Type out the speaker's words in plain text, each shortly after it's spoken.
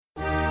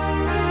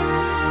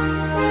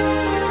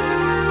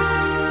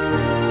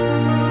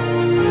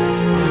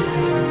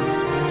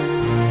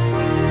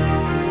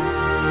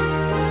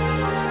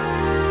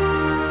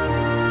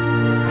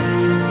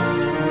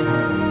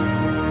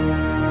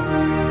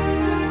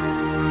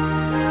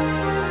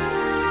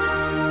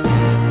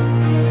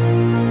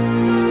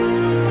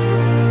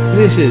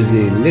This is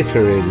the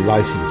Literary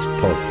License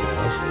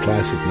Podcast,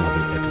 classic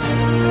novel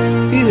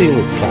episode, dealing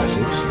with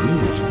classics you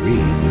must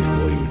read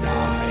before you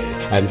die,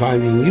 and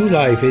finding new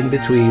life in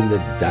between the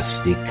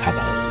dusty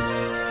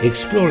covers,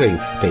 exploring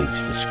page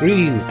to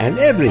screen and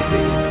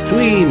everything in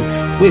between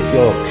with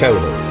your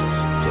co-hosts,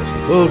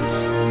 Jesse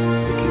Fultz,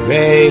 Vicky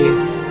Ray,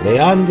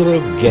 Leandro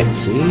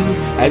Getzi,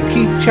 and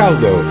Keith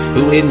Chalgo,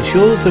 who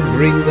ensure to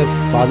bring the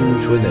fun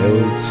to an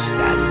old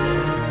standard.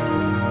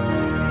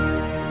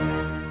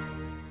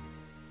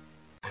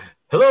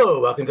 Hello,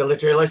 welcome to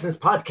Literary License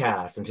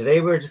Podcast, and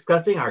today we're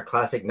discussing our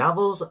classic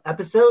novels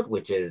episode,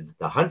 which is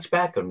The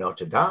Hunchback of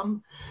Notre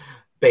Dame,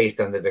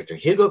 based on the Victor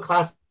Hugo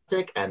classic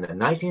and the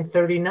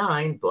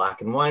 1939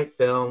 black and white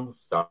film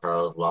starring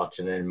Charles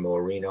Laughton and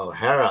Maureen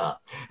O'Hara.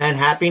 And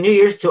Happy New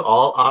Year's to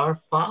all our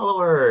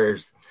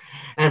followers,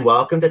 and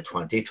welcome to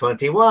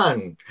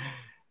 2021.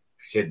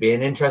 Should be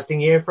an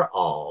interesting year for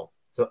all.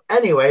 So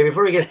anyway,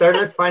 before we get started,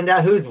 let's find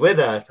out who's with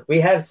us. We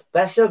have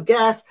special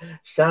guest,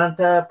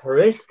 Shanta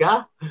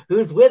Periska,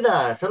 who's with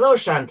us. Hello,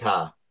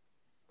 Shanta.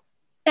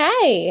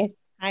 Hi.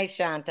 Hi,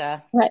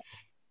 Shanta.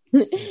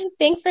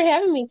 Thanks for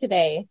having me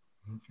today.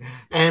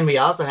 And we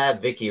also have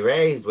Vicky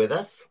Ray who's with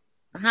us.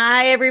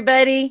 Hi,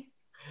 everybody.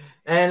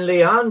 And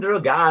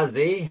Leandro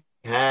Ghazi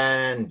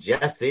and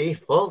Jesse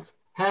Fultz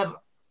have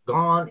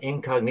gone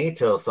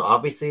incognito, so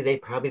obviously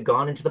they've probably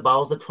gone into the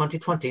bowels of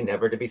 2020,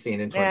 never to be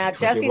seen in 2021.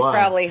 Yeah, Jesse's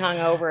probably hung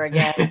over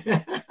again.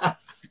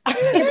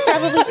 You're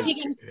probably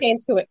taking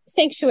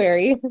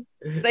sanctuary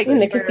in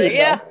the cathedral.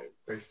 Yeah,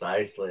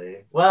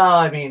 precisely. Well,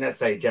 I mean, let's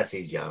say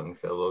Jesse's young,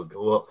 so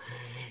we'll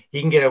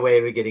he can get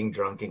away with getting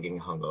drunk and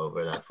getting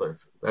hungover.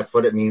 That's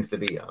what it means to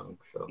be young.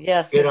 So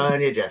yes, good on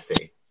you,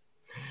 Jesse.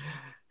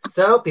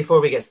 So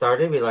before we get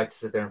started, we like to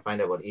sit there and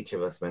find out what each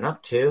of us been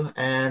up to.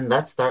 And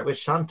let's start with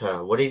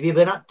Shanta. What have you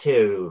been up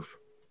to?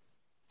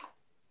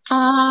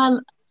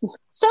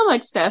 So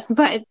much stuff,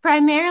 but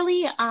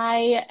primarily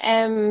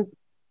I'm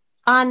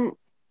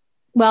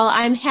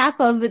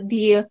half of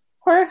the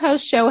horror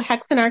host show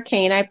Hex and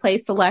Arcane. I play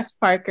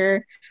Celeste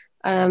Parker.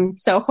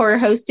 So horror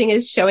hosting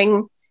is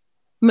showing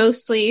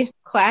mostly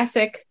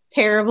classic,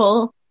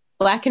 terrible,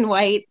 black and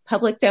white,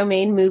 public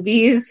domain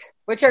movies.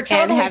 Which are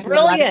totally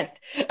brilliant.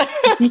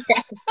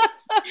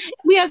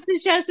 We have to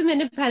show some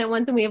independent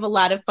ones, and we have a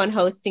lot of fun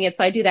hosting it.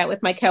 So I do that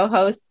with my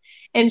co-host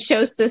and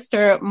show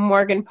sister,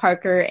 Morgan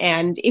Parker.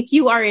 And if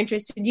you are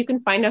interested, you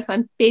can find us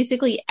on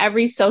basically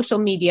every social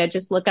media.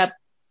 Just look up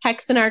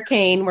Hex and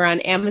Arcane. We're on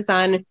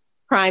Amazon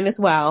Prime as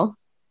well.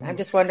 I'm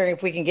just wondering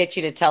if we can get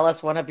you to tell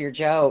us one of your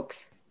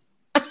jokes.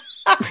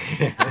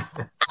 I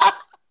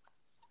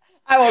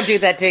won't do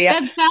that to you.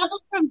 The Bell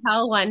from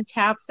Hell one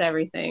taps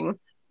everything.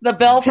 The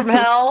Bell from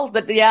Hell.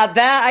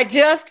 That I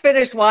just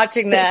finished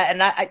watching that,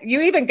 and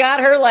you even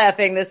got her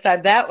laughing this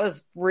time. That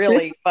was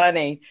really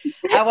funny.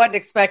 I wasn't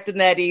expecting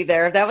that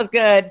either. That was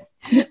good.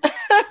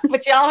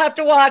 But y'all have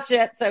to watch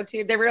it. So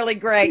too, they're really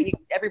great.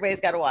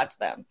 Everybody's got to watch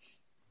them.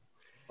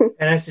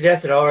 And I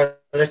suggested all our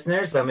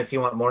listeners, if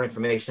you want more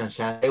information on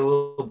Shanta, it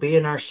will be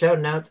in our show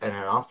notes, and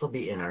it'll also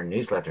be in our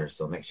newsletter.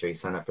 So make sure you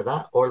sign up for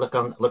that, or look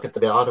at the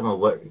bottom of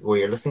where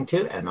you're listening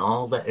to, and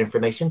all that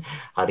information,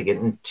 how to get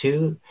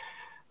into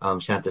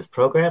Shanta's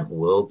program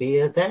will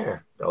be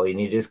there. All you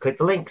need to do is click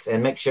the links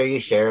and make sure you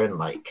share and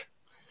like.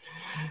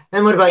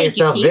 And what about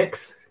yourself,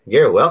 Vix?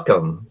 You're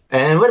welcome.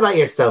 And what about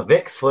yourself,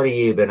 Vix? What have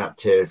you been up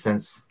to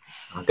since?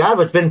 Oh God,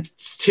 it's been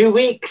 2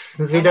 weeks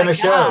since we've done a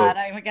show.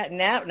 I got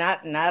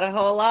not a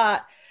whole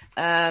lot.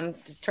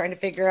 Just trying to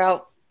figure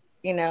out,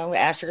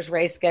 Asher's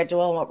race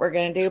schedule and what we're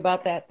going to do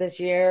about that this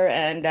year,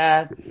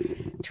 and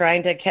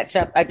trying to catch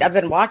up. I've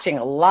been watching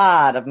a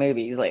lot of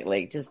movies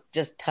lately,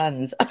 just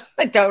tons.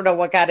 I don't know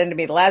what got into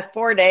me. The last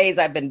 4 days,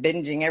 I've been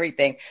binging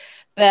everything.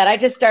 But I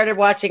just started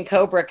watching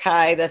Cobra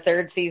Kai, the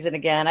 3rd season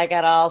again. I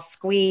got all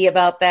squee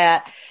about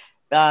that.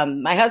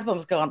 My husband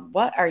was going,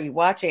 "What are you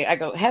watching?" I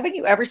go, "Haven't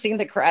you ever seen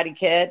The Karate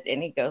Kid?"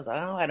 And he goes,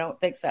 "Oh, I don't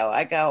think so."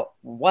 I go,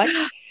 "What?"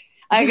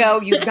 I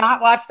go, "You've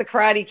not watched The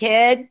Karate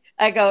Kid?"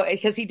 I go,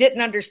 because he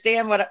didn't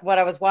understand what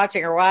I was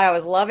watching or why I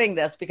was loving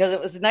this, because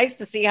it was nice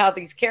to see how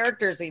these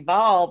characters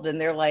evolved, and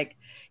they're like,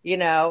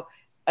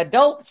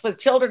 adults with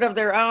children of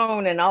their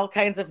own and all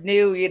kinds of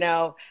new,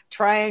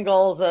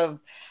 triangles of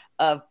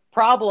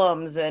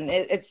problems. And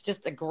it's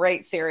just a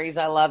great series.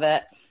 I love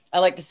it. I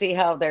like to see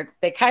how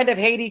they kind of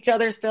hate each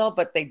other still,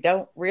 but they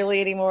don't really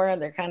anymore.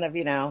 And they're kind of,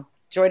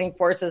 joining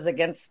forces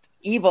against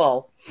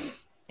evil.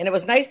 And it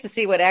was nice to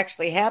see what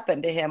actually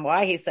happened to him,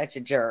 why he's such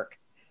a jerk.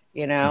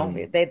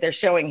 They're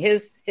showing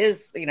his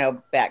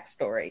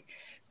backstory.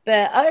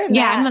 But other than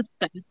that,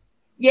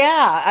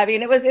 I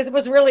mean, it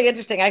was really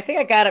interesting. I think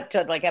I got up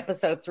to like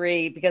episode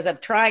 3 because I'm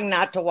trying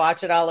not to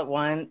watch it all at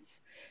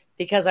once,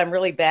 because I'm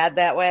really bad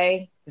that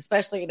way,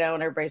 especially,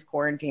 when everybody's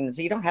quarantined.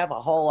 So you don't have a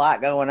whole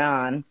lot going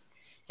on,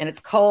 and it's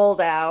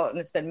cold out, and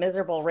it's been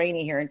miserable,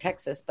 rainy here in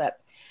Texas. But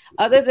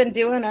other than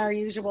doing our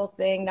usual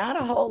thing, not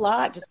a whole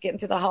lot, just getting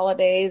through the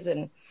holidays.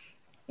 And,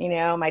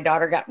 my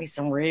daughter got me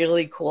some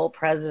really cool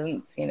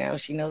presents.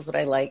 She knows what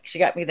I like. She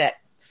got me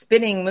that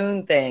spinning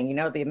moon thing,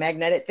 the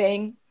magnetic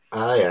thing.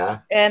 Oh, yeah.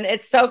 And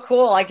it's so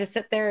cool. I just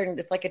sit there and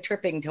it's like a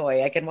tripping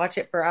toy. I can watch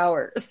it for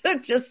hours.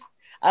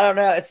 I don't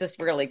know. It's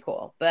just really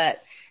cool.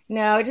 But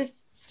no, just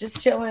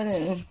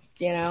chilling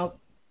and,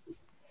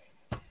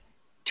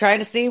 trying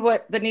to see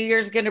what the new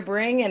year's going to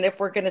bring and if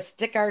we're going to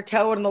stick our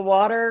toe in the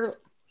water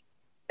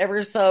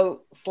ever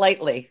so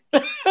slightly.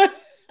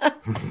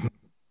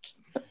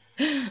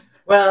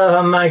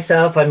 Well,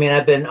 myself,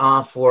 I've been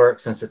off work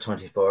since the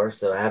 24th,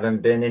 so I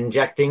haven't been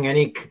injecting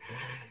any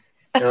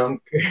Say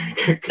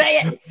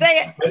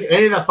it.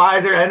 any of the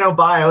Pfizer. I know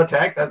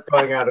biotech that's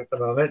going out at the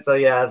moment. So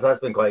yeah, so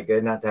that's been quite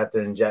good not to have to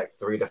inject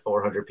 300 to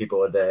 400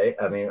 people a day.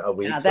 A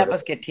week. That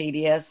must get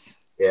tedious.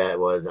 Yeah, it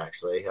was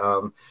actually.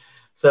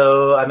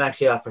 So I'm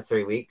actually off for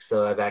 3 weeks.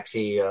 So I've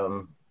actually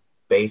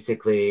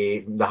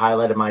basically the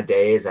highlight of my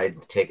day is I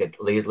take a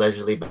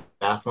leisurely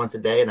bath once a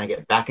day and I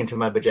get back into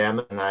my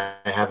pajamas and I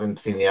haven't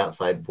seen the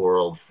outside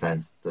world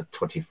since the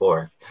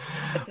 24th.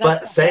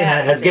 But saying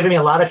that has given me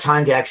a lot of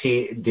time to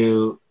actually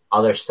do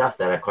other stuff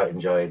that I quite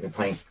enjoy. I've been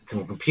playing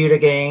computer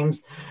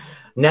games.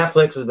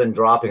 Netflix has been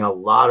dropping a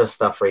lot of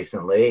stuff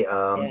recently.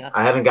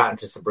 I haven't gotten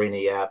to Sabrina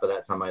yet, but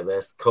that's on my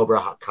list.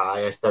 Cobra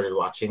Kai, I started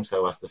watching, so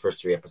I watched the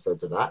first 3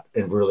 episodes of that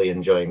and really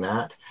enjoying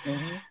that.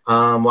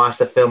 Mm-hmm.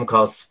 Watched a film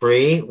called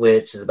Spree,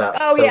 which is about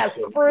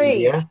Spree.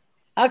 Media.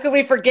 How could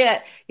we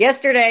forget?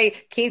 Yesterday,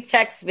 Keith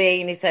texts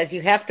me and he says,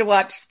 you have to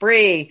watch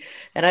Spree.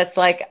 And it's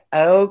like,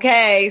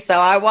 okay. So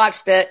I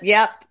watched it.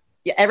 Yep.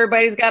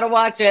 Everybody's got to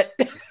watch it.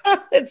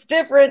 It's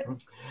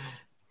different.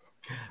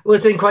 Well,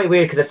 it's been quite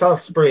weird because I saw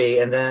Spree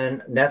and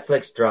then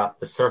Netflix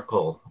dropped The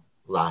Circle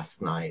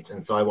last night.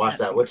 And so I watched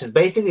that, which is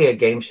basically a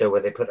game show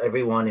where they put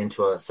everyone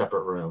into a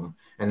separate room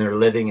and they're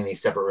living in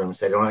these separate rooms.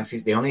 They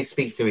only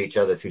speak through each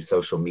other through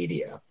social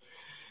media.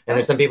 And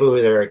there's some people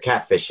who are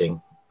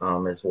catfishing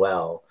as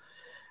well.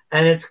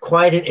 And it's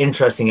quite an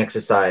interesting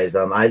exercise.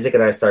 Isaac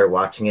and I started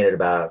watching it at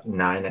about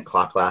 9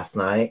 o'clock last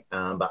night.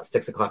 About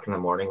 6 o'clock in the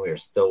morning, we were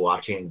still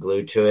watching and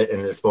glued to it.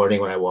 And this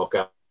morning when I woke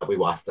up, we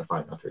watched the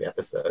final 3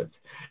 episodes.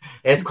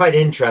 And it's quite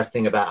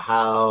interesting about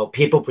how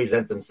people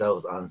present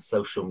themselves on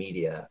social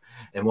media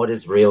and what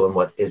is real and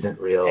what isn't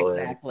real.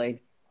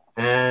 Exactly.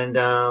 And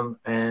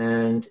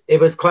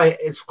it's quite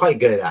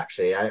good,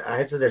 actually. I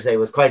have to say it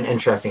was quite an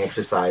interesting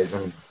exercise.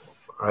 And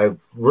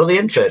I'm really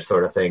into it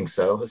sort of thing.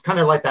 So it's kind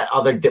of like that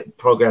other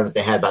program that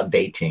they had about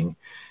dating.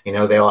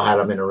 They all had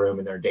them in a room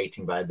and they're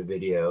dating by the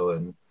video.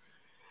 And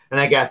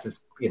I guess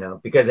it's,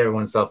 because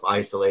everyone's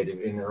self-isolated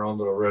in their own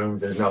little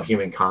rooms, there's no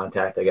human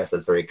contact. I guess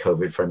that's very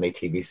COVID-friendly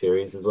TV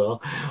series as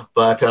well.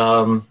 But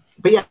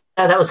yeah,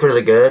 that was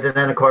really good. And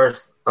then, of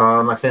course,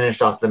 I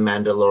finished off The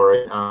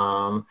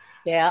Mandalorian.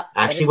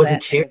 Actually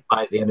wasn't cheered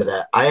by the end of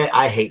that.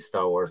 I hate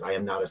Star Wars. I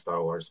am not a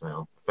Star Wars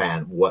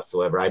fan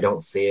whatsoever. I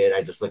don't see it.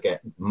 I just look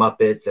at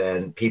Muppets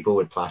and people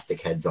with plastic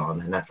heads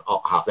on, and that's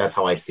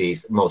how I see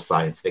most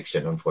science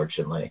fiction,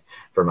 unfortunately,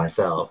 for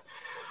myself.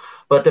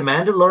 But The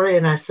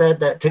Mandalorian, I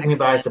said, that took me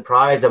by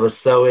surprise. I was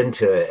so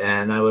into it,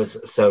 and I was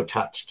so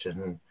touched.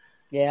 And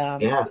yeah,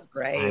 it was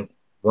great.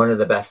 One of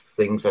the best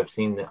things I've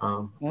seen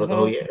for the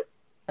whole year.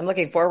 I'm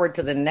looking forward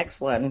to the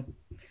next one.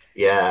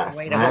 Yes.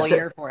 Wait a whole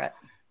year for it.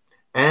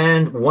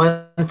 And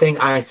one thing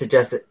I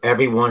suggest that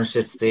everyone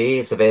should see,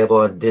 it's available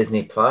on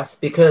Disney Plus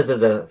because of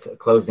the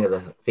closing of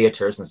the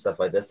theaters and stuff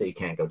like this, that you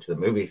can't go to the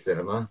movie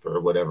cinema for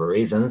whatever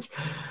reasons.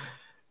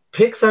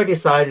 Pixar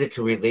decided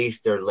to release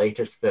their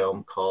latest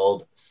film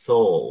called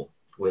Soul,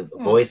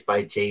 voiced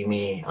by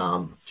Jamie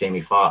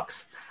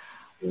Foxx.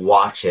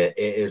 Watch it.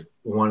 It is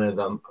one of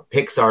them.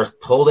 Pixar's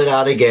pulled it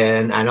out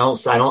again.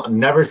 I've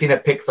never seen a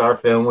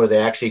Pixar film where they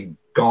actually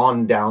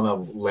gone down a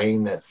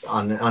lane that's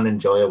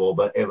unenjoyable,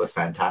 but it was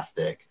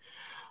fantastic.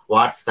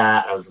 Watch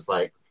that. I was just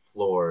like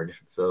floored.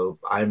 So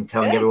I'm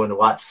telling everyone to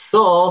watch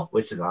Soul,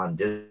 which is on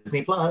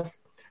Disney Plus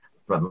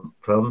from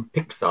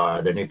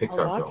Pixar, their new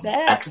Pixar film.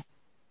 That.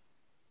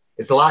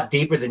 It's a lot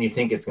deeper than you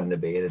think it's going to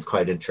be, and it's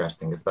quite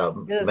interesting. It's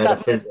about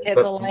metaphysics.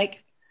 Kids will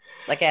like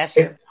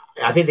Asher.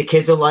 I think the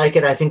kids will like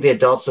it. I think the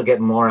adults will get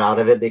more out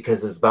of it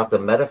because it's about the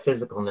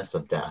metaphysicalness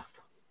of death.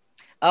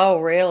 Oh,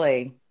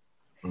 really?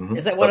 Mm-hmm.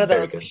 Is it one of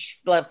those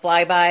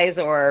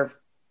flybys or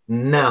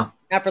no?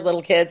 Not for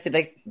little kids. I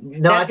think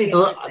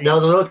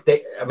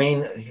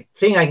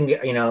thing I can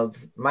get.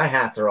 My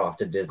hats are off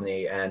to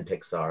Disney and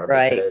Pixar,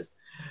 right? Because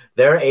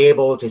they're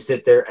able to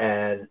sit there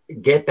and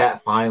get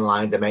that fine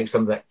line to make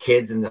something that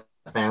kids in the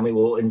family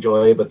will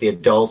enjoy, but the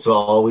adults will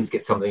always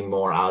get something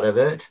more out of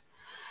it.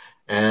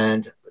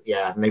 And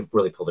yeah, and they've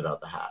really pulled it out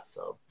of the hat.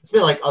 So it's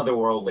been like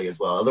Otherworldly as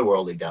well.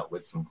 Otherworldly dealt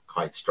with some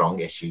quite strong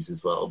issues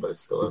as well, but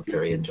it's still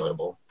very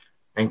enjoyable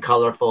and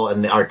colorful,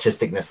 and the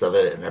artisticness of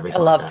it and everything.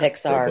 I love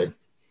Pixar.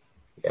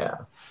 Yeah.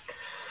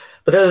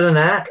 But other than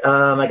that,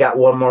 I got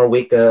one more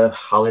week of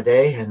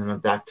holiday, and then I'm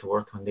back to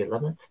work on the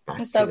 11th.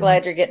 I'm so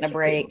glad you're getting a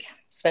break,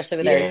 especially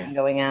with everything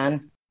going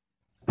on.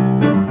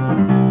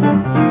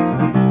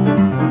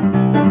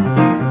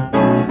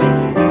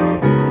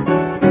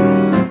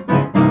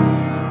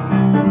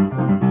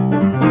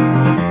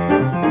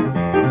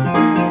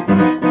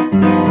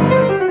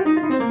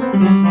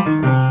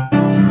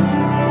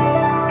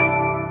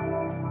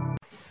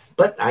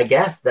 I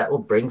guess that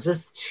brings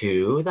us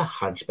to The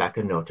Hunchback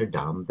of Notre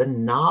Dame, the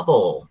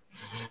novel.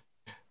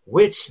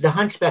 Which The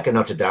Hunchback of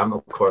Notre Dame,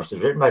 of course, is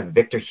written by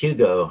Victor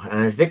Hugo.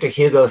 And Victor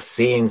Hugo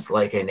seems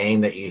like a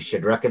name that you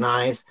should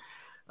recognize.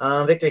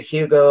 Victor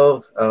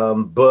Hugo's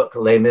book,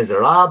 Les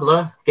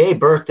Miserables, gave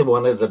birth to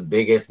one of the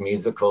biggest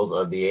musicals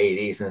of the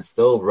 80s and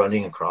still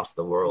running across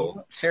the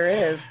world. Sure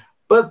is.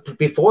 But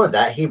before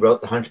that, he wrote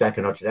The Hunchback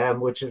of Notre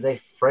Dame, which is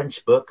a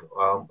French book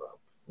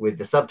with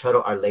the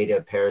subtitle Our Lady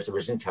of Paris,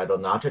 originally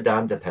titled Notre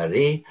Dame de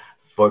Paris,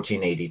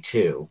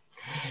 1482.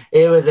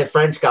 It was a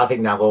French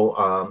Gothic novel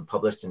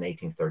published in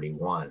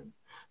 1831.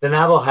 The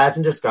novel has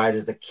been described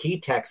as a key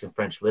text in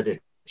French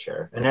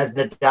literature and has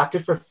been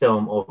adapted for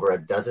film over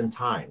a dozen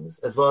times,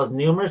 as well as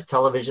numerous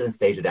television and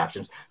stage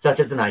adaptations, such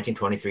as the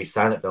 1923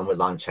 silent film with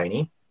Lon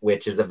Chaney,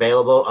 which is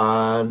available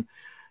on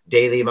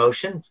Daily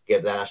Motion.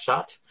 Give that a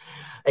shot.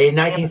 A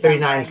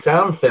 1939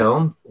 sound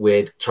film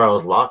with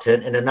Charles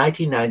Laughton, and a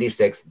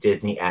 1996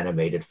 Disney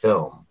animated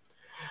film.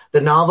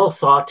 The novel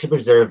sought to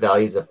preserve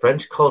values of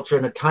French culture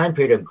in a time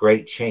period of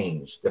great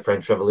change. The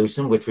French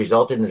Revolution, which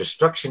resulted in the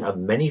destruction of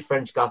many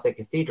French Gothic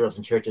cathedrals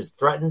and churches,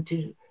 threatened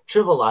to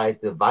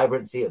trivialize the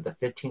vibrancy of the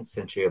 15th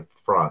century of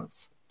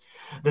France.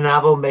 The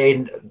novel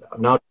made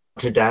Notre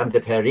Dame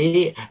de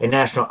Paris a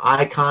national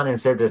icon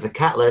and served as a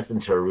catalyst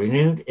into a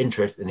renewed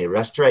interest in the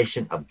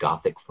restoration of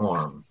Gothic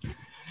form.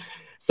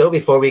 So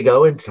before we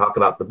go and talk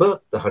about the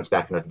book, The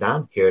Hunchback of Notre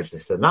Dame, here's the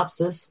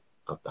synopsis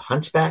of The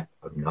Hunchback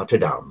of Notre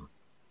Dame.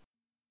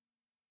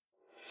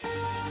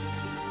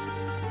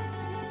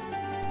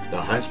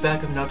 The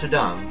Hunchback of Notre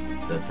Dame,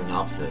 the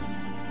synopsis.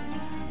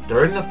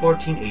 During the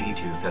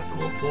 1482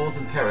 Festival of Fools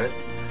in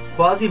Paris,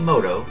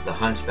 Quasimodo, the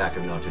Hunchback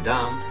of Notre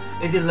Dame,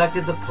 is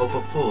elected the Pope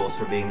of Fools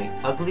for being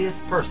the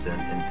ugliest person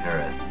in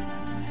Paris.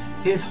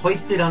 He is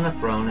hoisted on a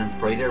throne and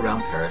paraded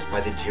around Paris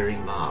by the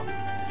jeering mob.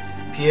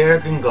 Pierre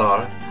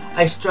Gringoire,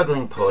 a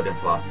struggling poet and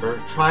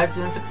philosopher, tries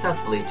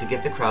unsuccessfully to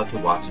get the crowd to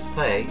watch his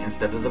play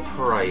instead of the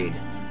parade.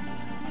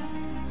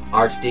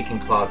 Archdeacon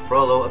Claude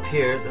Frollo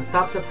appears and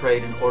stops the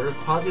parade and orders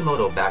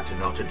Quasimodo back to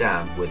Notre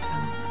Dame with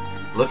him.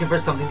 Looking for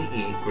something to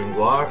eat,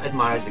 Gringoire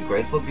admires the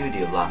graceful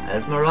beauty of La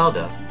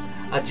Esmeralda,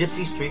 a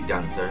gypsy street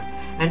dancer,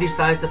 and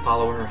decides to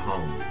follow her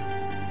home.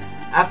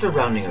 After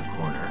rounding a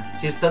corner,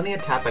 she is suddenly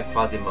attacked by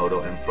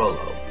Quasimodo and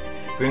Frollo.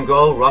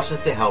 Gringoire rushes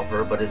to help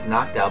her but is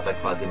knocked out by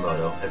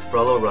Quasimodo as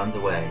Frollo runs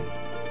away.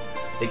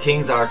 The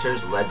king's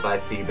archers, led by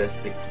Phoebus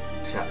the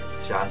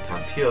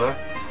Chantampure,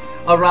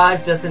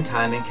 arrives just in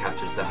time and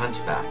captures the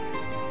hunchback.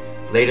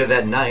 Later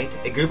that night,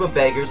 a group of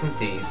beggars and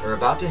thieves are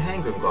about to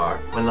hang Gringoire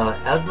when La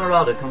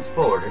Esmeralda comes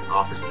forward and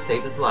offers to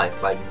save his life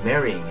by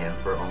marrying him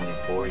for only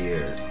 4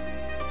 years.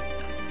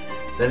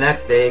 The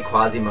next day,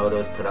 Quasimodo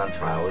is put on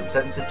trial and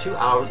sentenced to 2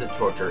 hours of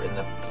torture in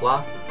the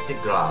Place de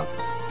Grave.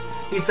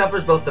 He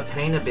suffers both the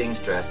pain of being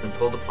stressed and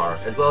pulled apart,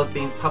 as well as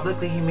being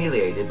publicly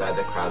humiliated by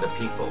the crowd of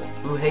people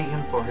who hate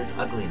him for his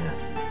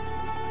ugliness.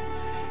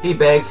 He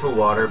begs for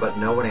water, but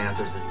no one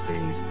answers his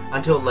pleas,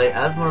 until La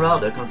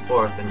Esmeralda comes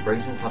forth and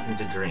brings him something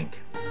to drink.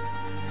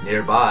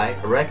 Nearby,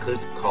 a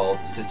recluse called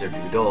Sister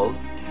Gudule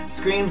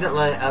screams at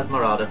La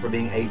Esmeralda for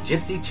being a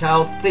gypsy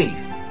child thief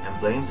and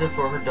blames her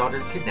for her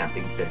daughter's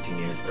kidnapping 15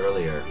 years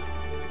earlier.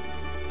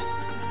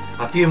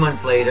 A few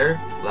months later,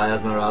 La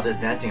Esmeralda is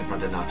dancing in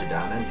front of Notre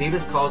Dame, and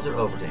Phoebus calls her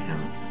over to him.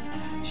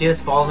 She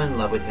has fallen in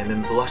love with him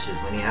and blushes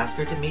when he asks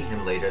her to meet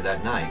him later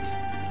that night.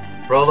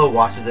 Frollo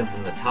watches them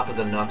from the top of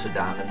the Notre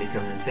Dame and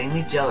becomes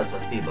insanely jealous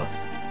of Phoebus.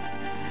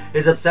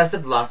 His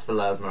obsessive lust for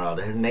La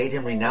Esmeralda has made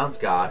him renounce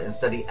God and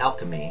study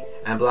alchemy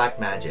and black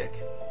magic.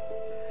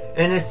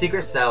 In his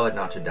secret cell at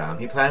Notre Dame,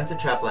 he plans to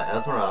trap La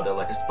Esmeralda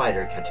like a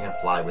spider catching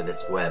a fly with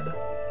its web.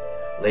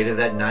 Later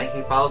that night,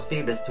 he follows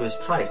Phoebus to his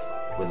tryst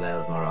with La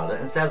Esmeralda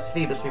and stabs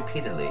Phoebus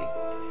repeatedly.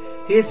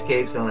 He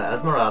escapes and La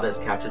Esmeralda is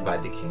captured by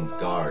the king's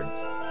guards.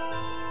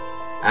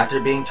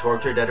 After being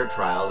tortured at her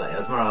trial, La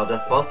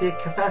Esmeralda falsely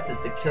confesses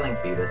to killing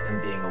Phoebus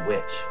and being a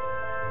witch.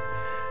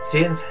 She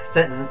is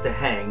sentenced to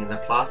hang in the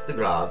Place de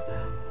Grave.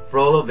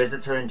 Frollo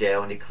visits her in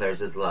jail and declares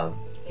his love.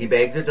 He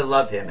begs her to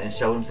love him and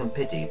show him some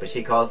pity, but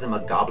she calls him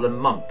a goblin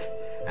monk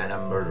and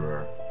a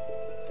murderer,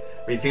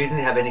 refusing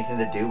to have anything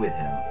to do with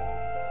him.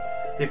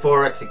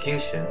 Before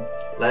execution,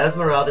 La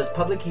Esmeralda is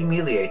publicly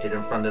humiliated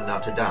in front of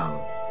Notre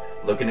Dame.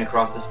 Looking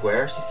across the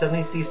square, she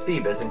suddenly sees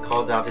Phoebus and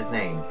calls out his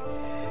name.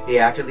 He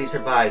actually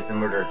survives the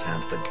murder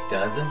attempt, but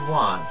doesn't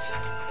want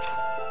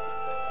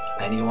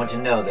anyone to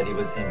know that he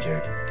was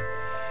injured.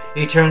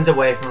 He turns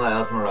away from La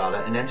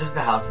Esmeralda and enters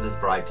the house of his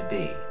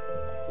bride-to-be.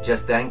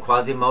 Just then,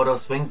 Quasimodo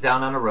swings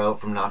down on a rope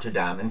from Notre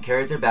Dame and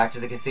carries her back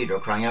to the cathedral,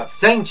 crying out,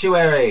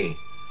 "Sanctuary!"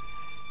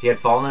 He had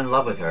fallen in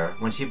love with her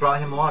when she brought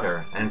him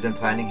water and has been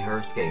planning her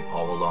escape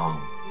all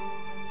along.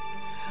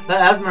 La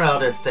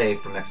Esmeralda is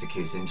saved from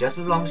execution just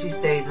as long as she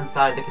stays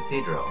inside the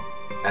cathedral.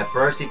 At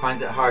first, he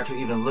finds it hard to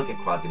even look at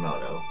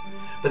Quasimodo,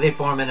 but they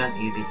form an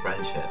uneasy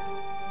friendship.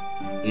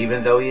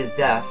 Even though he is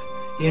deaf,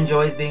 he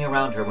enjoys being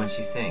around her when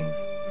she sings.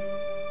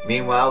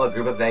 Meanwhile, a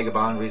group of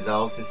vagabonds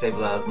resolves to save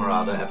La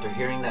Esmeralda after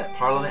hearing that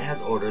Parliament has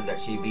ordered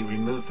that she be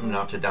removed from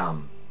Notre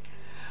Dame.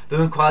 But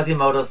when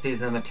Quasimodo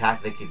sees them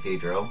attack the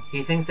cathedral,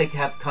 he thinks they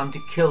have come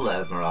to kill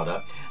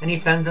Esmeralda, and he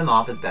fends them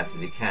off as best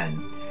as he can,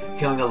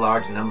 killing a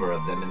large number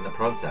of them in the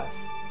process.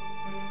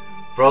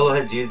 Frollo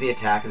has used the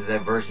attack as a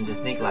diversion to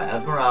sneak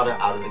Esmeralda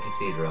out of the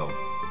cathedral.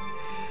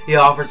 He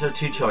offers her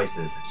two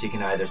choices. She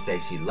can either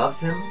say she loves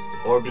him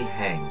or be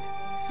hanged.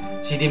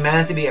 She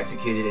demands to be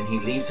executed, and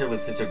he leaves her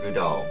with Sister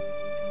Gudule.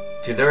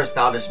 To their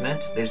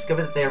astonishment, they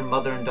discover that they are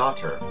mother and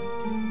daughter.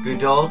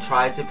 Gudule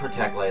tries to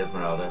protect La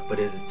Esmeralda, but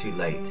it is too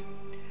late.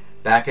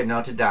 Back at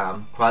Notre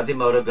Dame,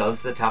 Quasimodo goes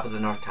to the top of the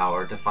North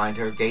Tower to find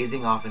her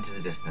gazing off into the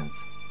distance.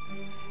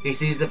 He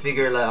sees the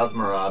figure of La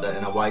Esmeralda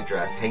in a white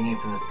dress hanging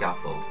from the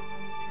scaffold.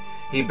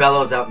 He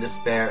bellows out in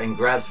despair and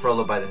grabs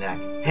Frollo by the neck.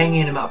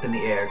 Hanging him up in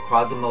the air,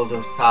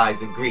 Quasimodo sighs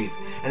with grief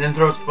and then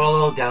throws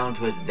Frollo down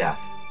to his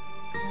death.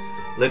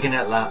 Looking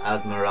at La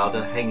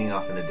Esmeralda hanging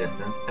off in the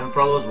distance and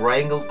Frollo's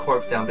wrangled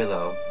corpse down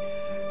below,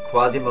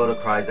 Quasimodo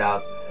cries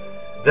out,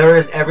 "There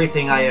is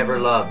everything I ever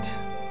loved."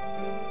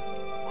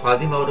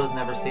 Quasimodo is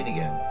never seen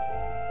again.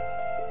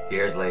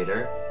 Years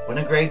later, when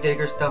a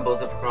gravedigger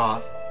stumbles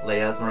across La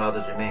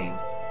Esmeralda's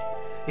remains,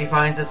 he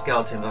finds the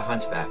skeleton of a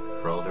hunchback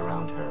curled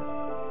around her.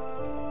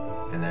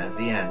 And that is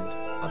the end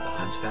of the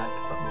Hunchback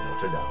of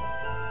Notre Dame.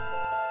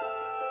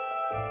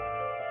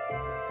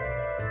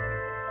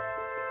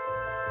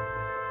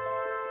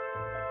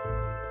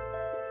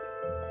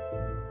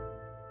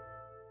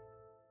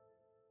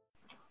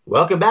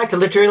 Welcome back to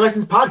Literary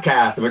Lessons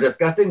Podcast. We're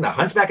discussing The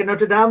Hunchback of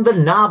Notre Dame, the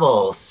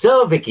novel.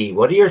 So, Vicky,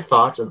 what are your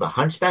thoughts of The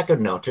Hunchback of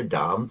Notre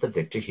Dame, the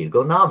Victor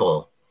Hugo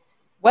novel?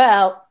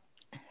 Well,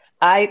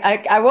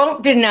 I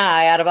won't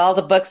deny, out of all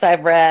the books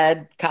I've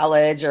read,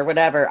 college or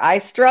whatever, I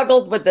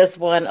struggled with this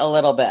one a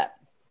little bit.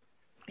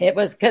 It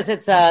was because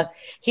it's a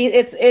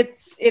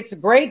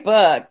great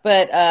book,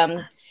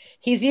 but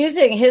he's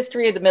using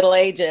history of the Middle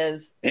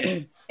Ages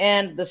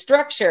and the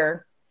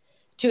structure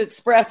to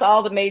express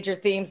all the major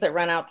themes that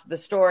run out to the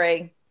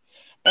story,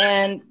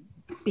 and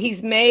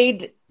he's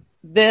made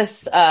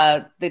this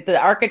the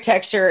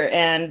architecture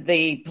and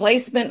the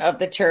placement of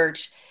the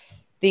church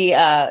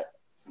the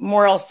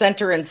moral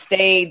center and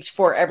stage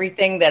for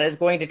everything that is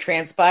going to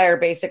transpire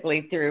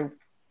basically through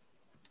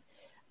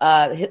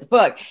his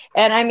book.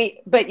 And I mean,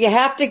 but you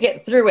have to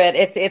get through it.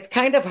 It's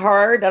kind of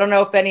hard. I don't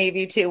know if any of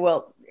you two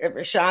will,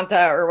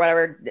 Shanta or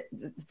whatever,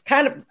 it's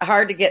kind of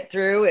hard to get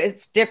through.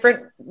 It's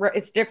different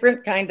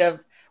kind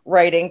of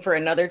writing for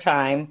another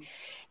time.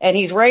 And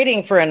he's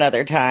writing for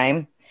another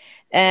time.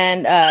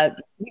 And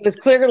he was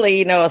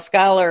clearly, a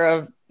scholar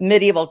of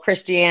medieval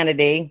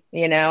Christianity,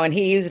 and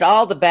he used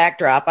all the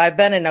backdrop. I've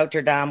been in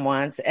Notre Dame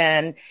once,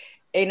 and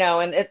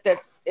the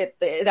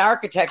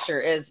architecture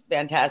is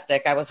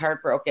fantastic. I was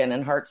heartbroken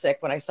and heartsick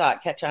when I saw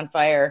it catch on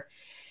fire,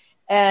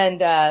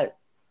 and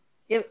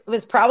it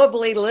was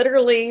probably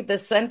literally the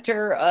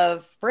center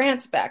of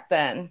France back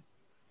then.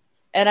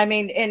 And I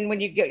mean, and when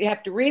you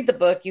have to read the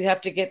book, you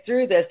have to get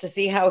through this to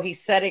see how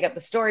he's setting up the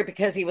story,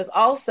 because he was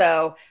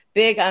also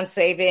big on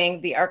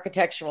saving the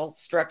architectural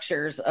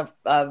structures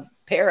of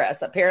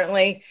Paris.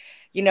 Apparently,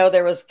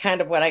 there was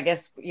kind of what I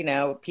guess,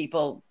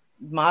 people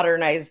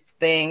modernized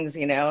things,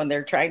 and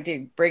they're trying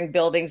to bring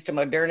buildings to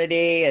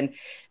modernity, and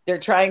they're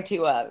trying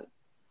to,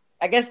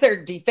 I guess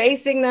they're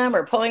defacing them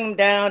or pulling them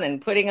down and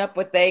putting up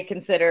what they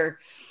consider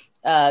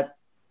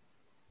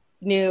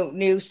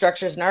new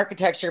structures and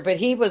architecture. But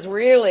he was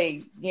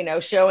really,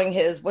 showing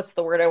his, what's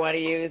the word I want to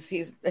use?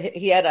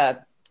 He had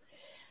a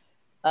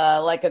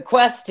like a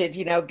quest to,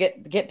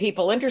 get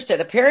people interested.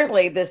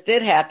 Apparently this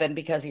did happen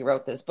because he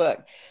wrote this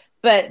book,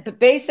 but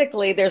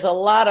basically there's a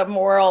lot of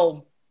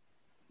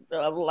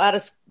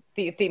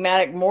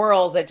thematic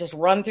morals that just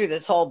run through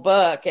this whole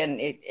book. And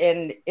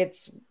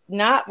it's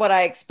not what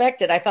I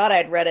expected. I thought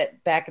I'd read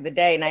it back in the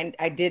day, and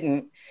I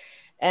didn't.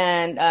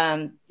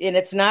 And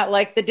it's not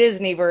like the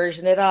Disney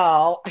version at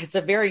all. It's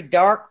a very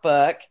dark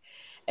book,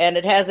 and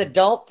it has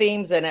adult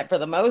themes in it for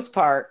the most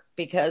part,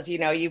 because,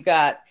 you've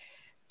got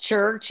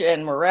church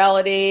and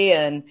morality,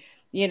 and,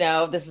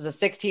 this is a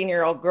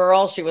 16-year-old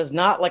girl. She was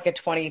not like a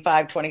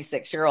 25,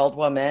 26-year-old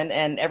woman,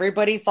 and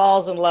everybody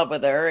falls in love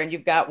with her. And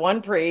you've got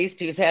one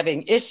priest who's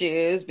having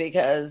issues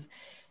because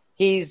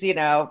he's,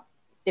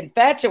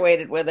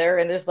 infatuated with her.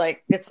 And there's it's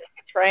like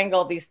a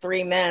triangle, these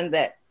three men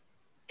that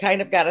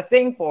kind of got a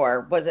thing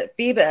for. Was it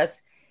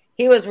Phoebus?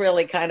 He was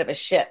really kind of a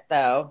shit,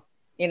 though.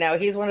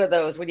 He's one of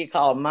those, what do you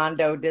call him,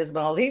 Mondo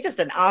Dismals. He's just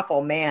an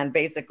awful man,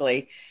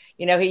 basically.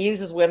 He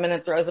uses women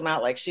and throws them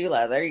out like shoe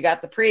leather. You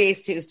got the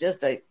priest, who's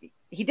just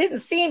he didn't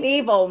seem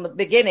evil in the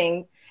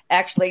beginning,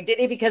 actually, did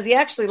he? Because he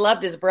actually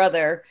loved his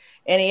brother,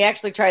 and he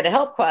actually tried to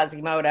help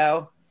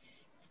Quasimodo.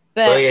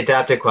 But he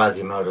adopted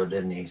Quasimodo,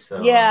 didn't he?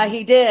 So yeah,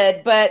 he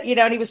did. But,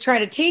 and he was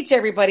trying to teach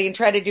everybody and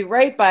try to do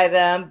right by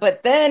them.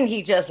 But then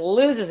he just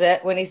loses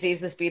it when he sees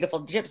this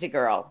beautiful gypsy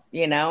girl,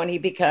 and he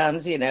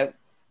becomes,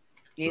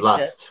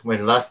 lust.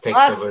 When lust takes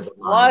over the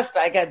mind. Lust.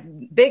 I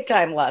got big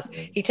time lust.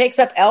 Mm-hmm. He takes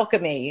up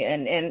alchemy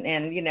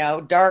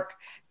and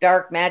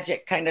dark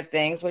magic kind of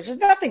things, which is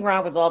nothing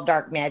wrong with a little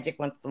dark magic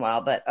once in a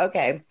while, but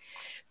okay.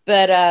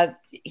 But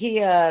he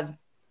kind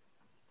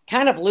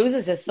kind of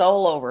loses his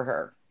soul over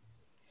her.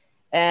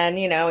 And,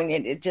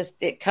 and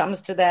it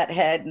comes to that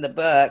head in the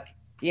book,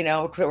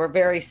 to a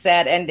very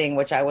sad ending,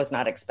 which I was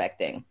not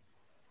expecting.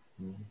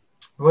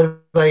 What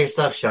about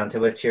yourself, Shanta?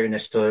 What's your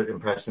initial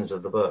impressions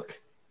of the book?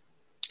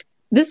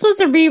 This was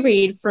a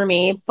reread for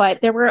me,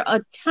 but there were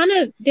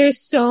there's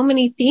so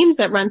many themes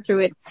that run through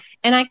it.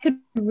 And I could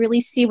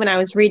really see when I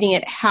was reading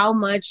it, how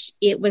much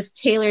it was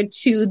tailored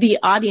to the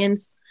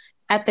audience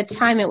at the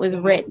time it was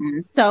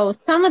written. So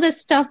some of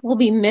this stuff will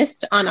be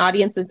missed on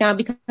audiences now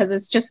because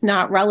it's just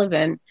not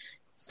relevant.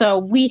 So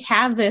we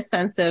have this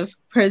sense of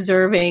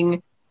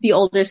preserving the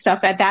older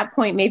stuff. At that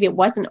point, maybe it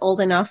wasn't old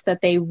enough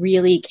that they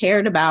really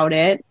cared about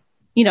it,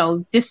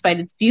 despite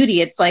its beauty.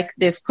 It's like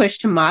this push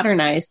to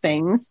modernize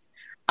things.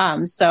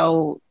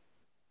 So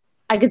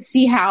I could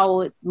see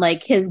how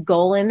like his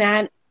goal in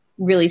that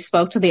really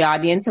spoke to the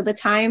audience at the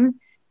time.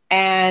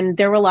 And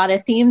there were a lot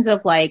of themes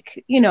of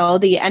like,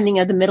 the ending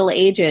of the Middle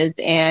Ages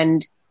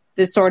and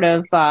the sort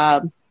of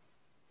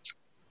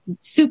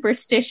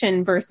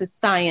superstition versus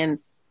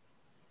science.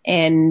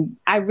 And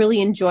I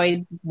really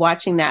enjoyed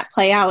watching that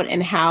play out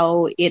and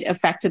how it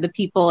affected the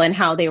people and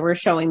how they were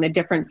showing the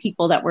different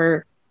people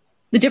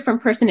the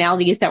different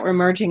personalities that were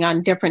emerging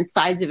on different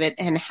sides of it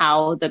and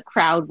how the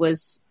crowd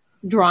was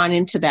drawn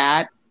into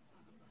that.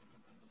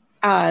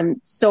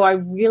 So I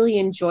really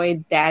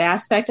enjoyed that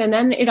aspect. And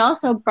then it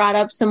also brought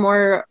up some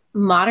more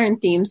modern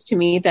themes to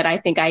me that I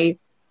think I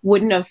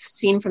wouldn't have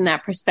seen from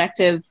that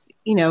perspective,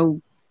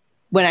 when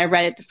I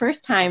read it the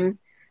first time.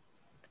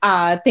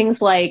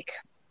 Things like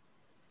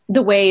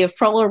the way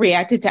Frollo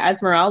reacted to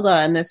Esmeralda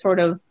and the sort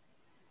of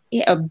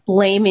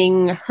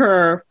blaming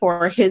her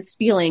for his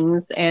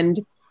feelings. And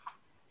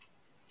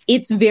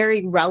it's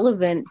very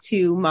relevant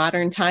to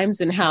modern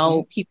times and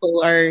how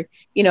people are,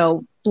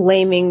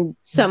 blaming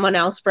someone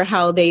else for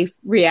how they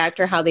react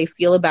or how they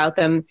feel about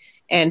them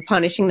and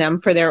punishing them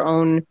for their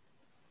own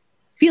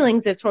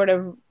feelings. It sort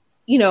of,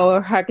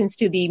 harkens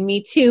to the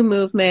Me Too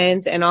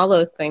movement and all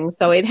those things.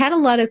 So it had a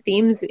lot of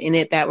themes in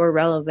it that were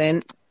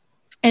relevant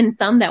and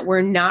some that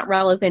were not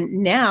relevant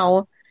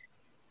now,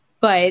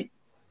 but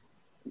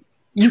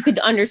you could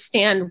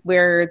understand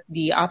where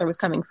the author was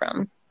coming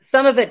from.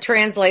 Some of it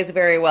translates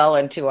very well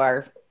into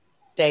our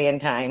day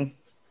and time.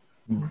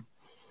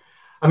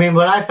 I mean,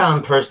 what I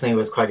found personally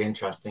was quite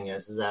interesting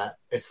is that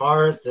as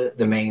far as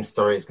the main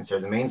story is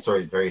concerned, the main story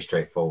is very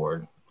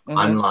straightforward. Mm-hmm.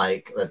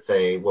 Unlike, let's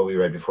say, what we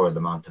read before,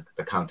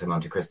 the Count of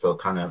Monte Cristo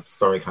kind of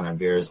story kind of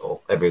veers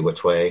every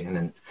which way. And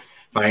then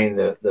finding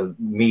the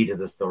meat of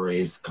the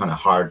story is kind of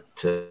hard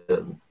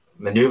to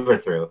maneuver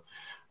through.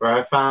 What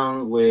I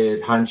found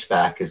with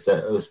Hunchback is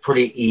that it was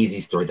pretty easy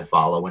story to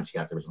follow once you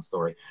got the original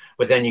story.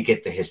 But then you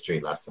get the history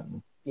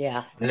lesson.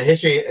 Yeah. And the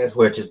history,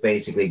 which is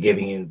basically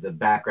giving you the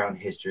background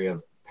history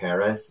of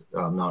Paris,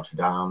 Notre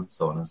Dame,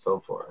 so on and so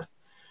forth.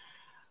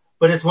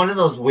 But it's one of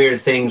those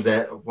weird things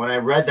that when I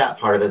read that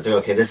part of it, it's like,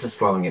 okay, this is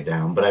slowing it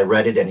down. But I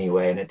read it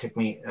anyway. And it took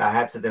me, I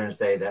had to sit there and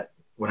say that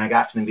when I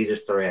got to the meat of the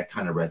story, I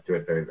kind of read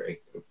through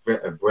it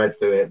read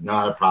through it,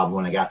 not a problem.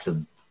 When I got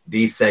to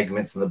these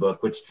segments in the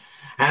book, which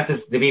I have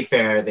to be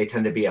fair, they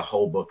tend to be a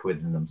whole book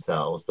within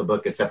themselves. The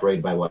book is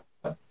separated by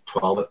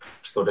 12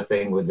 sort of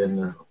thing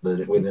within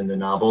the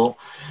novel.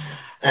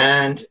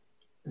 And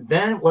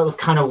then what was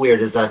kind of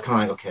weird is I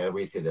kind of like, okay, I'll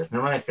read through this. And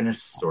then when I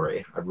finished the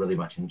story, I really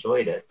much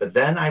enjoyed it. But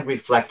then I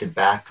reflected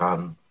back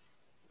on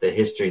the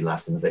history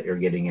lessons that you're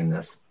getting in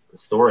this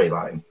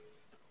storyline.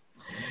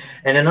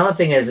 And another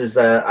thing is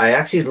I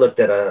actually looked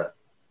at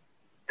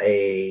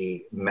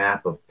a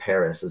map of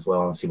Paris as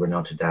well and see where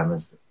Notre Dame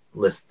is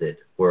listed,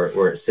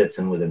 where it sits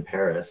within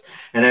Paris.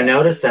 And I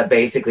noticed that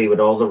basically with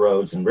all the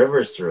roads and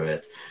rivers through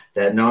it,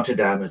 that Notre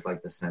Dame is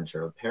like the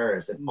center of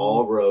Paris, and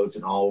all roads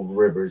and all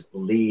rivers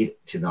lead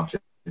to Notre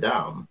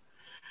Dame.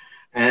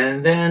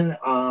 And then,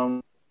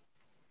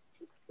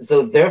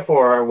 so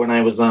therefore, when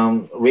I was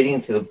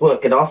reading through the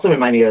book, it also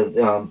reminded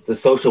me of the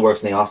social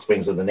works and the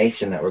offsprings of the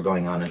nation that were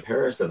going on in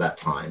Paris at that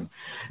time.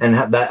 And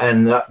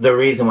the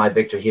reason why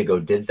Victor Hugo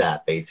did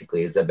that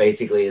basically is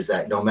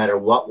that no matter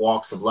what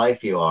walks of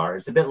life you are,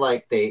 it's a bit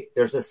like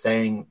there's a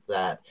saying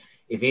that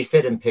if you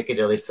sit in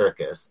Piccadilly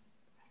Circus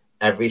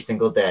every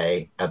single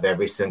day of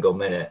every single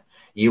minute,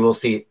 you will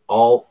see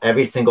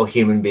every single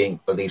human being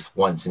at least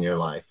once in your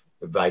life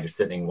by just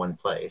sitting in one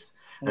place.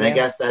 And I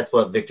guess that's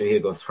what Victor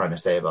Hugo is trying to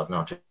say about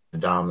Notre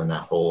Dame and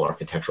that whole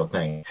architectural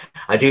thing.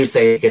 I do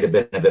say it could have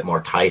been a bit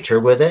more tighter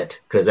with it,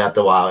 because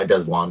after a while it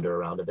does wander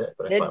around a bit.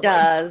 But it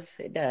does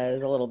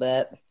a little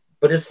bit.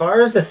 But as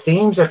far as the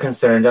themes are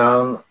concerned,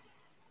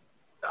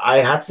 I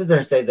had to sit there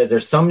and say that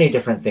there's so many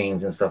different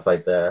themes and stuff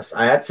like this.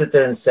 I had to sit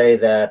there and say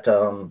that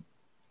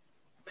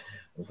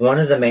one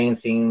of the main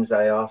themes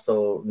I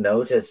also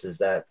noticed is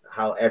that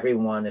how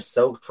everyone is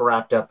so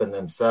wrapped up in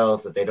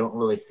themselves that they don't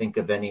really think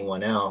of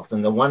anyone else.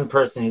 And the one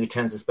person who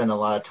tends to spend a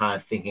lot of time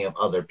thinking of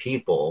other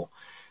people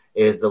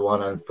is the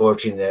one,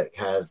 unfortunately, that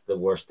has the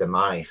worst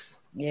demise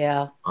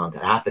to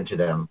happen to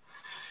them.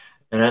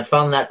 And I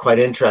found that quite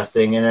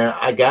interesting. And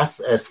I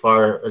guess as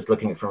far as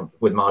looking at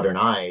with modern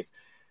eyes,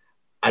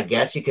 I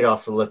guess you could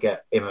also look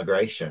at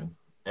immigration.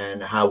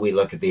 and how we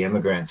look at the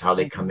immigrants, how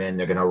they come in,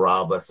 they're going to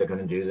rob us, they're going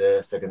to do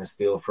this, they're going to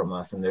steal from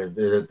us, and they're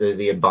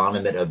the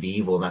abomination of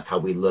evil. And that's how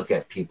we look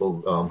at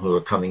people who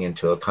are coming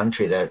into a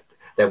country that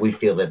we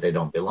feel that they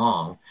don't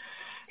belong.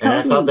 Totally.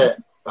 And I thought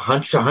that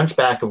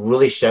Hunchback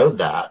really showed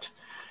that.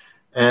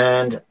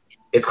 And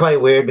it's quite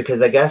weird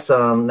because I guess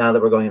now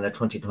that we're going into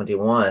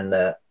 2021,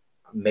 that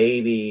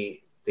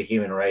maybe the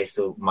human race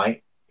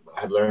might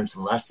have learned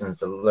some lessons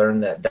to learn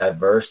that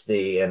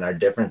diversity and our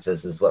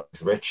differences is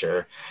what's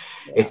richer.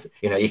 Yeah. It's,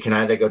 you can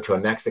either go to a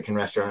Mexican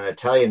restaurant, an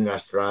Italian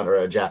restaurant, or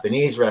a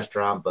Japanese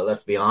restaurant, but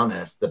let's be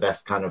honest, the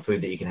best kind of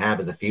food that you can have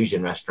is a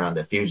fusion restaurant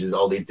that fuses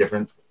all these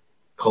different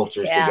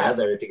cultures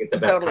together to get the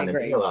best kind of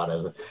meal out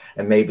of it.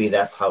 And maybe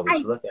that's how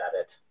we look at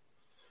it.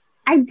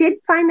 I did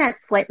find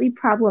that slightly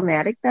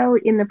problematic, though,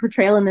 in the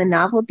portrayal in the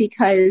novel,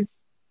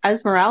 because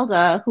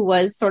Esmeralda, who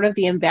was sort of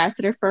the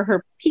ambassador for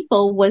her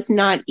people, was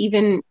not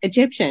even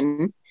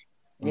Egyptian.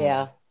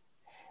 Yeah.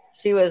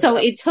 She was. So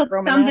it took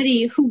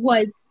somebody who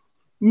was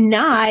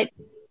not,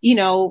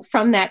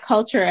 from that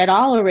culture at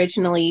all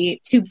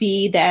originally to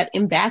be that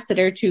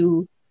ambassador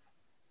to,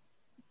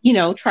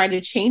 try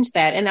to change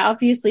that. And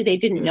obviously they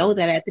didn't know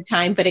that at the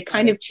time, but it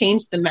kind of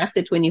changed the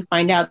message when you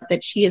find out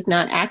that she is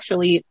not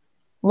actually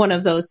one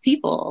of those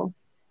people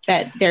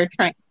that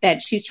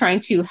she's trying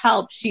to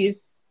help.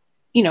 She's,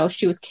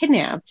 she was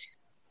kidnapped.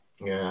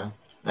 Yeah.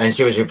 And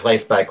she was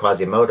replaced by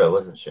Quasimodo,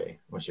 wasn't she?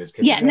 When she was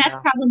kidnapped. Yeah, and that's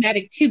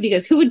problematic too,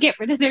 because who would get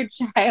rid of their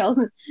child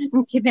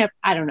and kidnap?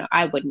 I don't know.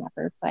 I would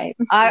never. But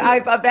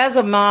I as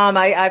a mom,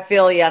 I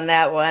feel you on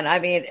that one. I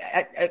mean,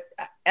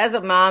 as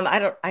a mom, I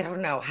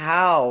don't know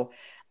how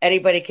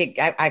anybody could.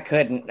 I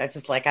couldn't. It's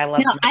just like I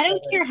love. No, I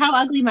don't care how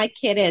ugly my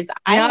kid is.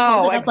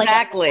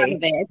 Exactly.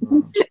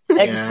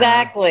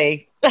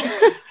 Exactly.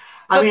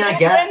 I mean, I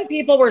guess when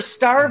people were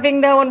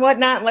starving though and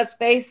whatnot, let's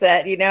face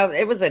it,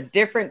 it was a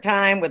different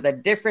time with a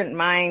different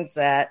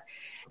mindset.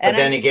 But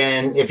then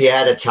again, if you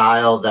had a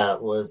child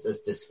that was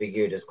as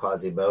disfigured as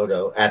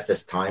Quasimodo at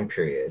this time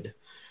period,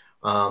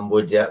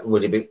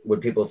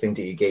 would people think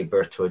that you gave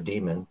birth to a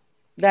demon?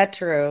 That's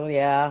true.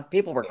 Yeah,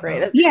 people were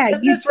crazy. Yeah,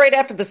 isn't this right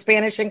after the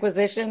Spanish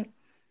Inquisition?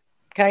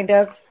 Kind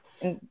of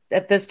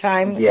at this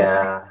time.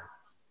 Yeah.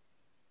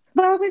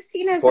 Well, it was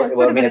seen as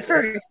sort of a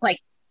curse. Like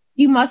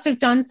you must have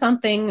done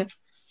something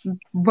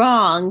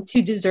wrong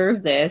to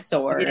deserve this,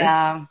 or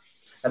yeah.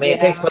 I mean, it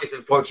takes place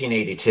in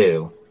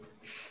 1482.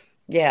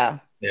 Yeah.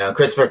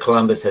 Christopher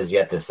Columbus has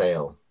yet to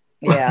sail.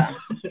 Yeah.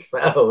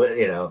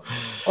 So,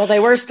 Well, they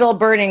were still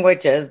burning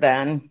witches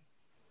then.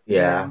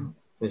 Yeah.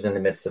 He was in the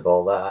midst of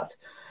all that.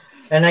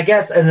 And I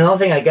guess, another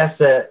thing,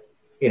 that,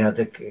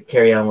 to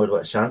carry on with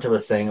what Shanta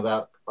was saying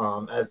about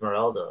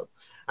Esmeralda,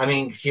 I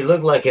mean, she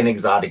looked like an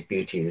exotic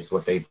beauty is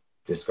what they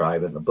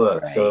describe in the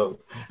book. Right. So,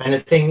 and the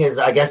thing is,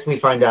 I guess we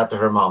find out that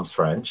her mom's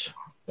French,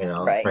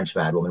 French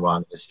madwoman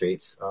wandering the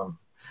streets.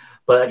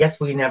 But I guess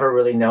we never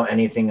really know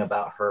anything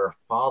about her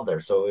father.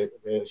 So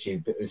is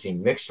she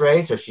mixed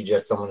race, or is she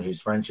just someone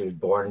who's French, who's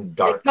born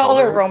dark? They call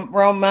her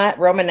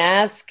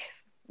Romanesque,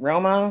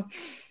 Roma.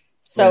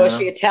 So is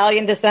she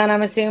Italian descent,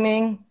 I'm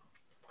assuming?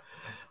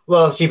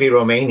 Well, she'd be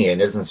Romanian,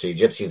 isn't she?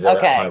 Gypsies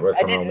okay.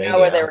 I didn't know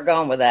where they were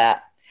going with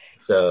that.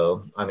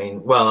 So, I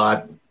mean,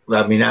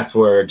 that's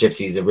where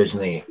gypsies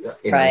originally,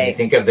 right. You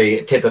think of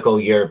the typical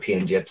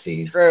European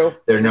gypsies. True.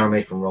 They're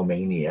normally from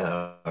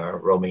Romania or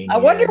Romania. I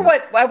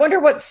wonder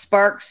what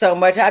sparks so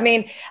much. I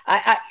mean,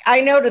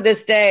 I know to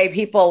this day,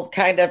 people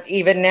kind of,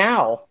 even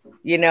now,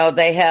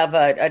 they have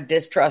a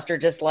distrust or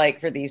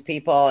dislike for these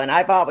people. And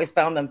I've always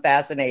found them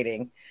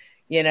fascinating.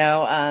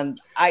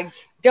 I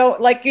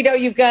don't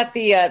you've got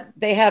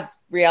they have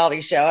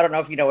reality show. I don't know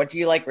if do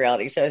you like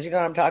reality shows? You know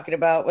what I'm talking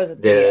about? Was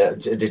it the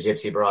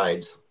Gypsy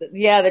Brides?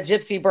 Yeah, the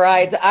Gypsy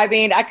Brides. I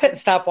mean, I couldn't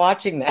stop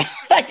watching that.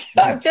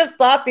 I just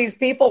thought these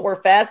people were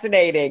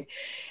fascinating.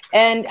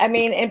 And I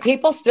mean, and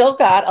people still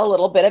got a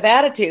little bit of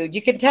attitude.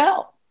 You can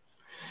tell.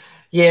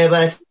 Yeah,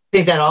 but I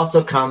think that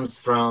also comes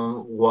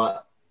from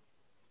what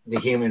the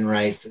human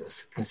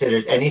race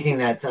considers anything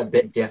that's a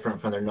bit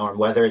different from their norm,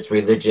 whether it's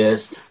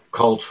religious,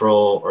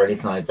 cultural, or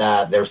anything like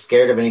that. They're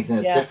scared of anything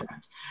that's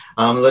different.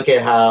 Look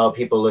at how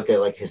people look at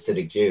like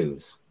Hasidic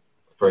Jews,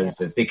 for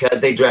instance,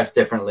 because they dress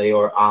differently,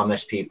 or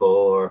Amish people,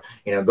 or,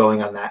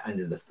 going on that end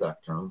of the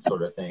spectrum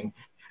sort of thing.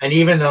 And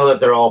even though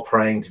that they're all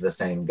praying to the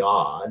same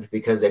God,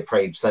 because they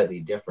pray slightly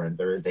different,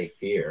 there is a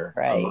fear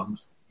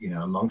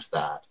amongst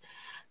that.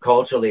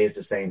 Culturally, it's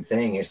the same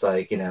thing. It's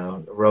like,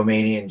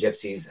 Romanian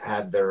gypsies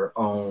have their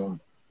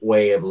own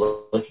way of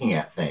looking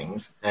at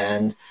things.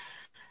 And,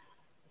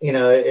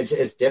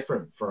 it's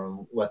different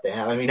from what they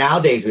have. I mean,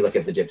 nowadays we look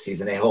at the gypsies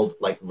and they hold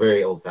like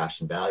very old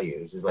fashioned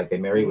values. It's like they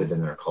marry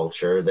within their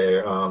culture.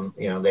 They're,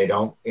 they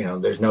don't,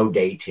 there's no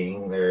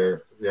dating.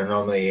 They're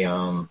normally,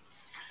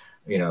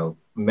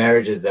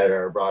 marriages that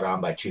are brought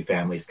on by two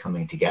families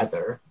coming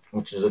together,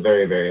 which is a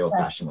very, very old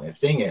fashioned way of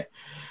seeing it.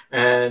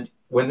 And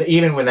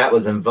even when that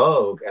was in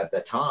vogue at the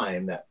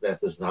time,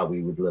 this is how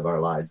we would live our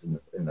lives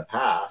in the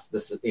past.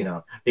 This is,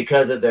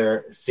 because of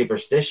their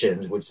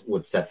superstitions, which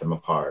would set them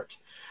apart.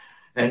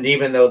 And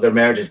even though their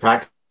marriage is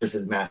practically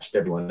mattresses matched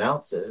everyone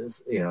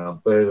else's,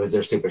 but it was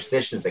their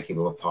superstitions that keep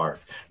them apart.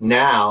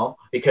 Now,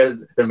 because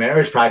their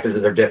marriage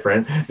practices are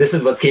different, this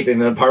is what's keeping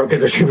them apart,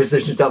 because their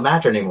superstitions don't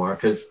matter anymore.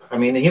 Because,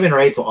 the human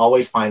race will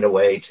always find a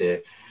way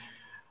to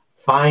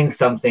find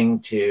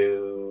something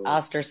to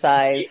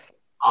ostracize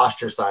a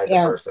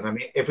person.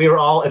 If we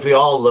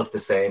all looked the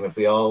same, if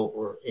we all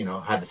were,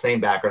 had the same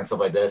background, stuff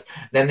like this,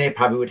 then they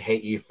probably would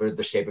hate you for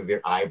the shape of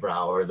your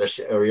eyebrow or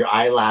or your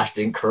eyelash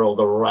didn't curl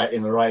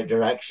in the right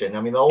direction.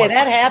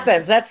 That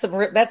happens. That's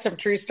some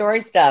true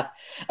story stuff.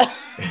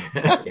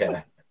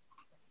 Yeah.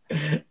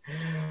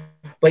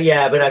 But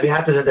I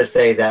have to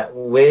say that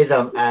with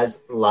as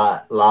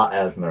La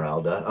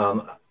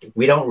Esmeralda,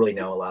 we don't really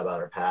know a lot about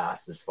her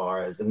past as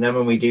far as, and then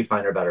when we do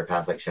find out about her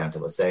past, like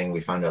Chantal was saying,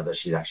 we find out that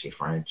she's actually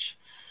French.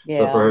 Yeah.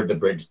 So for her to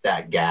bridge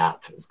that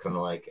gap is kind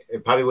of like,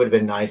 it probably would have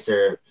been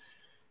nicer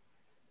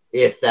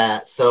if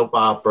that soap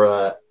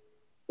opera,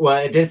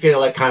 it did feel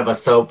like kind of a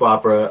soap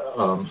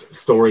opera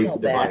story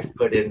device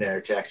put in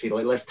there to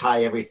actually let's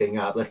tie everything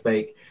up. Let's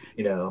make,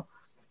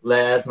 La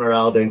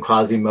Esmeralda and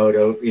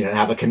Quasimodo,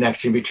 have a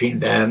connection between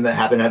them that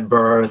happened at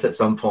birth at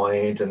some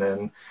point. And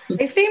then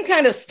they seem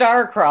kind of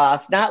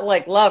star-crossed, not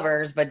like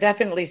lovers, but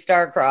definitely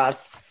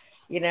star-crossed,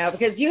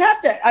 because you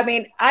have to,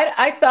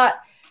 I thought,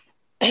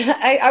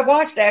 I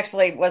watched,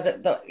 actually, was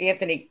it the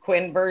Anthony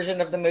Quinn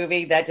version of the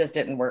movie? That just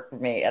didn't work for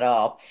me at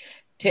all,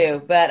 too.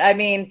 But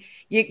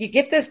you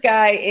get this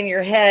guy in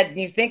your head and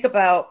you think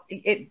about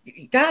it,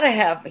 you got to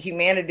have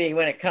humanity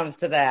when it comes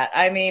to that.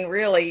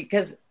 Really,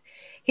 because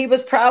he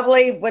was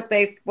probably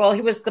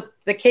he was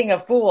the king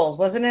of fools,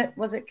 wasn't it?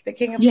 Was it the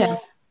king of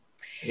fools?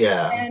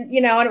 Yeah. And,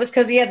 and it was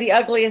because he had the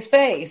ugliest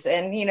face.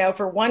 And,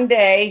 for one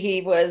day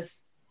he was,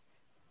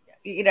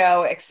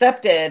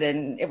 accepted,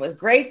 and it was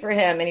great for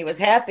him and he was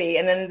happy.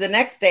 And then the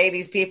next day,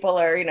 these people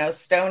are,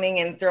 stoning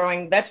and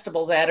throwing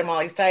vegetables at him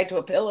while he's tied to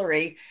a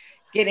pillory,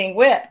 getting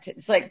whipped.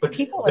 It's like, but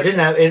isn't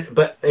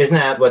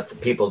that what the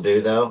people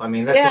do though?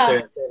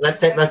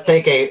 Let's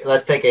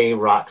take a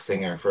rock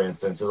singer, for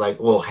instance.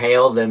 We'll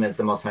hail them as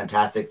the most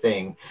fantastic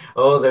thing.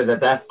 Oh, they're the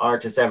best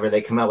artists ever.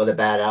 They come out with a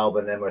bad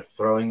album, and then we're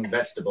throwing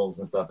vegetables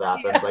and stuff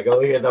at them. It's like,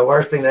 oh, you're the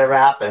worst thing that ever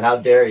happened. How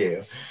dare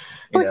you?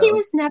 Well, he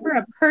was never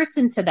a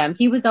person to them.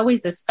 He was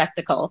always a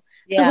spectacle.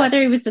 Yeah. So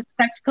whether he was a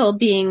spectacle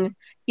being,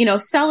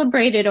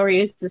 celebrated, or he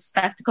was a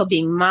spectacle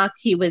being mocked,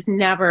 he was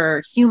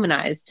never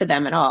humanized to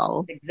them at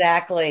all.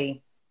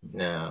 Exactly.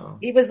 No.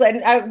 He was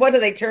like, what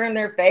do they turn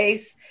their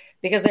face?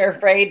 Because they're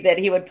afraid that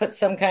he would put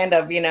some kind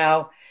of,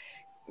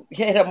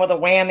 hit him with a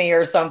whammy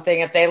or something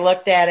if they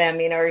looked at him,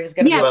 or he was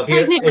going to. Yeah,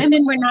 pregnant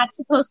women were not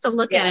supposed to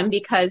look at him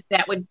because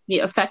that would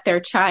affect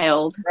their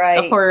child.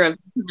 Right. The horror of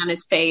on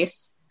his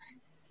face.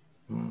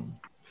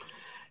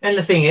 And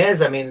the thing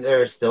is,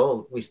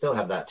 we still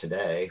have that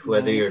today.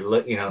 Whether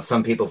you're,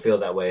 some people feel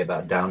that way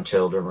about Down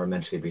children or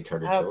mentally retarded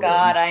children. Oh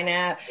God, I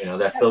know.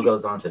 That still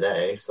goes on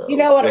today. So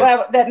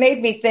what that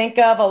made me think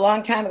of a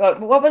long time ago.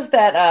 What was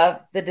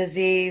that? The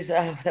disease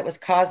that was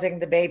causing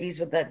the babies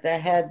with the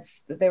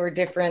heads, that they were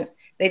different.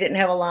 They didn't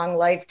have a long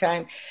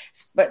lifetime,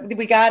 but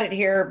we got it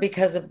here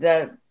because of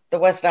the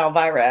West Nile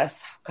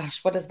virus.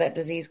 Gosh, what is that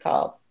disease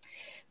called?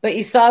 But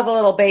you saw the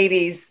little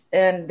babies,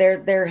 and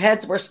their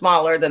heads were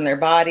smaller than their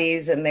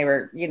bodies, and they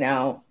were,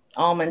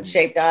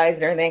 almond-shaped eyes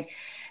and everything.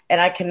 And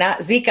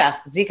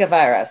Zika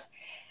virus.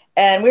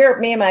 And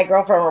me and my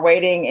girlfriend were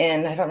waiting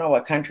in, I don't know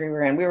what country we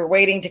were in. We were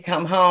waiting to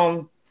come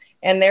home,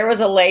 and there was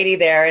a lady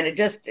there, and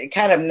it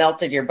kind of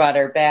melted your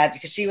butter bad,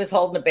 because she was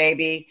holding a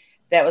baby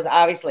that was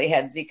obviously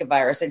had Zika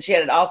virus, and she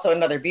had also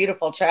another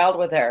beautiful child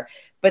with her.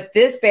 But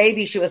this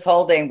baby she was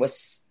holding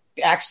was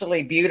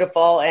actually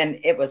beautiful, and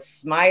it was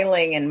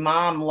smiling, and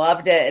mom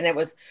loved it, and it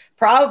was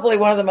probably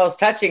one of the most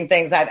touching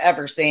things I've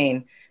ever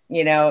seen,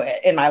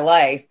 in my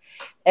life.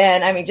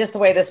 And just the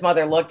way this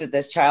mother looked at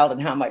this child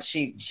and how much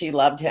she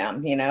loved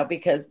him,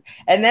 because,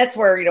 and that's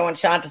where, when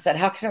Shanta said,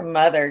 how can a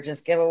mother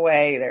just give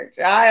away their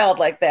child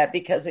like that?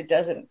 Because it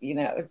doesn't,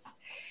 it's,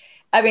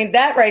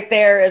 that right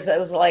there is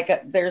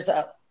like,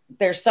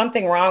 there's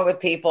something wrong with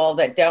people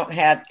that don't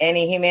have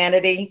any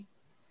humanity.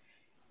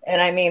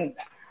 And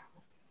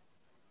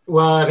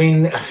well,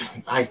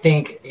 I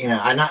think,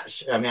 I'm not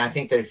sure. I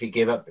think that if you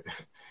give up,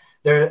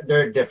 there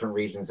are different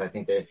reasons. I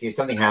think that if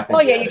something happens.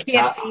 Oh, yeah, you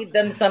can't feed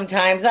them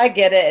sometimes. I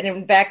get it.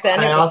 And back then.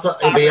 I also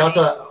have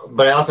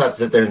to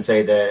sit there and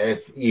say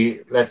that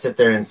let's sit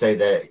there and say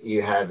that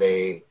you have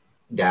a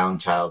Down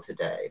child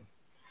today.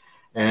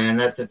 And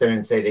let's sit there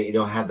and say that you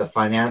don't have the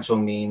financial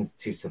means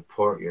to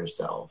support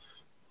yourself.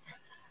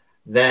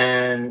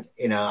 Then,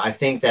 I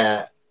think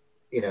that,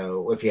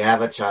 if you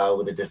have a child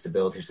with a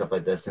disability or stuff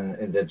like this,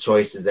 and the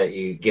choices that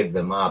you give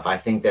them up, I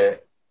think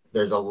that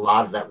there's a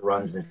lot that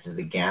runs into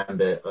the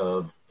gambit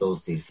of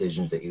those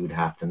decisions that you would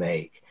have to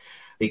make.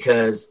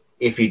 Because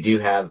if you do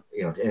have,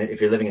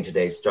 if you're living in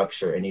today's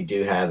structure and you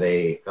do have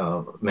a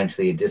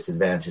mentally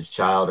disadvantaged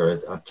child, or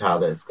a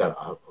child that's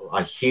got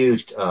a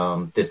huge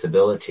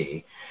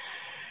disability,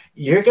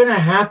 you're going to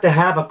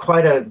have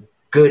quite a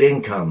good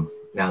income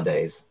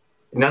nowadays.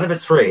 none of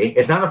it's free.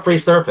 It's not a free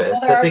service.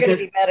 Well, there are going to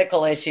be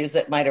medical issues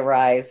that might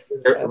arise.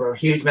 There are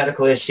huge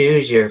medical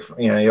issues. You're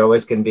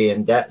always going to be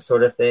in debt,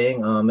 sort of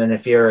thing. And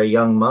if you're a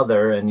young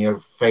mother and you're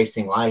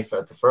facing life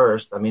at the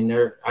first, I think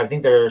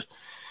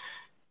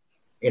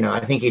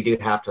you do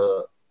have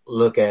to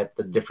look at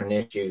the different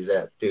issues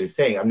that do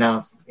thing. I'm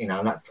not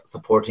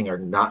supporting or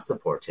not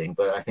supporting,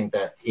 but I think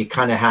that you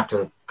kind of have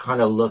to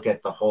kind of look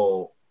at the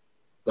whole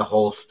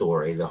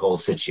story, the whole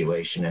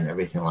situation, and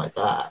everything like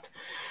that.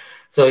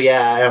 So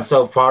yeah,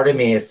 so part of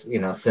me is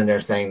sitting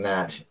there saying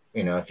that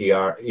if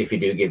you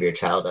do give your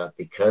child up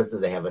because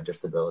they have a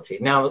disability.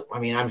 Now, I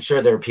mean, I'm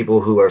sure there are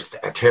people who are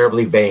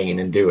terribly vain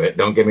and do it.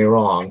 Don't get me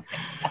wrong,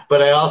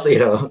 but I also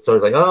sort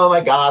of like, oh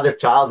my God, the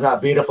child's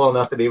not beautiful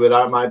enough to be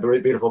without my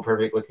beautiful,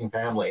 perfect looking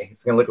family.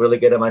 It's gonna look really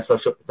good on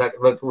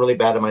look really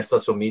bad on my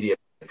social media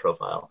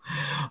profile.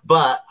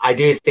 But I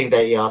do think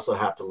that you also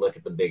have to look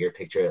at the bigger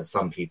picture of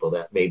some people,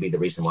 that maybe the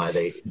reason why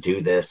they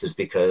do this is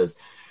because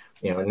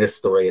in this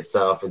story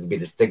itself, is be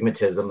the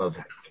stigmatism of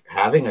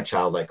having a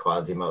child like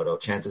Quasimodo.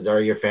 Chances are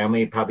your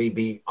family would probably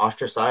be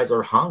ostracized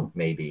or hung.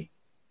 Maybe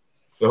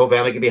your whole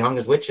family could be hung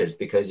as witches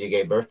because you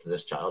gave birth to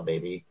this child,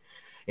 maybe.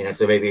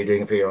 So maybe you're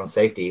doing it for your own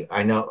safety.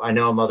 I know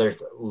a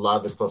mother's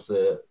love is supposed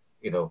to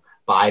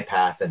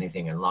bypass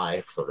anything in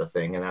life, sort of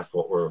thing, and that's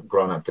what we're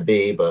grown up to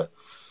be. But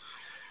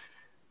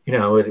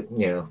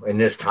in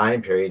this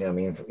time period, I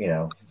mean,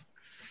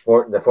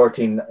 for the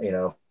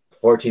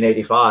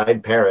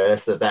 1485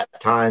 Paris at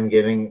that time,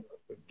 giving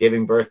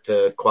birth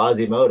to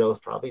Quasimodo is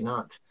probably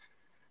not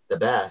the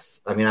best.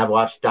 I mean, I've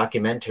watched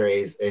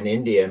documentaries in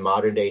India, in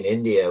modern day in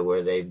India,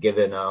 where they've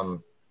given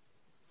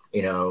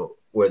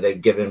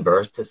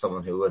birth to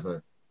someone who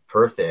wasn't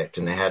perfect,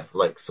 and they had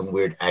like some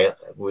weird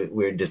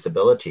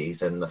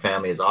disabilities, and the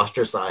family is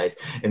ostracized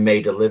and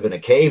made to live in a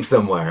cave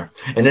somewhere.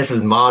 And this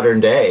is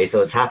modern day,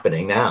 so it's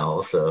happening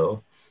now.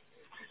 So.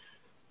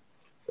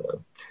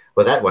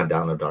 Well, that went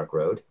down a dark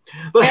road.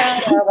 Yeah,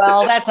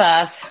 well, that's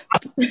us.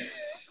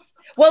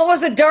 Well, it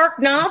was a dark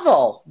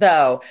novel,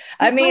 though.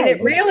 I mean,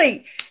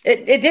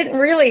 it didn't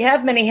really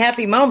have many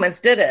happy moments,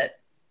 did it?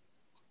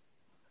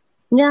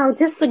 No,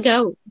 just the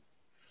goat.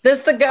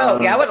 Just the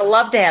goat. Yeah, I would have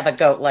loved to have a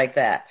goat like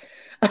that.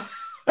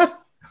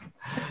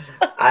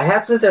 I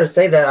have to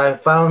say that I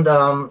found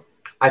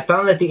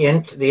that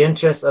the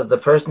interest of the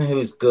person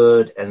who's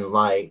good and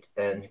light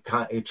and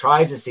who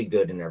tries to see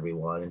good in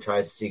everyone and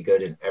tries to see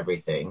good in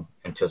everything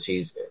until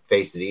she's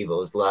faced with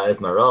evil is La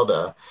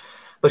Esmeralda,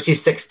 but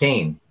she's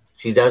 16.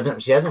 She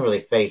hasn't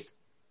really faced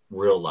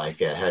real life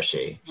yet, has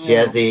she? She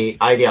has the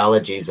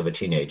ideologies of a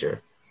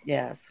teenager.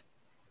 Yes.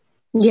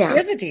 Yeah. She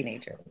is a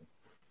teenager.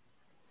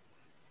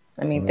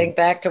 I mean, think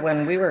back to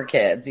when we were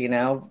kids,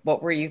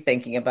 what were you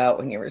thinking about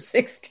when you were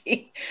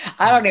 16?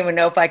 I don't even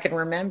know if I can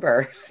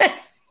remember.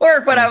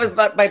 Or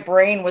what my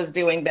brain was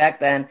doing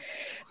back then.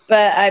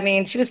 But I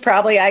mean, she was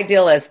probably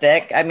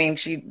idealistic. I mean,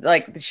 she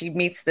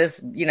meets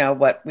this,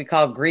 what we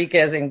call Greek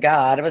as in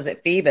God. Was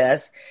it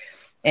Phoebus?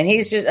 And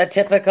he's just a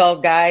typical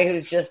guy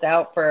who's just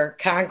out for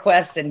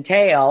conquest and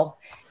tail,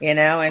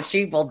 and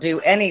she will do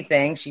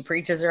anything. She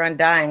preaches her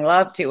undying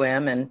love to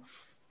him, and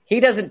he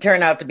doesn't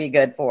turn out to be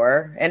good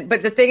for her. But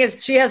the thing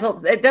is,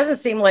 it doesn't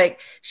seem like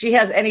she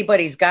has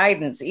anybody's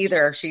guidance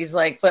either. She's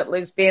like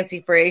footloose,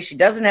 fancy free. She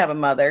doesn't have a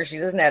mother. She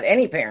doesn't have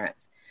any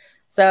parents.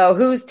 So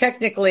who's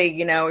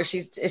technically,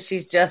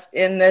 she's just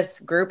in this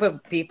group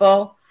of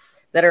people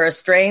that are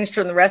estranged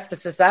from the rest of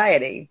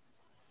society,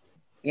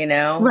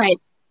 Right.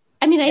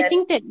 I mean, I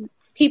think that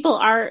people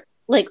are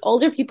like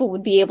older people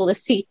would be able to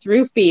see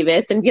through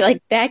Phoebus and be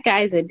like, that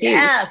guy's a douche.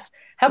 Yes.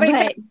 How many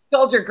times you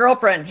told your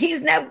girlfriend,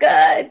 he's no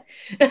good.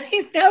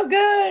 He's no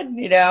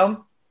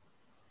good,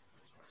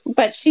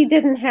 But she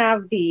didn't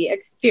have the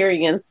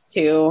experience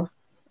to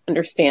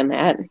understand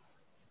that.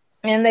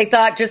 And they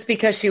thought just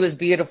because she was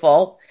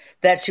beautiful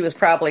that she was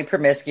probably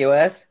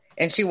promiscuous,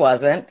 and she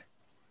wasn't.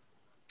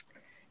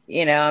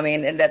 I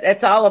mean, and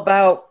that's all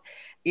about,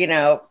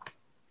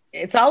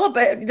 it's all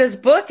about, this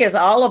book is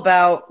all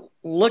about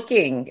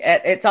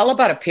it's all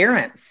about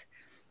appearance,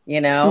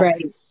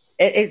 Right.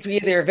 It's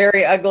either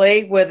very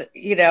ugly with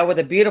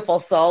a beautiful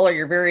soul, or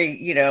you're very,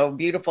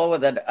 beautiful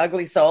with an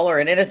ugly soul or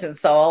an innocent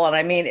soul. And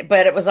I mean,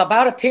 but it was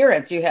about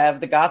appearance. You have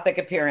the Gothic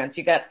appearance.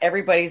 You got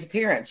everybody's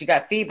appearance. You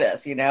got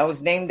Phoebus,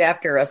 who's named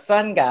after a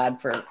sun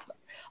god for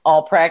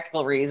all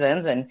practical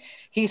reasons. And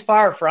he's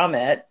far from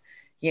it.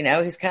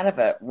 He's kind of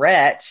a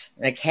wretch,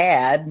 a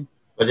cad.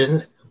 But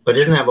isn't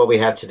that what we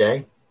have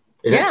today?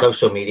 Isn't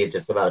social media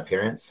just about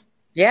appearance?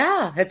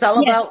 Yeah. It's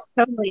all about.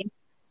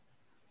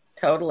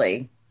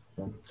 Totally.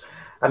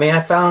 I mean,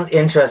 I found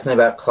interesting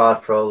about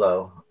Claude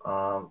Frollo,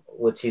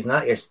 which he's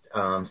not your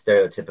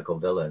stereotypical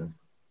villain,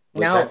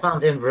 which I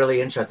found him really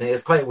interesting.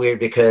 It's quite weird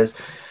because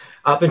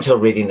up until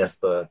reading this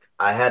book,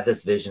 I had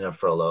this vision of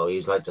Frollo.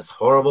 He's like this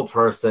horrible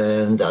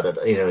person,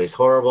 he's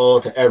horrible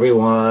to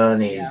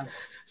everyone. He's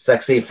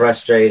sexually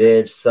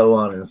frustrated, so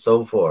on and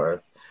so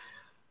forth.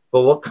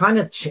 But what kind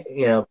of,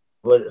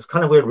 it's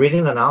kind of weird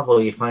reading the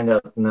novel. You find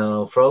out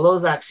no,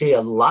 Frollo's actually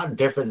a lot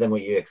different than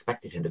what you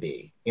expected him to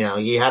be. You know,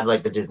 you have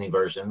like the Disney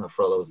version of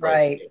Frollo's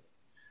Right. like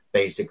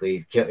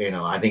basically, you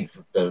know, I think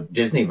the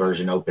Disney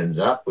version opens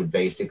up with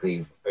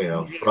basically, you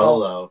know,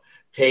 Frollo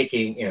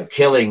taking, you know,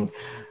 killing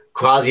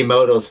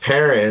Quasimodo's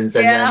parents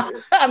and then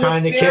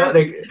trying to kill,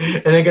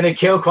 and they're going to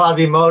kill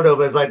Quasimodo,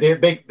 but it's like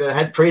the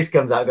head priest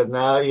comes out and goes,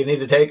 no, you need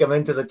to take him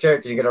into the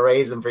church and you're going to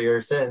raise him for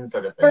your sins,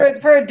 sort of thing.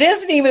 For a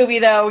Disney movie,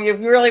 though, if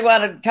you really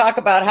want to talk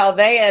about how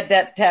they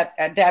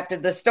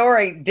adapted the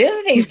story,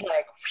 Disney's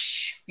like,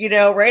 you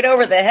know, right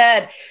over the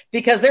head,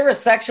 because there were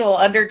sexual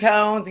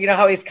undertones, you know,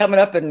 how he's coming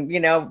up and, you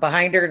know,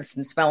 behind her and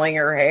smelling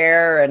her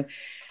hair. And,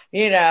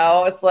 you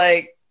know, it's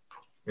like,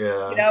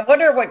 yeah. You know, I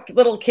wonder what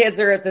little kids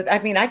are I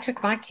mean, I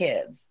took my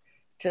kids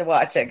to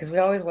watch it because we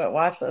always went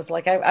watch this.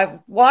 Like I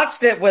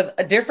watched it with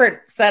a different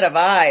set of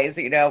eyes.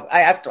 You know,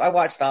 I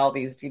watched all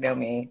these. You know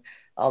me,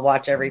 I'll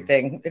watch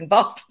everything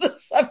involved with the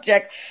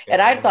subject,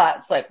 and I thought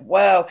it's like,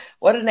 whoa,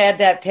 what an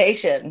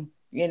adaptation.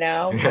 You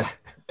know,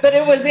 but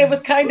it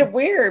was kind of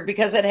weird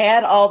because it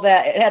had all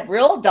that. It had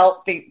real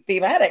adult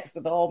thematics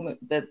of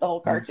the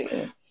whole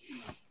cartoon.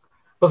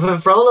 But for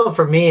Frollo,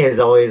 for me, is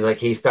always like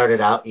he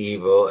started out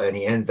evil and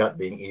he ends up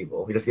being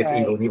evil. He just gets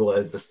evil and evil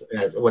as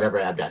whatever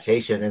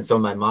adaptation. And so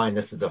in my mind,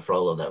 this is the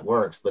Frollo that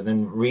works. But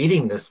then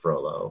reading this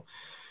Frollo,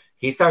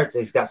 he's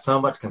got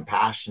so much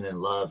compassion and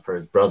love for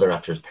his brother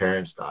after his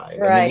parents died.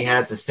 Right. And then he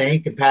has the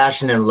same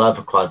compassion and love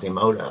for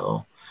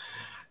Quasimodo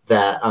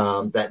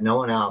that no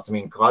one else. I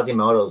mean,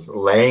 Quasimodo's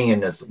laying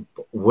in this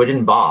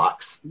wooden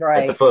box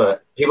at the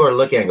foot. People are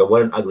looking and go,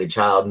 what an ugly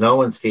child. No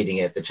one's feeding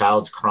it. The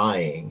child's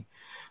crying.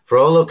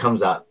 Frollo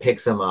comes up,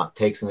 picks him up,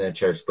 takes him to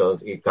church,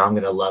 goes, I'm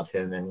going to love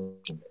him and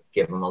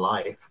give him a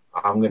life.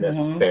 I'm going to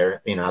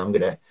spare, you know, I'm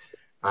going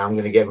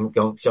to give him,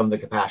 show him the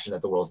compassion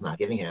that the world's not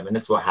giving him. And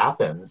this is what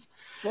happens.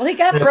 Well, he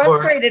got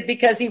frustrated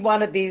because he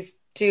wanted these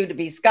two to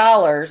be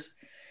scholars.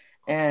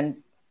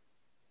 And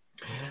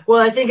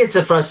well, I think it's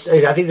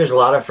I think there's a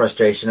lot of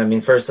frustration. I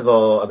mean, first of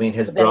all, I mean,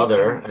 his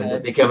brother ends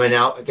up becoming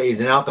he's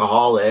an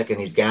alcoholic and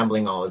he's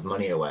gambling all his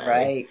money away.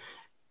 Right.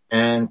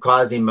 And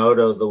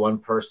Quasimodo, the one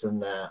person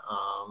that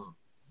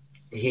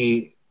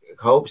he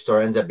hopes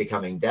or ends up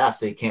becoming deaf,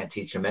 so he can't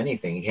teach him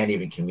anything. He can't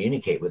even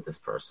communicate with this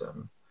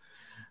person.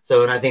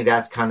 So, and I think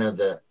that's kind of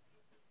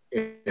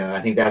I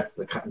think that's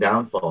the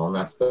downfall, and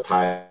that's the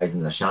ties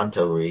in the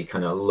Shanto, where you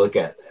kind of look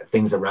at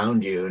things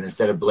around you, and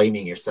instead of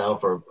blaming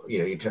yourself, or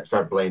you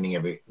start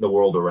blaming the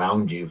world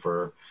around you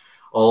for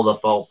all the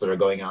faults that are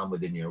going on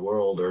within your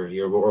world, or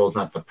your world's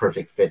not the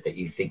perfect fit that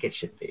you think it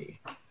should be.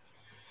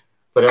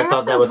 But I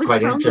thought that was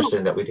quite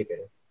interesting that we did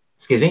it.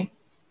 Excuse me?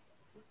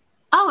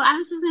 Oh, I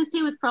was just going to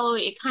say with Frollo,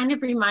 it kind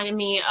of reminded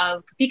me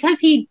of, because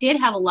he did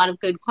have a lot of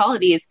good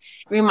qualities,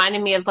 it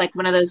reminded me of like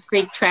one of those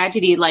Greek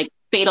tragedy, like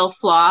fatal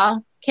flaw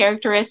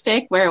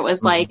characteristic, where it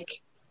was like,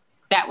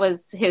 that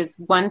was his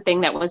one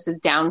thing that was his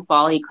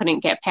downfall. He couldn't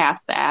get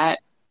past that.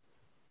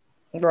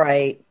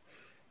 Right.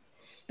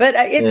 But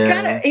it's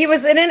kind of, he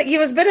was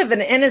a bit of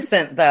an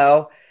innocent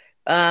though,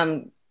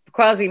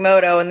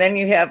 Quasimodo. And then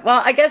you have,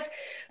 well, I guess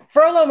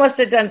Frollo must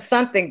have done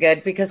something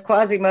good because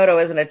Quasimodo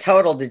isn't a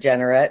total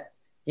degenerate.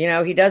 You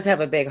know, he does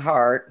have a big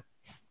heart.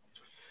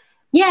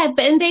 Yeah,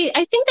 and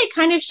I think they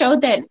kind of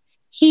showed that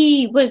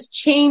he was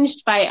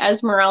changed by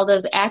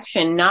Esmeralda's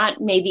action,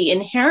 not maybe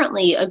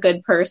inherently a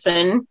good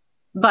person,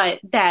 but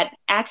that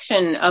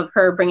action of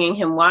her bringing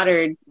him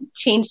water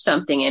changed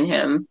something in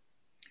him.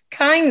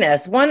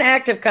 Kindness, one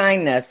act of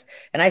kindness,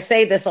 and I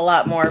say this a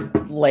lot more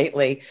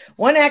lately,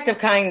 one act of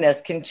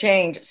kindness can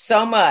change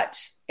so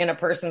much in a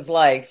person's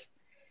life.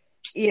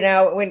 You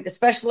know,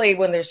 especially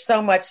when there's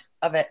so much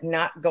of it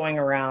not going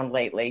around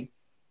lately.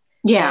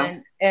 Yeah.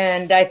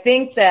 And I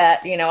think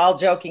that, you know, all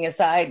joking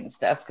aside and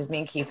stuff, because me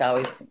and Keith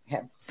always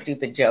have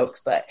stupid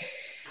jokes, but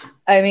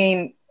I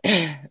mean,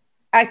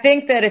 I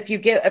think that if you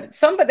give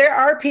somebody, there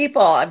are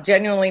people I've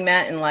genuinely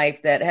met in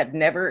life that have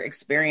never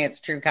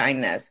experienced true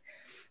kindness.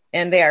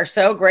 And they are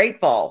so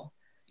grateful,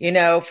 you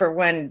know, for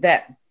when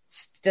that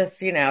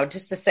just, you know,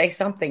 just to say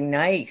something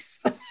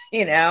nice,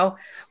 you know,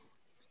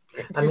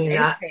 just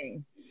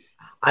anything.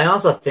 I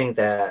also think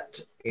that,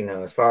 you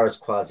know, as far as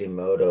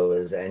Quasimodo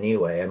is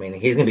anyway, I mean,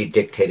 he's going to be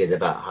dictated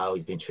about how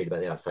he's being treated by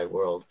the outside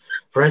world.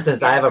 For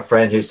instance, I have a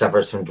friend who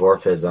suffers from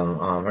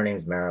dwarfism. Her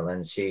name's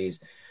Marilyn. She's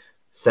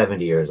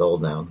 70 years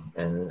old now.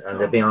 And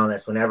to be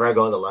honest, whenever I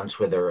go to lunch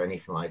with her or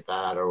anything like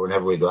that, or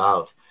whenever we go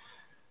out,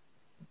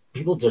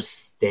 people just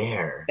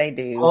stare. They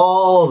do.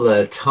 All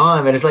the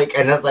time. And it's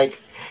like,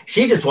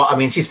 she just, I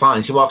mean, she's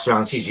fine. She walks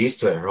around. She's used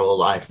to it her whole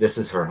life. This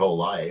is her whole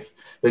life.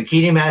 But can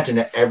you imagine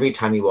that every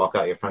time you walk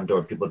out your front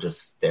door, people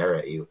just stare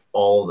at you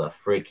all the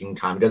freaking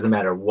time? It doesn't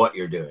matter what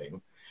you're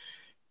doing.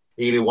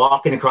 You can be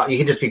walking across, you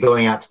can just be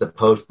going out to the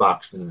post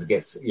boxes to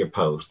get your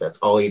post. That's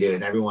all you do.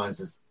 And everyone's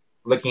just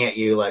looking at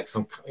you like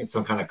some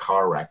kind of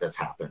car wreck that's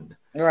happened.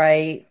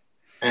 Right.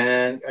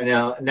 And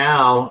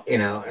now, you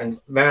know, and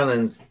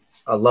Marilyn's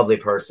a lovely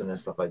person and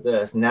stuff like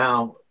this.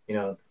 Now,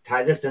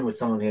 tie this in with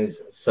someone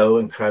who's so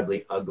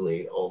incredibly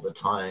ugly all the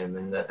time,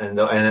 and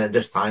at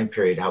this time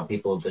period, how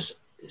people just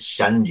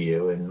shunned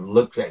you and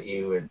looked at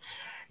you and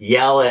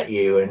yell at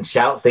you and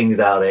shout things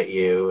out at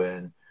you,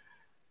 and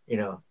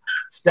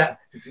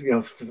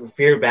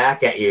fear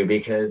back at you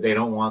because they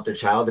don't want their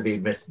child to be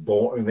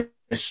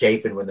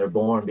misshapen when they're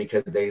born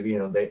because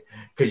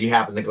because you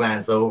happen to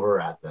glance over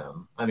at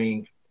them.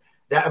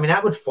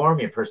 That would form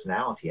your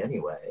personality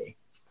anyway,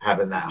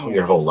 having that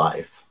your whole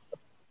life.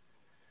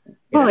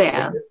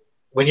 Yeah.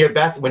 When your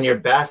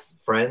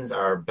best friends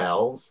are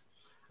Bells,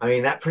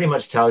 that pretty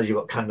much tells you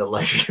what kind of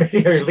life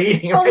you're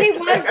leading. Well, he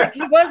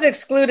was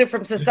excluded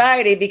from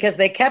society because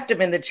they kept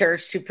him in the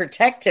church to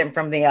protect him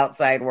from the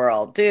outside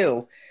world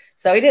too.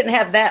 So he didn't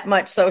have that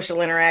much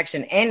social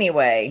interaction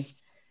anyway,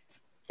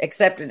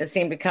 except it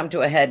seemed to come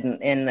to a head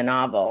in the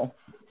novel.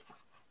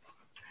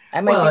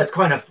 It's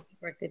kind of,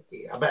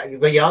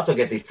 but you also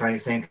get these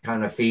same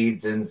kind of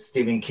feeds in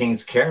Stephen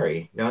King's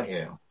Carrie, don't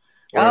you?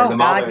 The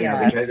mother,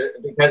 God, yes.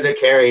 Because of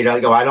Carrie,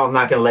 I'm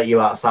not going to let you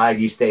outside.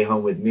 You stay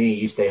home with me.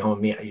 You stay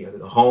home with me.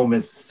 Home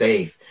is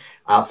safe.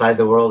 Outside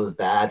the world is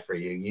bad for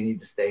you. You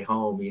need to stay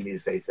home. You need to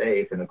stay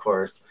safe. And of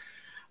course,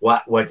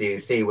 what do you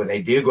see when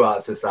they do go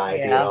out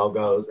society? It all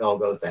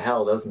goes to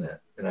hell, doesn't it?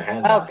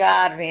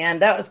 God, man,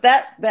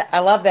 that I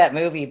love that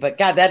movie. But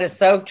God, that is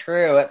so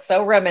true. It's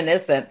so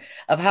reminiscent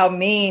of how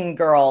mean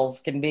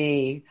girls can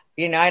be.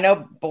 I know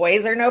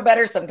boys are no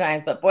better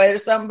sometimes, but boy,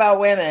 there's something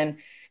about women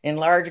in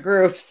large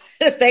groups.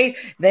 they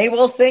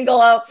will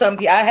single out some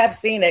people. I have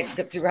seen it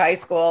through high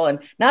school and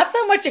not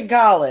so much in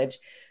college,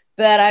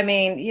 but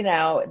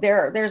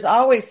there's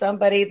always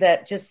somebody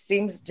that just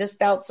seems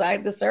just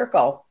outside the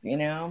circle,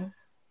 Yeah.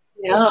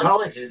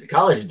 College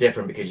is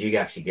different because you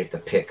actually get to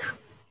pick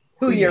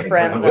who your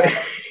friends are.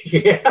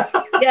 Yeah.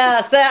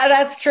 Yes,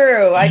 that's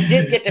true. I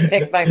did get to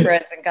pick my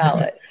friends in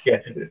college. Yeah,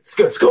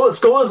 school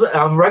is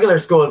regular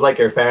school is like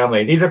your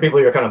family. These are people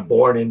you're kind of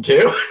born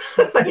into.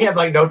 You have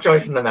no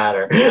choice in the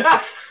matter.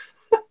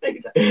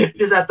 You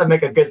just have to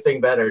make a good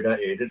thing better,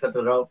 don't you? You just have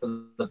to hope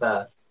for the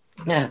best.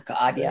 Oh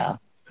God, yeah.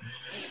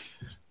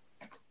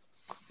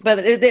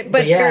 But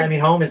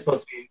home is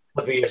supposed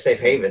to be your safe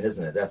haven,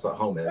 isn't it? That's what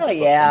home is. Oh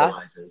yeah.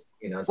 Symbolizes.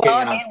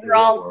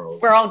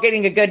 We're all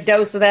getting a good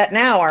dose of that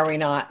now, are we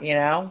not?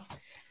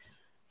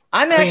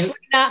 I'm actually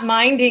not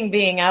minding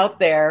being out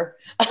there.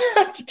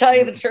 To tell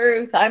you the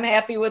truth, I'm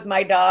happy with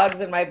my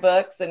dogs and my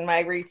books and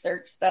my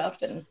research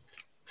stuff. And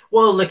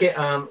look at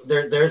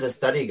there's a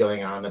study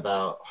going on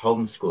about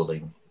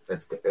homeschooling.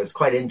 It's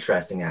quite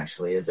interesting,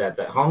 actually. Is that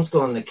the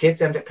homeschooling, the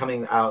kids end up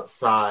coming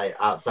outside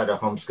of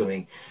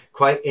homeschooling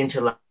quite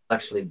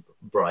intellectually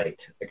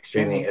bright,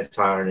 extremely as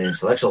far on an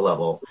intellectual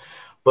level.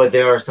 But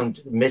there are some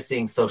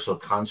missing social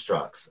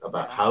constructs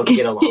about how to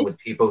get along with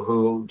people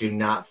who do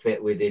not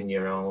fit within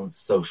your own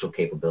social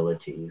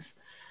capabilities.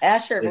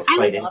 Asher was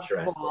quite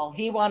interesting. School.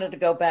 He wanted to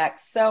go back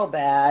so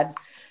bad.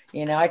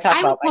 I talk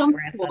about my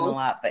grandson a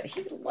lot, but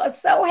he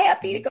was so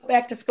happy to go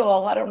back to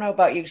school. I don't know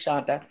about you,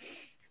 Shanta.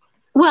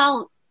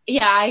 Well,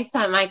 yeah, I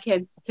sent my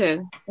kids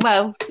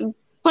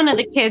one of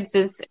the kids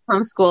is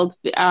homeschooled.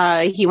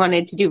 He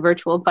wanted to do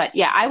virtual, but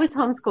yeah, I was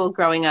homeschooled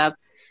growing up.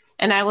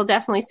 And I will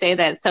definitely say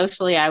that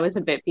socially, I was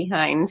a bit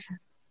behind.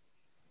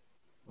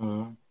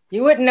 You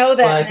wouldn't know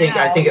that. Well,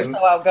 I think you're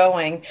so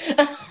outgoing.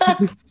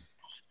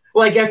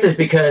 Well, I guess it's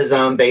because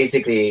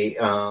basically,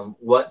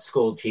 what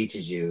school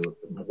teaches you,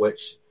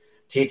 which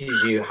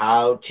teaches you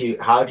how do you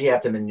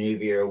have to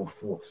maneuver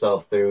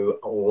yourself through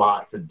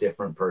lots of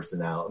different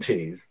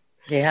personalities.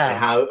 Yeah,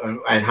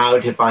 and how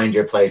to find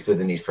your place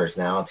within these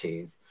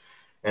personalities.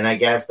 And I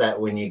guess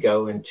that when you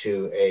go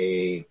into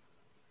a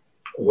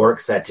work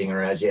setting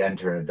or as you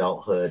enter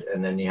adulthood,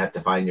 and then you have to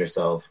find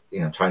yourself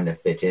trying to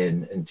fit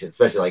into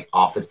especially like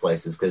office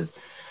places, because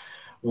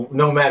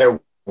no matter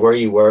where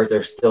you work,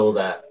 there's still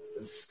that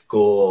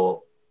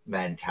school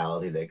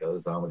mentality that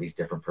goes on with these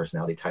different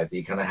personality types.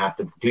 You kind of have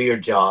to do your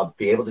job,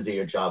 be able to do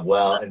your job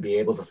well, and be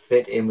able to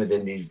fit in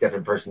within these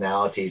different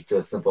personalities to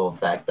a simple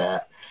fact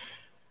that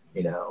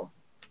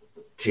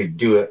to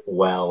do it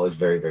well is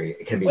very, very,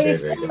 it can be very, very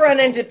difficult. You still run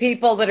into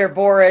people that are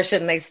boorish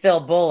and they still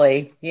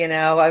bully,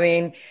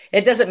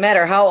 it doesn't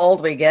matter how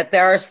old we get.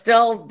 There's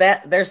still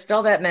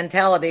that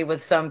mentality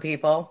with some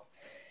people.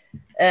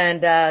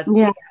 And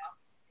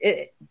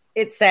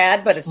it's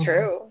sad, but it's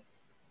true.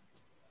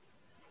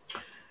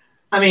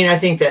 I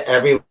think that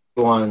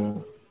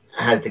everyone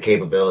has the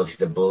capability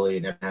to bully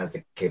and everyone has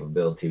the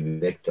capability to be a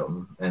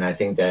victim. And I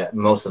think that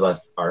most of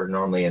us are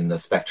normally in the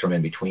spectrum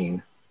in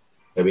between.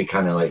 That we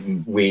kind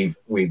of weave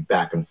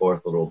back and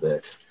forth a little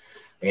bit,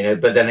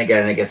 but then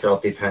again, I guess it all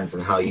depends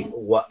on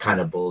what kind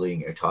of bullying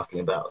you're talking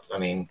about.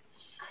 There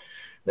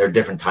are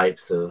different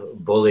types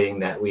of bullying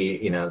that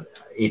we,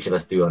 each of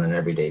us do on an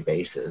everyday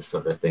basis,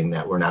 sort of thing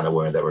that we're not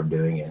aware that we're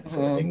doing it,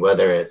 sort of thing.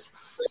 Whether it's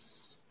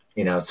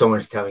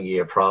someone's telling you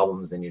your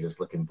problems and you're just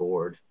looking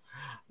bored.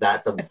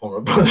 That's a form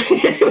of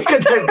bullying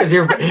because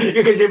you're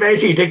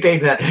basically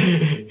dictating that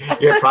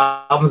your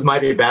problems might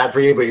be bad for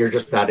you, but you're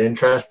just not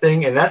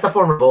interesting, and that's a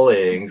form of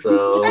bullying.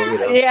 So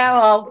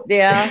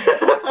yeah.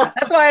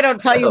 That's why I don't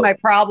tell you my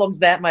problems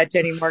that much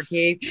anymore,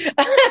 Keith.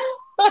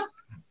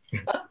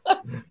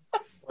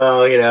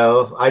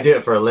 Well, I do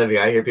it for a living.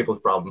 I hear people's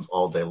problems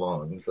all day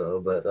long. So,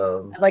 but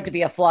I'd like to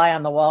be a fly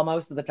on the wall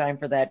most of the time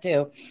for that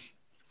too.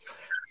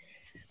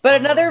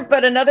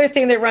 But another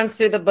thing that runs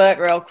through the book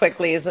real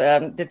quickly is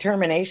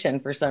determination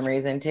for some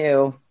reason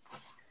too.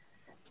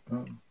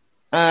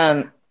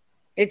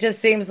 It just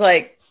seems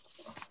like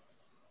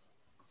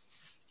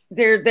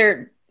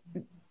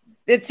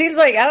it seems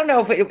like, I don't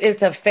know if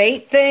it's a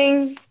fate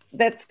thing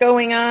that's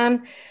going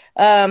on.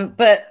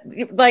 But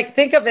like,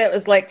 think of it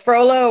as like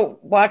Frollo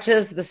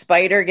watches the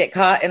spider get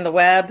caught in the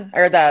web,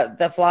 or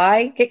the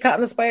fly get caught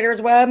in the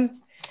spider's web.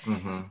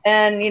 Mm-hmm.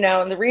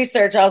 And, the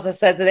research also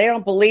said that they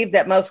don't believe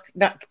that most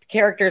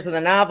characters in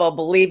the novel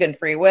believe in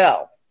free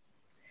will.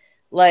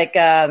 Like,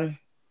 I'm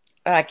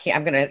going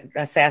to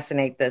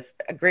assassinate this.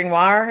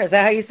 Grimoire, is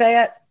that how you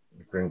say it?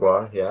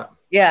 Grimoire, yeah.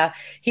 Yeah.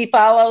 He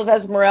follows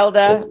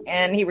Esmeralda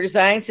and he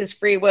resigns his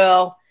free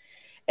will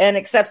and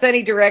accepts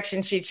any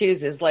direction she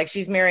chooses. Like,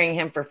 she's marrying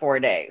him for 4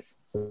 days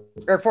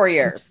or 4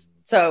 years.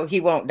 So he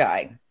won't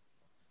die.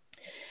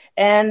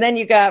 And then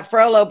you got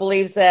Frollo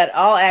believes that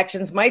all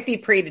actions might be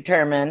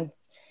predetermined,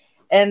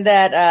 and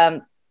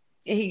that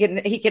he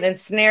can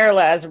ensnare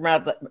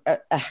Lasmeralda.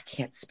 I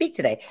can't speak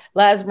today.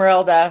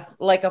 Lasmeralda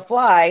like a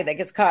fly that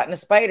gets caught in a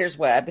spider's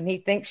web, and he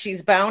thinks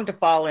she's bound to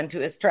fall into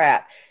his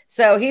trap.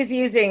 So he's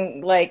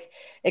using like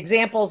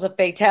examples of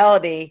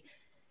fatality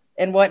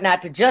and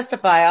whatnot to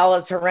justify all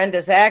his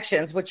horrendous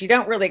actions, which you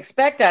don't really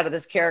expect out of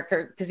this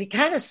character because he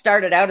kind of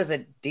started out as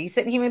a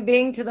decent human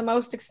being to the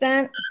most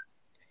extent.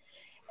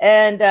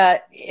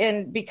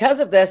 And because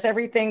of this,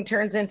 everything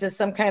turns into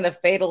some kind of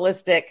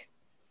fatalistic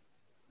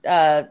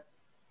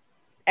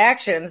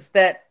actions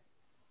that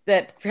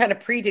kind of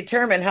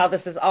predetermine how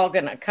this is all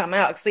going to come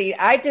out. See,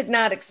 I did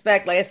not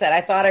expect, like I said,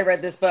 I thought I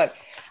read this book.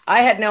 I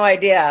had no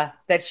idea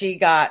that she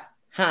got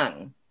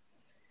hung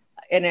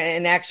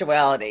in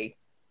actuality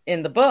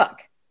in the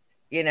book,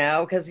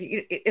 because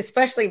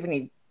especially when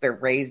you were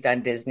raised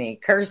on Disney,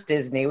 cursed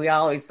Disney. We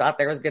always thought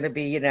there was going to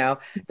be,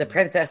 the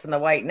princess and the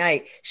white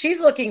knight. She's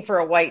looking for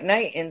a white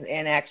knight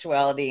in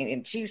actuality.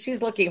 And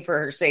she's looking for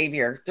her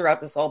savior throughout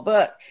this whole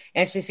book.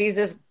 And she sees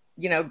this,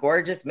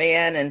 gorgeous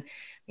man and,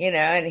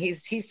 and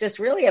he's just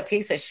really a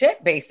piece of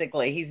shit.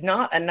 Basically. He's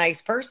not a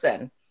nice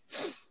person.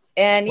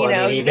 And,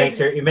 he makes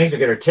her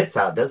get her tits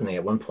out, doesn't he?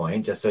 At one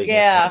point, just so he can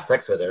have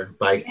sex with her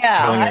by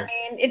telling her.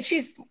 And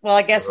she's,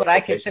 I guess what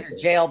I consider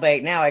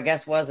jailbait now, I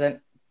guess wasn't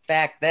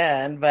back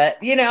then, but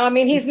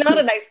he's not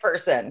a nice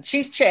person.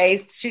 She's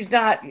chaste. She's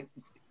not,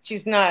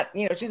 she's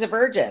a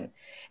virgin.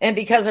 And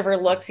because of her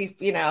looks, he's,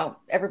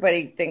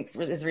 everybody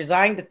is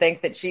resigned to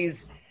think that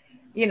she's,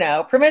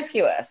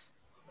 promiscuous.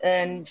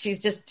 And she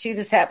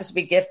just happens to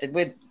be gifted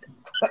with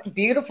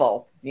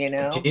beautiful,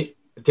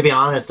 To be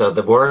honest, though,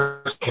 the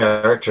worst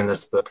character in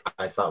this book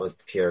I thought was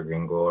Pierre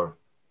Gringoire.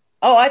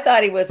 Oh, I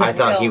thought he was.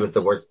 He was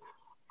the worst.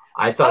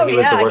 I thought he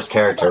was the worst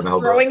character in the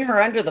whole book. Throwing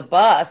her under the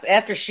bus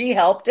after she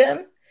helped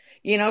him,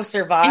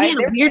 survive. And he had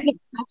a weird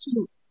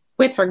obsession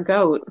with her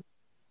goat.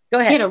 Go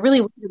ahead. He had a really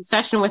weird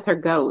obsession with her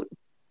goat.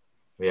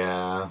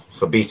 Yeah,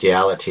 so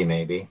bestiality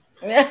maybe.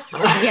 Yeah,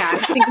 I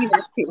think he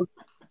does too.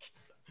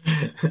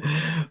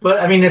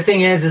 But the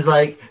thing is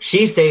like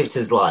she saves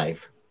his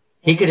life.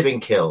 He could have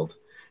been killed.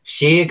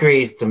 She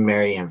agrees to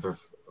marry him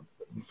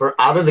for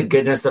out of the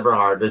goodness of her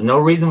heart. There's no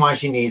reason why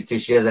she needs to.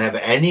 She doesn't have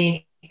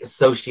any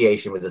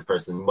association with this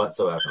person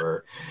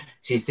whatsoever.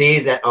 She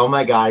sees that, oh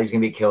my God, he's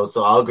going to be killed,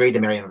 so I'll agree to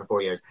marry him for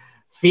 4 years.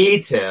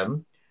 Feeds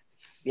him,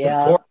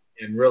 supports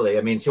him,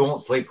 really. She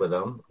won't sleep with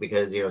him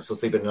because, she'll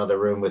sleep in another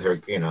room with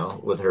her,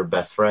 with her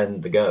best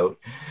friend, the goat.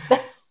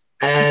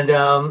 And,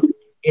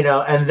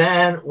 and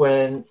then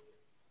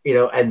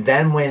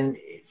when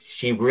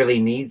she really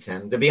needs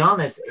him, to be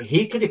honest,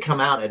 he could have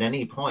come out at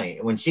any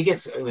point. When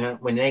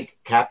they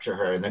capture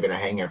her and they're going to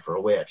hang her for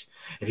a witch,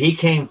 if he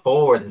came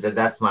forward and said,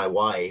 that's my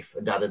wife,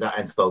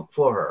 and spoke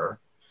for her,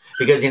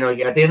 because, at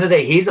the end of the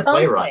day, he's a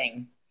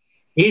playwright.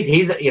 He's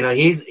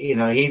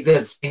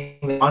this thing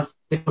that wants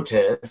to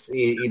notice.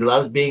 He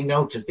loves being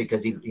noticed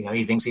because he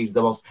thinks he's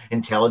the most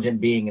intelligent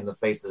being in the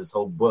face of this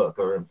whole book,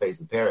 or in the face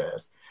of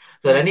Paris.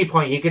 So at any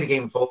point, he could have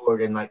came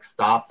forward and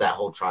stopped that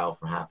whole trial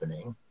from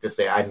happening. Just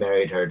say, I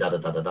married her,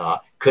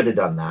 Could have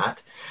done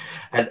that.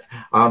 And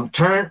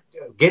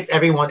gets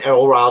everyone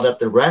all riled up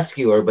to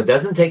rescue her, but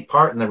doesn't take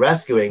part in the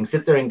rescuing,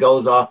 sits there and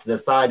goes off to the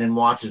side and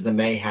watches the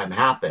mayhem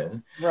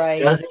happen.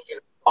 Right. Doesn't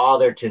get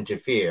bother to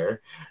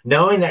interfere.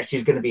 Knowing that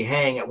she's going to be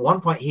hanged, at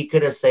one point he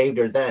could have saved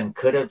her then,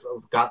 could have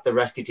got the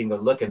rescue team to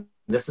look, and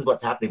this is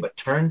what's happening, but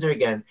turns her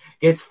against,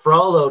 gets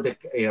Frollo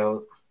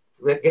to,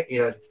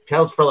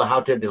 tells Frollo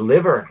how to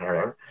deliver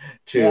her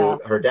to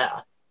her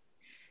death.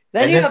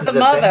 Then you have the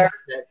mother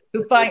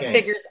who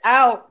figures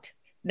out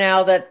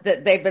now that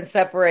they've been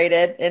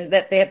separated and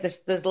that they have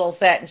this little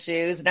satin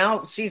shoes.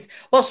 Now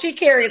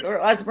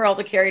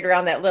Esmeralda carried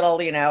around that little,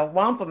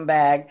 wampum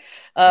bag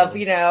of,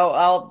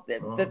 all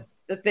the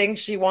things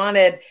she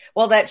wanted.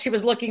 Well, that she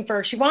was looking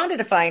for, she wanted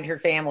to find her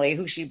family,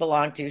 who she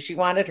belonged to. She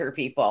wanted her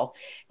people.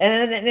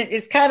 And then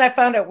it's kind of, I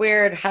found it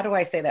weird. How do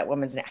I say that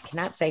woman's name? I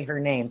cannot say her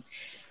name.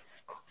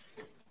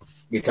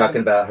 You're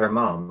talking about her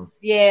mom.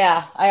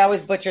 Yeah. I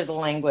always butcher the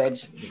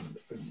language,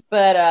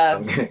 but,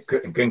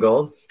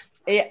 Gringold.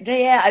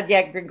 Yeah,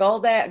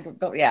 Gringold.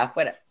 Yeah,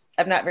 but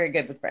I'm not very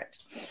good with French.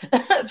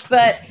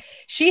 But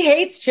she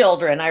hates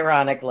children,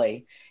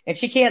 ironically, and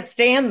she can't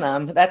stand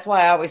them. That's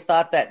why I always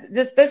thought that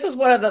this is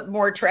one of the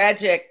more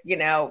tragic,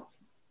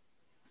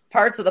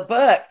 parts of the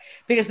book,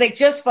 because they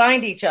just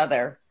find each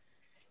other,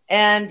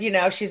 and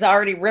she's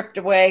already ripped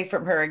away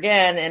from her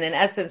again, and in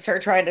essence, her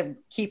trying to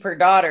keep her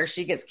daughter,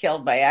 she gets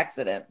killed by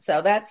accident.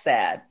 So that's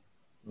sad.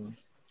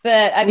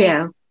 But I mean.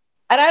 Yeah.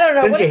 And I don't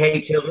know. Doesn't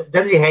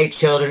she hate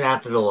children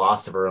after the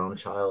loss of her own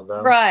child,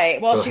 though?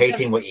 Right. Well, so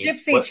hating what's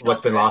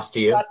been lost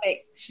to you.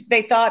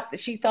 She thought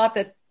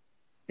that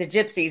the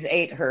gypsies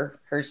ate her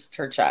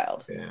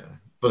child. Yeah.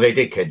 Well, they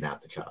did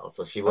kidnap the child,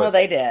 so she was. Well,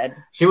 they did.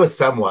 She was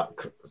somewhat.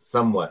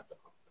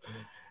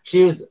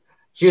 She was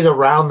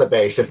around the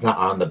base, just not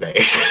on the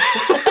base.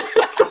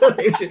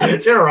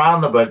 She's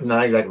around the bush,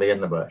 not exactly in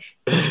the bush.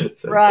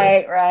 So,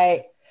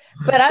 right.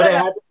 But I don't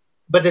know.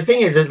 But the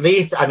thing is,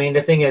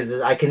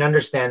 I can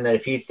understand that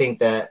if you think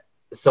that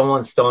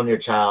someone stole your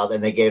child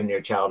and they gave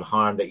your child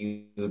harm, that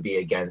you would be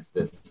against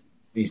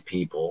these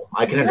people.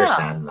 I can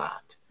understand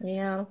that.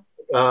 Yeah.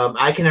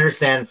 I can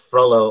understand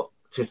Frollo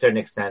to a certain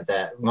extent,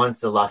 that once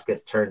the lust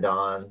gets turned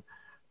on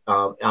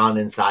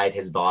inside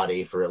his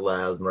body for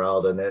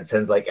Esmeralda, and then it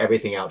sends like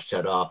everything else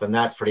shut off, and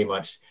that's pretty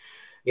much.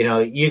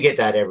 You get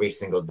that every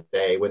single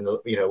day when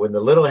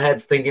the little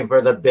head's thinking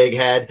for the big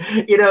head.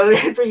 You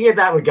get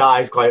that with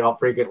guys quite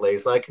frequently.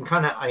 So I can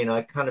kind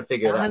of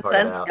figure that part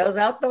out. Nonsense goes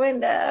out the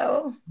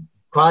window.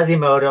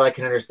 Quasimodo, I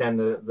can understand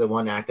the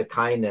one act of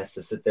kindness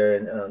to sit there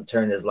and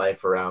turn his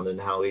life around,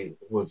 and how he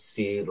will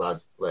see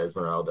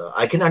Esmeralda.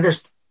 I can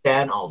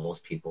understand all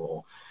those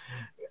people.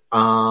 As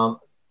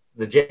far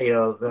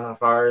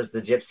as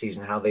the gypsies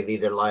and how they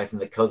lead their life and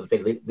the code that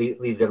they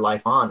lead their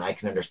life on, I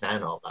can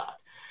understand all that.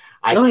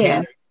 I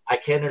can't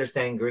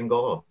understand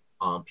Gringold,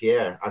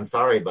 Pierre. I'm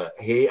sorry, but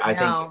think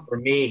for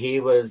me,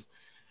 he could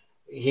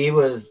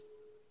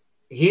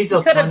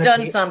have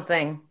done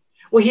something.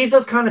 Well, he's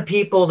those kind of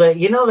people that,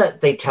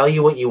 that they tell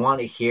you what you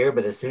want to hear,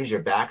 but as soon as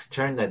your back's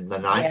turned, the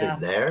knife is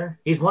there.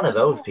 He's one of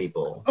those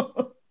people.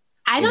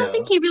 I don't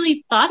think he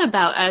really thought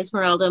about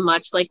Esmeralda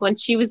much. Like when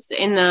she was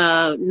in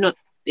the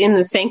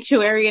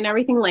sanctuary and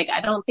everything, like, I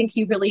don't think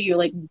he really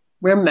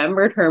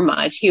remembered her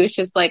much. He was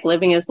just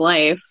living his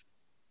life.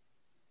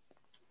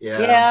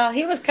 Yeah,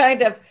 he was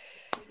kind of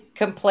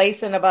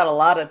complacent about a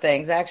lot of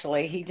things.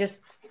 Actually,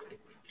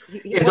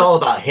 it's all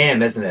about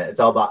him, isn't it? It's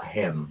all about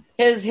him.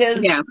 His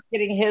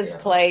getting his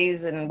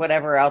plays and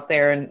whatever out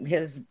there, and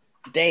his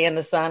day in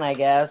the sun, I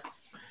guess.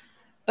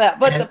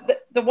 But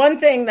the one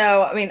thing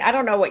though, I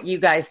don't know what you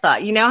guys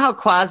thought. You know how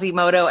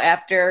Quasimodo,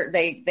 after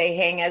they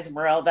hang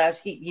Esmeralda,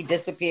 he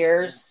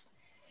disappears.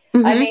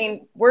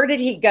 Mm-hmm. Where did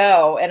he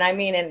go?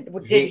 And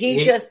did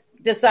he just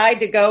decide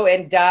to go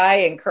and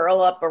die and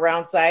curl up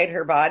alongside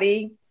her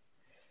body?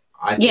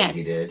 I think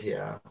he did,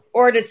 yeah.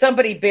 Or did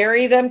somebody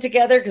bury them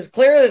together? Because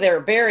clearly they were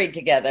buried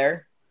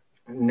together.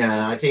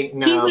 No, I think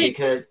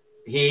because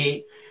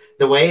the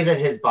way that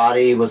his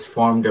body was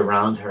formed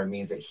around her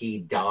means that he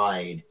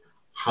died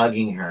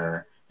hugging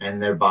her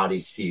and their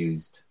bodies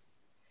fused.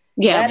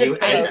 Yeah, that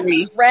is the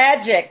most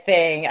tragic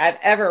thing I've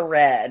ever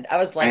read. I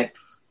was like...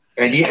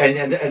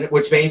 And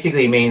which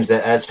basically means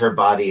that as her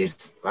body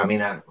is... I'm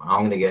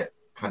going to get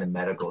kind of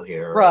medical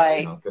here,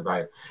 right?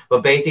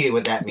 But basically,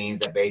 what that means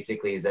is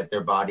that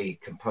their body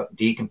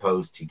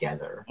decomposed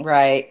together,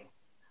 right,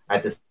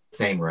 at the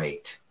same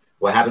rate.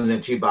 What happens when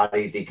two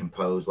bodies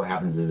decompose? What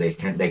happens is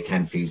they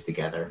can fuse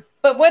together.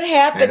 But what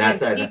happened?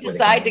 Did he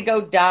decide to go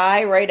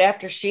die right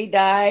after she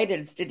died?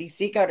 And did he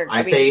seek out her?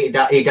 He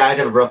died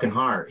of a broken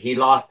heart. He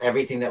lost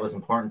everything that was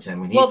important to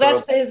him.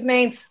 That's his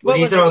main. When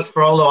he throws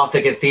Frollo off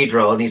the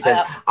cathedral, and he says,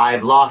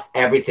 "I've lost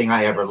everything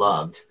I ever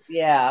loved."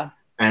 Yeah.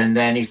 And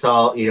then he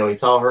saw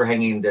her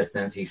hanging in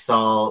distance. He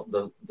saw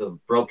the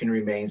broken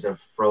remains of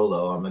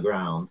Frollo on the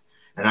ground.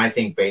 And I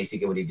think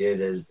basically what he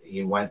did is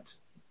he went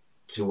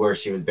to where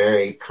she was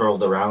buried,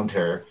 curled around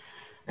her,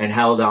 and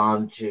held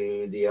on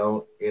to the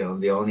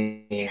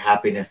only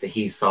happiness that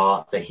he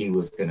thought that he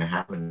was going to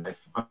have in life.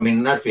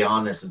 Let's be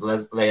honest. If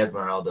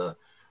Esmeralda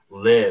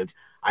lived,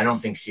 I don't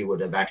think she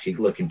would have actually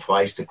looked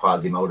twice to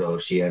Quasimodo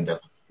if she ended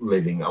up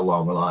living a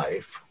long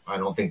life. I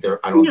don't think there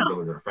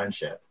was a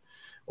friendship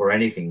or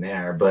anything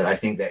there, but I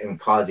think that in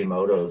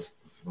Quasimodo's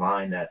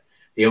mind, that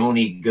the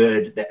only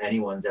good that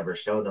anyone's ever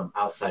shown him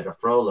outside of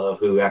Frollo,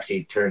 who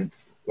actually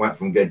went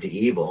from good to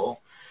evil,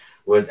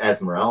 was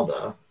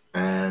Esmeralda.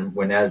 And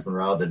when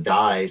Esmeralda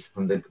dies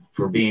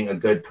for being a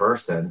good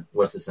person,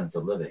 what's the sense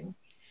of living?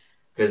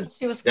 because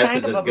she was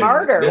kind of a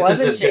martyr,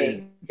 wasn't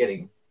she?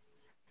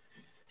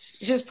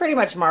 She was pretty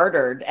much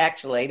martyred,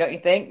 actually, don't you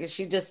think?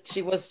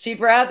 She'd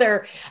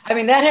rather, I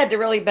mean, that had to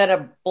really been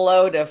a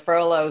blow to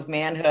Frollo's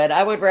manhood.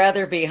 I would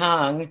rather be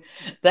hung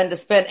than to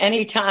spend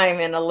any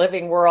time in a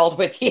living world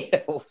with you.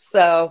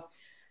 So,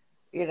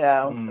 it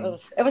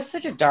was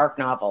such a dark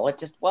novel. It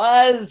just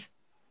was.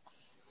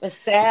 It was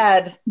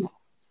sad.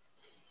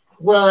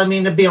 Well, I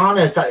mean, to be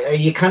honest,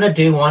 you kind of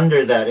do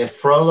wonder that if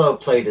Frollo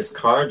played his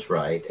cards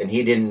right and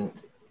he didn't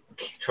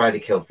try to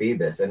kill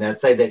Phoebus, and let's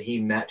say that he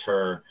met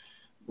her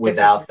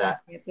without that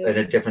in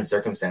a different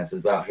circumstances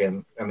about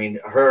him. I mean,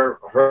 her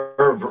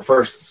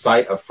first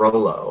sight of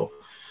Frollo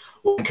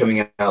when coming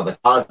out of the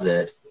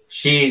closet,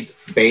 she's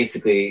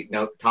basically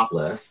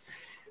topless.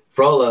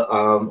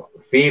 Frollo,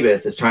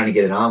 Phoebus is trying to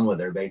get it on with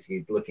her,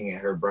 basically looking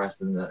at her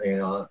breast in the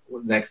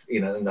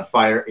in the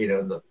fire,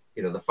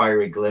 the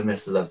fiery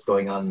glimpse that's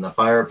going on in the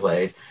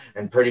fireplace,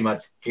 and pretty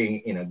much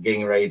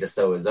getting ready to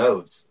sow his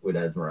oats with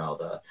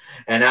Esmeralda.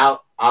 And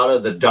out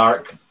of the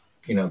dark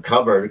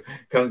cupboard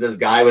comes this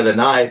guy with a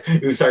knife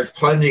who starts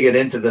plunging it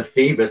into the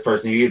Phoebus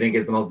person who you think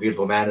is the most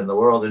beautiful man in the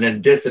world, and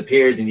then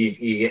disappears, and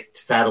you get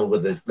saddled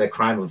with the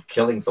crime of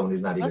killing someone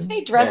who's not even Wasn't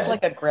he dressed dead.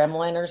 Like a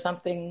gremlin or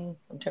something?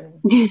 I'm trying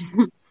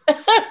to...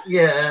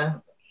 Yeah.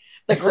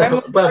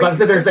 So, but I'm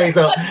sitting there saying,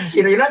 so,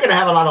 you're not going to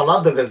have a lot of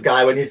love to this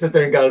guy when you sit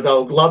there and goes,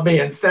 oh, love me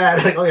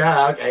instead. Like, oh,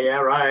 yeah, okay, yeah,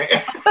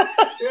 right.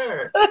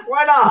 Sure.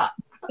 Why not?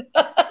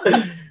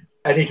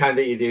 Anytime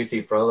that you do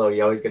see Frollo,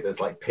 you always get this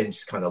like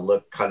pinched kind of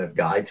look, kind of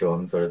guy to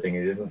him, sort of thing.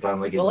 It doesn't sound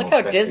like he's look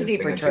how Disney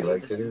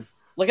portrays him.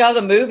 Look how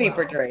the movie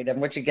portrayed him,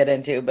 which you get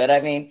into. But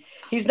I mean,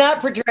 he's not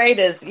portrayed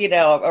as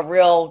a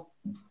real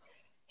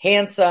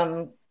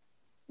handsome,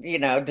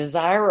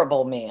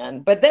 desirable man.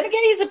 But then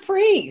again, he's a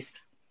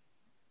priest.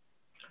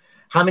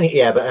 How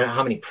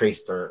many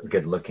priests are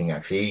good looking?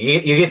 Actually,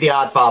 you get the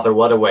odd father,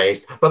 what a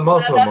waste. But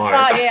most of them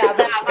aren't.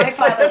 My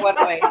father,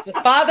 what a waste, was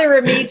Father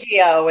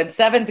Remigio in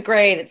 7th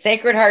grade at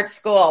Sacred Heart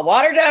School,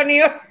 Watertown, New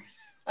York.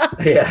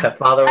 Yeah,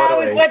 Father. I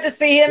always went to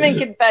see him in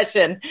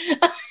confession.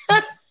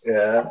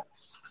 Yeah.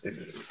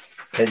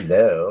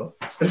 Hello.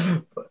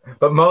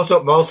 But most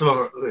of them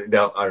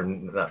are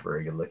not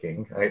very good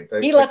looking.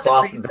 He left the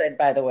priesthood,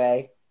 by the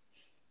way.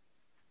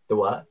 The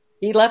what?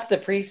 He left the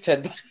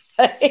priesthood.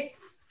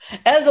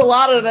 As a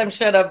lot of them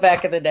should have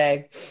back in the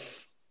day.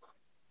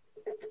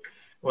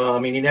 Well, I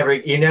mean, you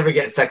never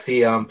get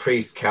sexy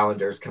priest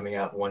calendars coming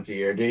out once a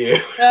year, do you?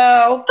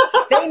 No,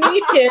 they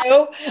need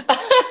to.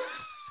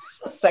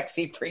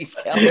 Sexy priest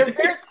calendar.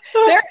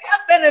 There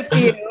have been a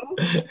few.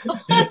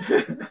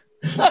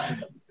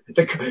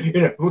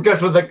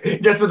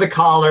 Just with the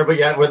collar, but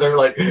yet with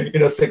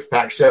their six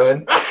pack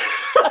showing.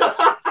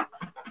 I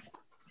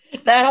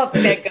don't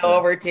think that go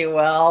over too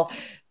well,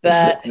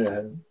 but.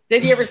 Yeah.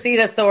 Did you ever see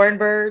the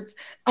Thornbirds?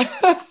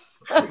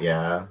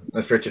 Yeah,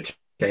 that's Richard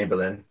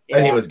Chamberlain. Yeah.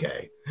 And he was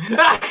gay.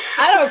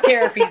 I don't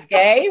care if he's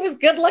gay. He was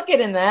good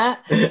looking in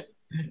that.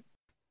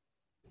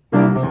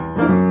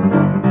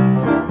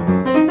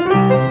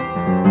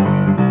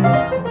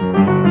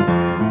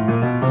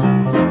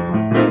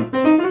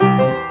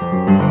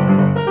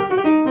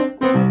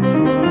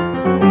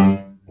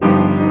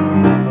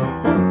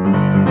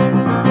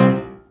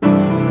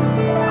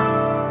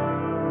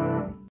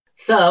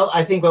 So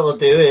I think what we'll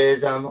do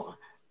is,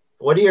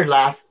 what are your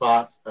last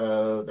thoughts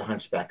of The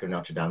Hunchback of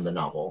Notre Dame, the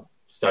novel,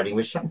 starting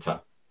with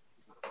Shanta?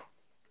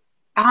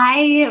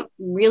 I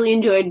really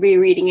enjoyed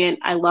rereading it.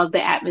 I love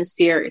the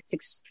atmosphere. It's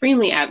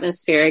extremely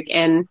atmospheric,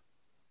 and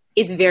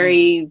it's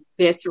very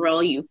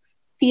visceral. You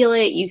feel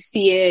it, you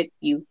see it,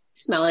 you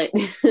smell it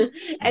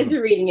as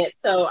you're reading it.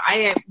 So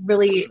I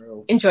really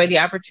enjoyed the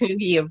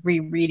opportunity of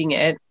rereading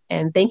it,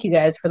 and thank you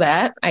guys for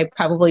that. I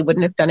probably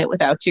wouldn't have done it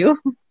without you.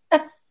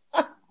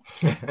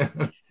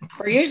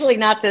 We're usually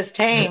not this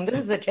tame. This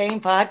is a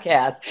tame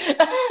podcast.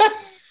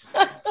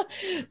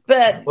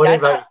 But what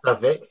about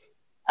yourself, Vic?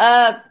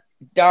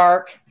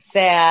 Dark,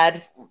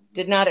 sad.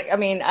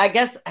 I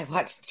guess I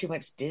watched too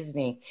much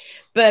Disney,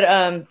 but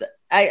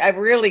I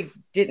really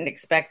didn't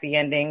expect the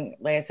ending.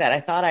 Like I said,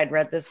 I thought I'd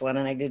read this one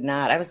and I did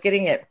not. I was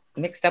getting it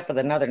mixed up with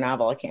another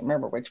novel. I can't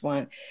remember which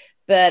one,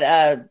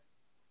 but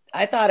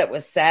I thought it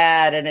was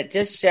sad, and it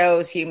just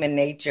shows human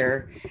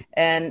nature.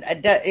 And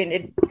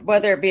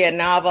whether it be a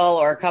novel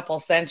or a couple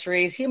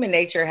centuries, human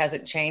nature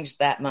hasn't changed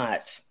that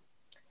much.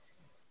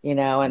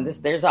 And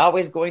there's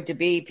always going to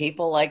be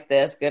people like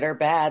this, good or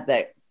bad,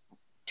 that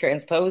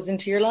transpose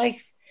into your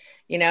life.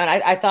 And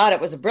I thought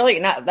it was a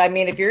brilliant.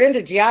 If you're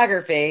into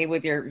geography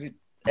with your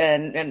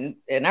and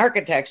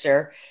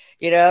architecture,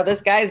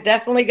 this guy's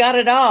definitely got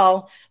it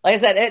all. Like I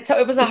said,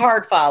 it was a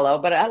hard follow,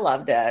 but I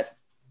loved it.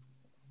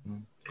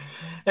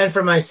 And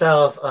for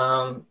myself,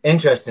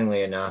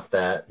 interestingly enough,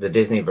 that the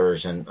Disney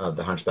version of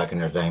The Hunchback of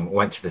Notre Dame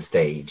went to the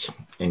stage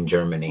in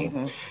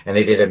Germany, and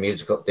they did the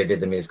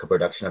musical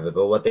production of it.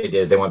 But what they did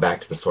is they went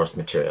back to the source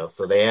material.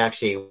 So they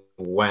actually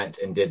went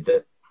and did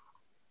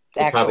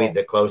probably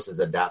the closest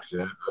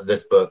adaptation of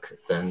this book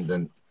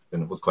than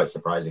and it was quite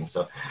surprising.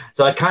 So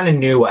I kind of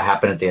knew what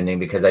happened at the ending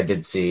because I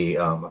did see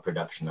a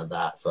production of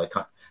that. So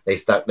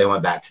they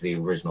went back to the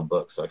original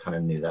book, so I kind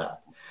of knew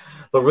that.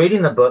 But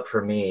reading the book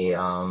for me,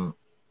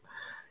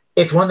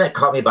 it's one that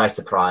caught me by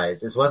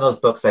surprise. It's one of those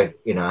books I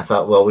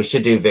thought, well, we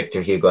should do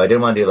Victor Hugo. I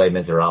didn't want to do Les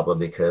Miserables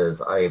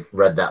because I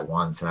read that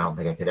once and I don't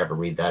think I could ever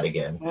read that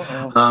again.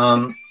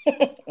 And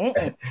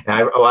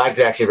I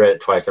actually read it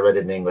twice. I read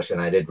it in English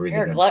and I did read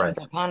You're it in a glutton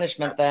French. for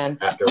punishment then.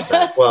 After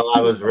that. Well, I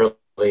was really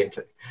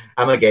into,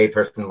 I'm a gay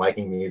person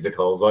liking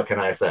musicals. What can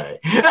I say?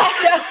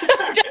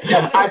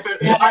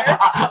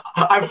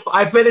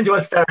 I fit into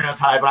a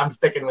stereotype, but I'm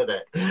sticking with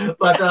it.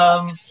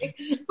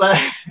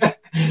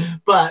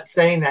 But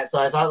saying that, so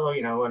I thought,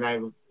 well, when I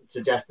was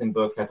suggesting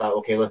books, I thought,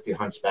 okay, let's do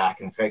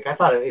Hunchback and Fake. I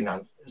thought,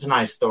 it's a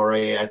nice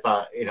story. I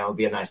thought, it'd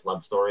be a nice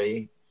love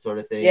story sort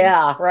of thing.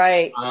 Yeah,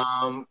 right.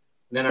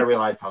 Then I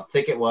realized how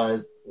thick it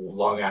was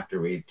long after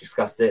we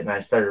discussed it, and I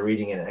started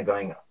reading it and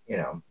going,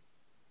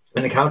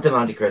 and The Count of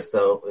Monte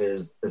Cristo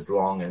is as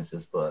long as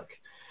this book.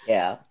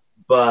 Yeah.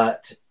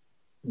 But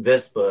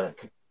this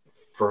book,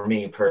 for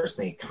me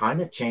personally, kind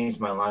of changed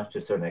my life to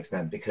a certain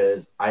extent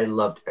because I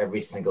loved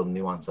every single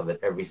nuance of it,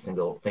 every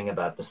single thing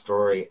about the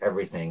story,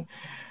 everything.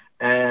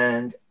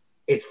 And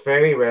it's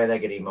very rare that I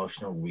get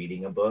emotional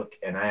reading a book.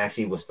 And I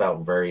actually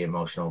felt very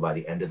emotional by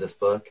the end of this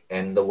book.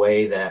 And the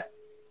way that,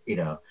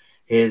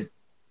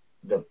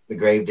 the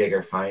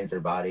gravedigger finds their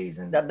bodies.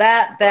 And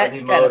that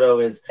motto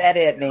is that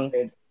hit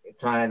me.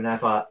 Time, and I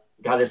thought,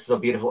 God, this is so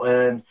beautiful.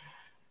 And,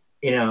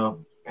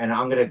 and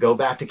I'm going to go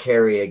back to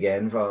Carrie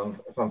again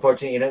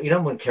unfortunately,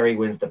 when Carrie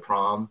wins the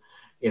prom,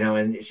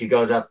 and she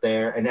goes up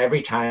there, and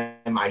every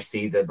time I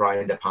see the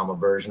Brian De Palma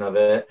version of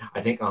it,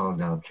 I think, oh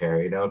no,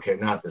 Carrie,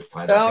 not this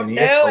time. Don't and you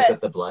do just hope it.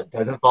 that the blood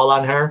doesn't fall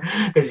on her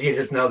because you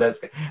just know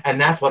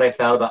and that's what I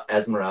felt about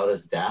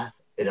Esmeralda's death,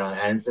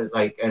 and so,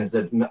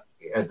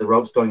 as the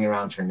rope's going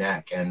around her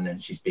neck and then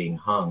she's being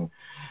hung.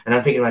 And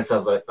I'm thinking to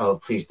myself, like, oh,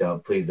 please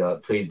don't, please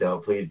don't, please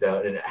don't, please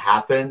don't. And it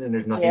happens, and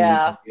there's nothing you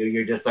can do.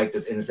 You're just like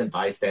this innocent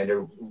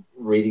bystander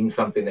reading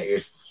something that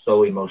you're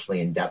so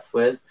emotionally in depth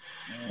with.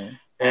 Mm.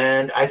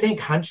 And I think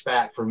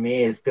Hunchback, for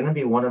me, is going to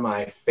be one of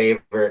my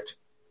favorite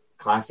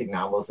classic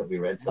novels that we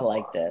read so far. I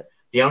liked it.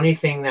 The only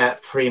thing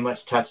that pretty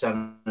much touched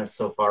on us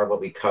so far, what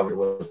we covered,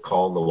 was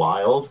Call the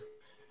Wild.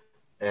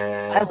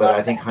 But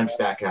I think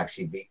Hunchback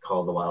actually beat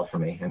Call the Wild for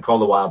me. And Call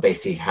the Wild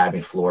basically had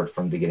me floored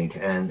from beginning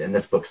to end. And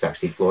this book's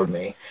actually floored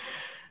me.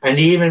 And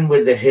even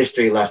with the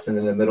history lesson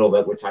in the middle of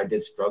it, which I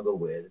did struggle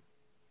with.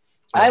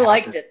 I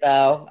liked it,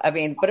 though.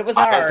 But it was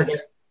hard.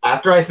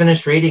 After I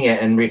finished reading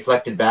it and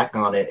reflected back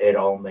on it, it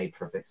all made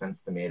perfect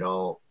sense to me. It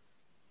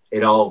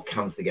all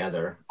comes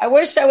together. I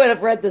wish I would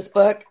have read this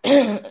book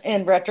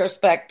in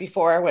retrospect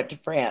before I went to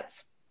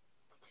France.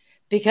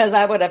 Because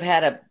I would have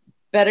had a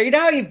better,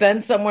 how you've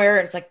been somewhere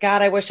and it's like,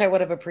 God, I wish I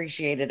would have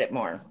appreciated it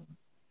more.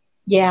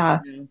 Yeah.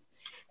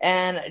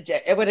 And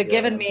it would have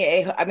given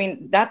me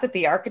not that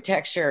the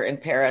architecture in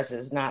Paris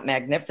is not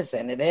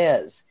magnificent, it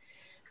is.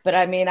 But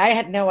I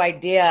had no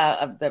idea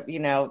of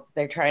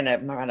they're trying to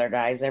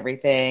modernize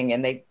everything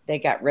and they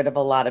got rid of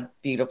a lot of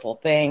beautiful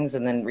things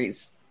and then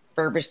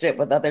refurbished it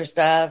with other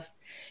stuff,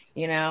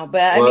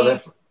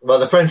 but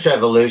the French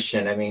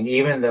Revolution,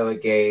 even though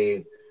it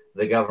gave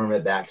the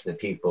government back to the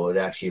people, it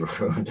actually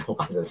ruined a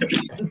lot of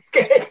the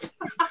landscape.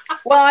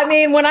 Well,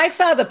 when I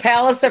saw the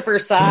Palace of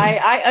Versailles,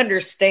 I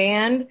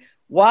understand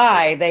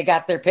why they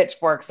got their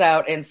pitchforks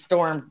out and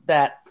stormed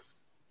the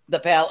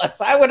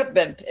palace. I would have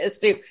been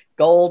pissed too.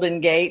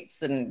 Golden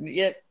gates and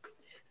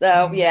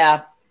I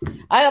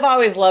have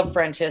always loved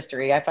French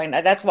history. I find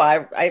that's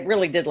why I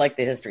really did like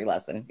the history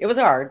lesson. It was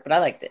hard, but I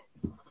liked it.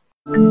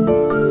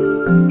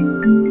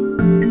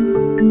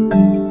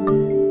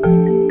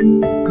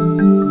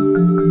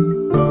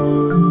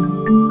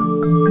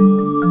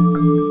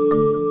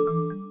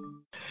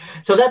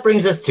 So that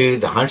brings us to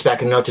The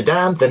Hunchback of Notre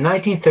Dame, the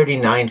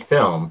 1939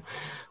 film,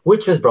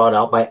 which was brought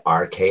out by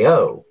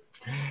RKO.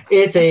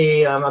 It's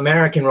a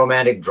American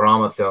romantic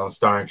drama film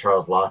starring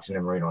Charles Laughton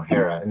and Maureen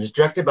O'Hara, and is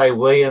directed by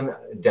William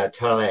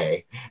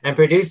Detellier and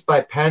produced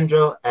by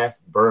Pedro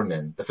S.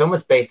 Berman. The film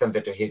was based on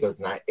Victor Hugo's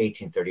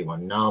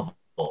 1831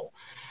 novel.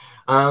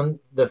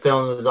 The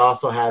film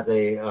also has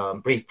a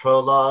brief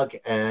prologue,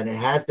 and it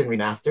has been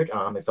remastered.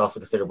 It's also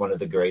considered one of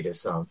the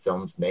greatest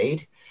films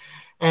made,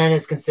 and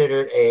is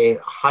considered a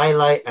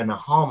highlight and a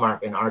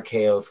hallmark in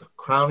RKO's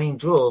crowning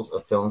jewels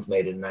of films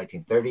made in the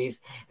 1930s,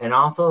 and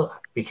also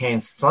became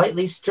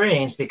slightly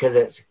strange because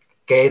it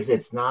gave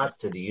its nods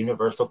to the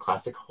universal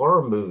classic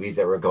horror movies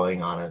that were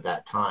going on at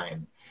that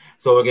time.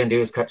 So what we're going to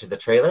do is cut to the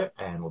trailer,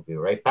 and we'll be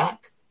right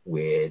back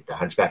with The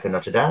Hunchback of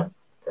Notre Dame,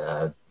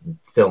 the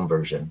film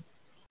version.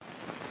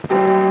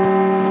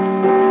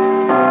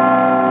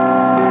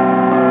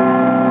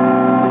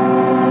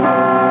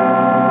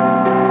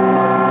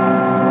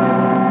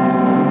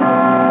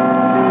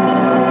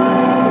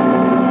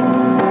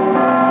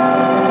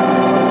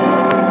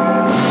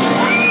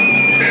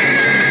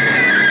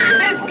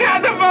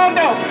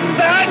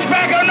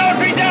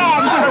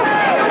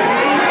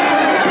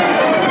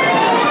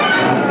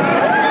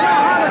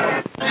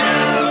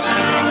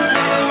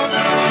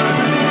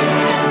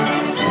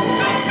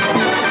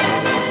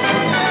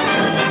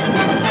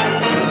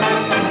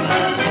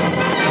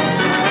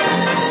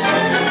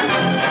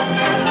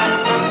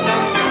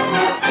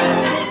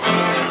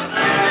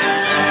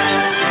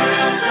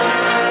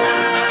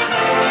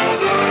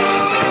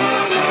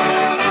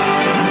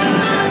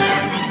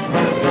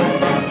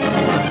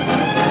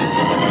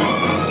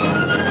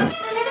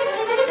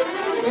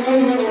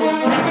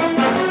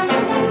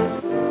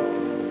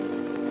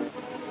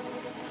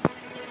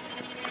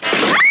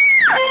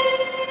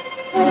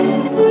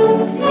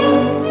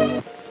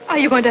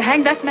 going to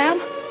hang that man?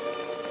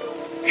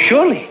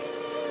 Surely.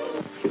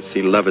 You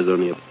see, love is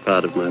only a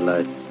part of my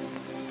life.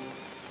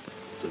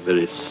 It's a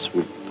very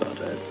sweet part,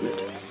 I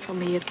admit. For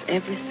me, it's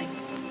everything.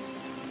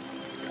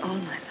 It's all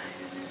my life.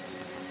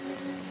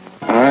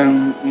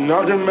 I'm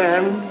not a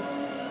man,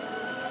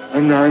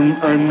 and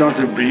I'm not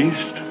a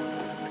beast.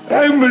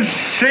 I'm as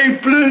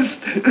shapeless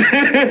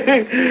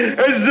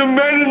as the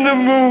man in the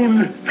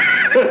moon.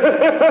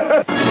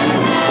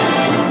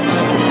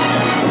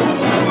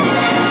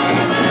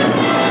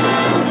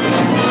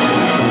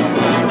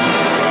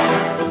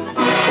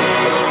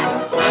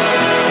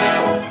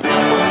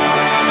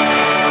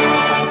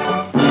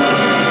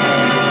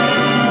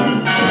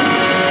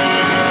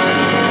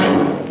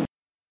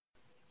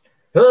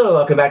 Hello,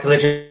 welcome back to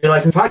Literature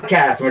License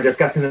Podcast. We're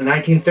discussing the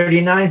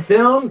 1939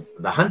 film,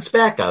 The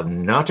Hunchback of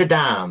Notre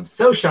Dame.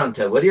 So,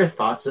 Shanta, what are your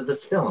thoughts of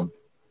this film?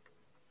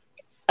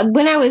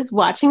 When I was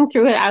watching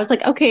through it, I was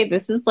like, okay,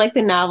 this is like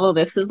the novel.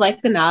 This is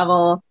like the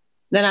novel.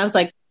 Then I was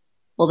like,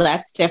 well,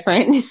 that's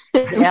different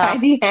by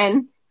the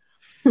end.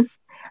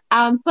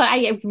 But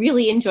I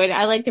really enjoyed it.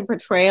 I like the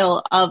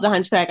portrayal of the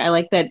Hunchback. I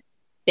like that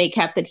they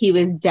kept that he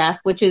was deaf,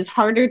 which is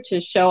harder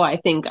to show, I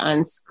think,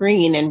 on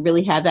screen and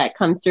really have that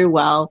come through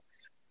well.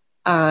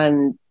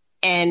 And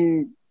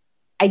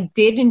I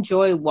did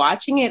enjoy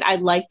watching it. I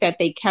like that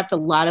they kept a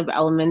lot of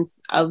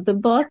elements of the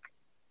book,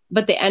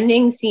 but the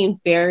ending seemed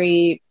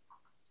very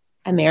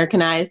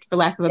Americanized, for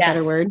lack of a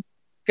better word.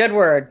 Good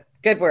word.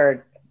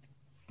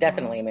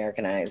 Definitely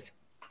Americanized.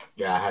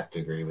 Yeah, I have to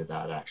agree with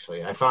that,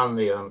 actually. I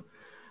found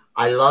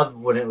I loved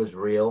when it was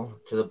real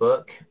to the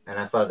book, and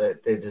I thought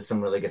that they did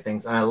some really good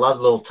things. And I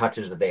love little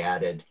touches that they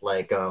added,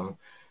 like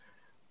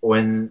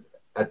when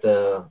at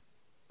the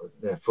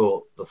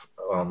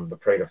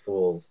Parade of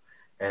Fools,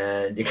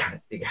 and you got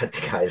the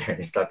guy there, and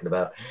he's talking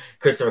about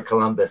Christopher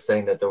Columbus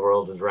saying that the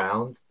world is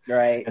round,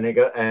 right? And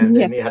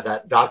then you have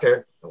that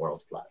doctor, the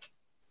world's flat.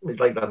 It's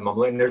like that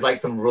mumbling. There's like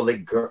some really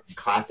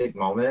classic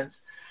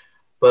moments,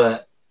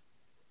 but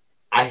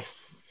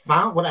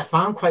what I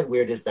found quite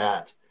weird is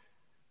that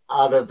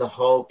out of the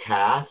whole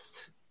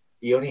cast,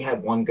 you only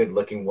had one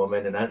good-looking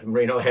woman, and that's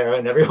Maureen O'Hara,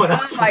 and everyone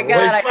else. Oh my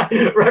God!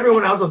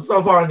 Everyone else was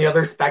so far on the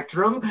other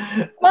spectrum.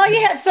 Well,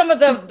 you had some of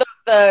the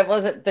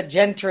was it the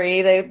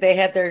gentry? They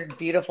had their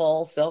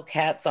beautiful silk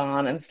hats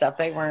on and stuff.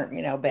 They weren't,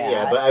 bad.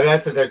 Yeah, but I mean,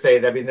 that's what they're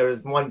saying. I mean, there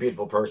was one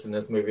beautiful person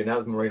in this movie, and that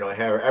was Maureen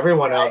O'Hara.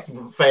 Everyone else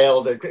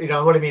failed. You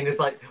know what I mean? It's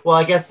like, well,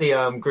 I guess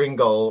the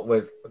Gringo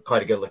was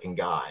quite a good-looking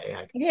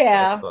guy.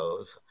 I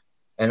suppose.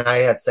 And I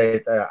had to say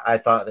that I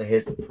thought that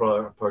his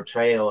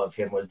portrayal of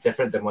him was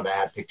different than what I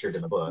had pictured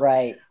in the book.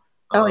 Right.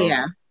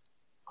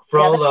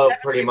 Frollo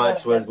pretty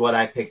much was what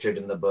I pictured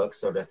in the book,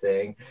 sort of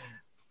thing.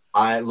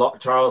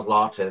 Charles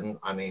Lawton,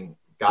 I mean,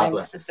 God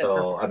bless his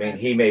soul. I mean,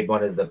 he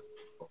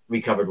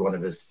covered one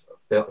of his,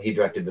 he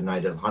directed The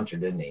Night of the Hunter,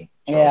 didn't he?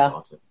 Charles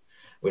Lawton,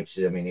 which,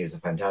 I mean, he was a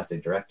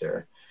fantastic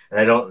director. And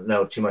I don't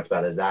know too much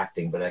about his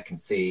acting, but I can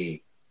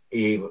see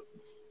he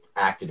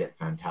acted it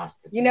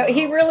fantastic.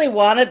 He really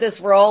wanted this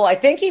role. I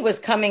think he was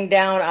coming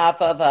down off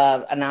of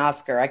an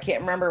Oscar. I can't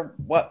remember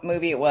what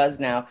movie it was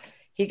now.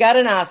 He got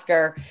an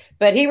Oscar,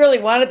 but he really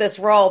wanted this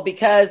role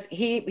because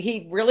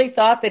he really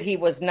thought that he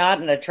was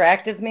not an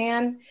attractive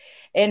man,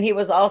 and he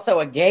was also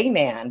a gay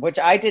man, which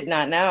I did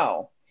not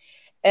know.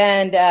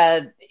 And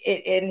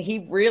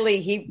he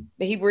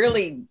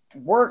really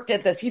worked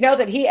at this.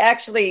 That he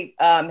actually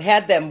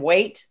had them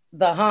weight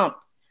the hump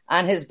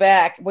on his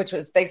back, which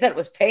was, they said it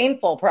was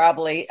painful,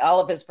 probably,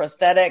 all of his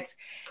prosthetics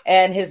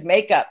and his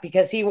makeup,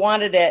 because he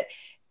wanted it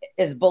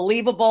as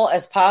believable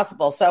as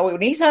possible. So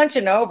when he's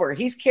hunching over,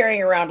 he's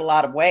carrying around a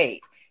lot of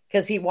weight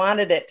because he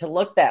wanted it to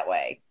look that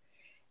way.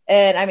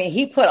 And I mean,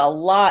 he put a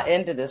lot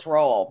into this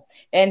role,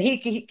 and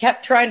he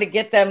kept trying to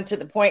get them to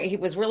the point. He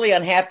was really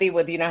unhappy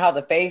with, how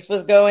the face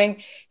was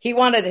going. He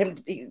wanted him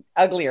to be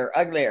uglier,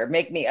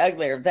 make me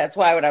uglier. That's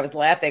why when I was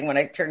laughing, when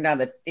I turned on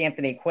the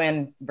Anthony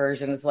Quinn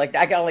version, it's like,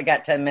 I only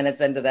got 10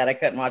 minutes into that. I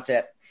couldn't watch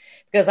it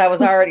because I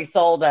was already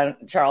sold on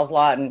Charles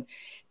Lawton.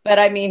 But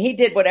I mean, he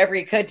did whatever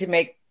he could to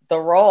make the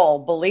role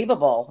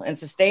believable and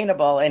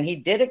sustainable, and he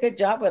did a good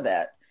job with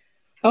it.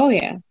 Oh,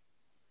 yeah.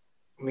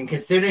 I mean,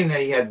 considering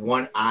that he had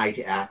one eye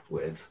to act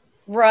with.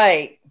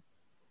 Right.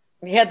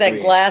 He had that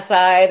glass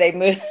eye. They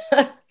moved,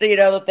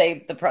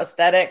 the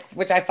prosthetics,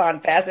 which I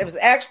found fascinating. It was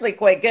actually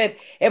quite good.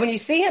 And when you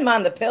see him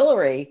on the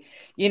pillory,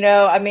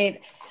 I mean,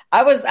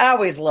 I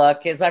always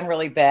look, because I'm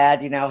really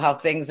bad, how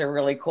things are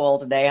really cool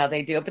today, how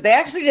they do it. But they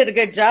actually did a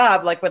good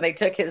job, like when they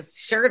took his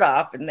shirt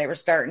off and they were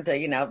starting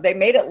to, they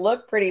made it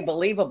look pretty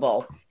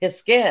believable, his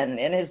skin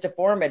and his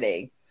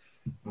deformity.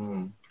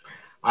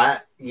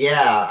 I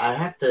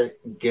have to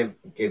give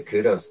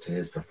kudos to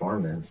his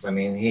performance. I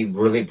mean, he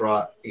really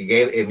he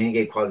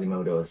gave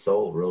Quasimodo a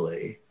soul,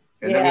 really.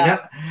 And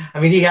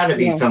he had to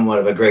be somewhat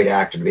of a great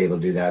actor to be able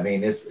to do that. I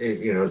mean, as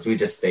we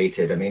just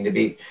stated, I mean, to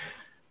be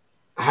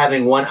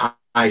having one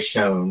eye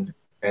shown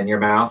and your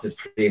mouth is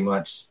pretty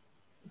much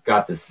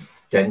got this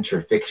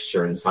denture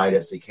fixture inside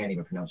it, so you can't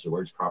even pronounce your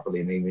words properly,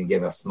 and they even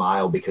give a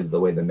smile because of the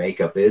way the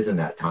makeup is in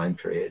that time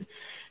period.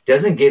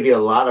 Doesn't give you a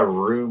lot of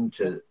room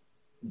to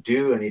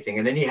do anything.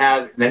 And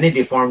then they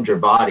deformed your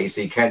body,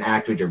 so you can't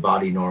act with your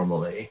body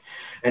normally.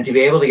 And to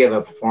be able to give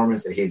a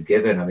performance that he's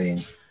given, I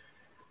mean,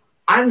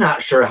 I'm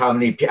not sure how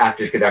many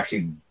actors could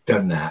actually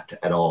done that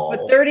at all.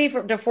 With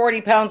 30 to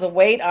 40 pounds of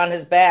weight on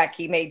his back,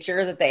 he made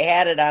sure that they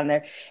had it on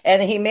there.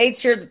 And he made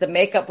sure that the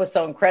makeup was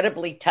so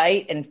incredibly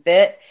tight and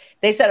fit.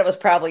 They said it was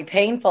probably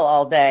painful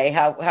all day,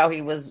 how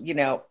he was,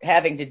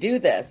 having to do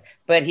this.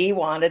 But he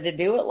wanted to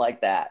do it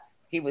like that.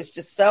 He was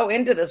just so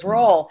into this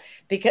role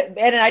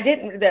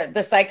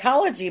the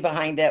psychology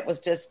behind it was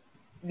just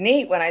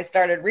neat when I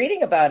started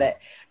reading about it.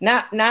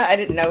 I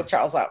didn't know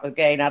Charles Ott was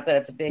gay. Not that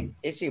it's a big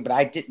issue, but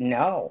I didn't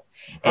know.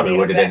 Probably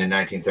would have been in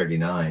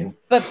 1939.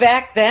 But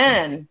back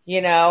then,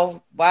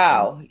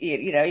 wow,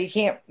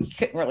 you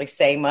couldn't really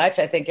say much.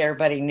 I think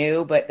everybody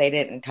knew, but they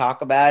didn't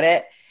talk about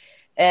it.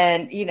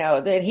 And,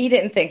 that he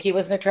didn't think he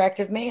was an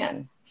attractive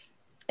man.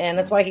 And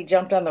that's why he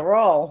jumped on the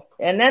role.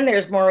 And then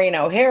there's Maureen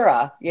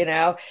O'Hara,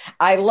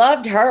 I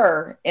loved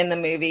her in the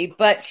movie,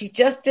 but she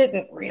just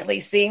didn't really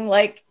seem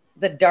like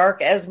the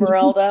dark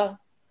Esmeralda,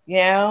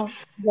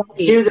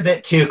 She was a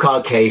bit too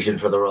Caucasian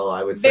for the role,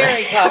 I would say.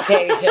 Very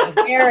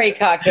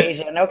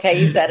Caucasian. Okay,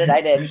 you said it,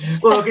 I did.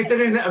 Well,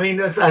 considering,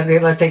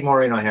 let's take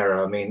Maureen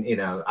O'Hara.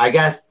 I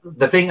guess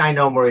the thing I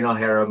know Maureen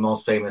O'Hara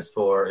most famous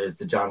for is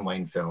the John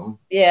Wayne film.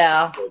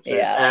 Yeah.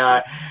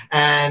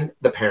 And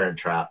The Parent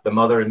Trap, the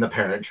mother in The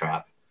Parent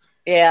Trap.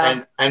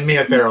 Yeah. And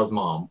Mia Farrow's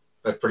mom.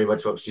 That's pretty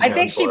much what she's I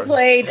think she for.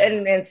 played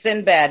in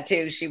Sinbad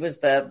too. She was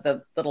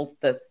the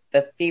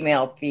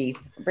female thief.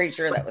 I'm pretty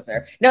sure that was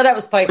her. No, that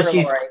was Piper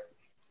Laurie.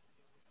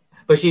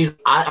 But she's,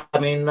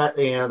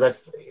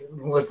 let's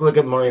look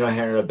at Maureen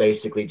O'Hara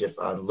basically just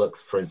on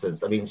looks, for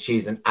instance.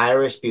 She's an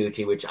Irish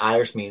beauty, which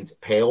Irish means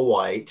pale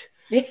white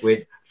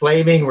with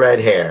flaming red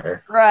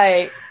hair.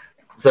 Right.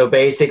 So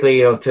basically,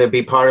 to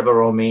be part of a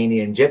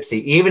Romanian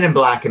gypsy, even in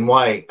black and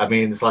white,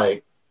 it's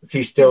like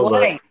she still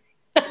looked.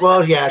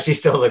 Well, yeah, she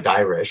still looked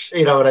Irish.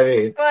 You know what I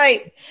mean?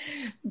 Right.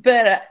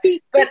 But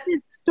the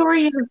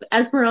story of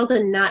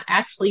Esmeralda not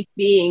actually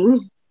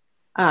being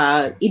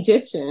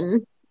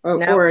Egyptian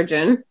or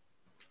origin.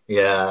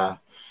 Yeah.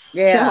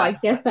 So I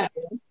guess that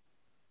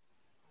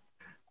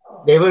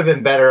they would have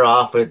been better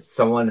off with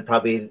someone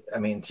probably.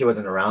 She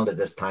wasn't around at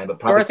this time, but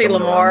probably Dorothy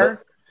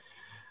Lamour.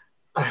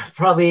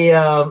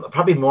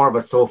 Probably more of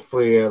a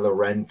Sophia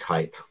Loren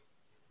type.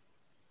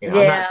 I'm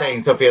not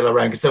saying Sophia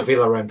Loren, because Sophia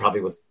Loren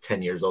probably was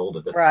 10 years old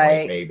at this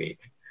point, maybe.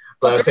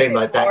 But I'm saying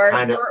like that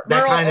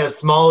kind of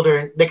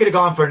smoldering. They could have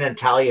gone for an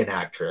Italian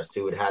actress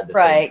who would have had the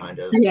same kind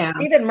of. Yeah.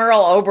 Even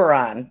Merle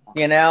Oberon,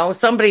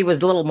 somebody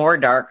was a little more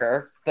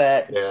darker,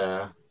 but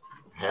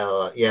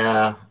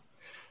yeah,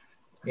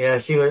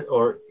 she was,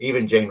 or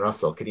even Jane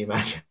Russell. Could you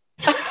imagine?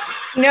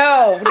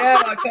 No,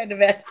 I couldn't have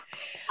been.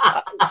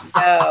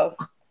 No.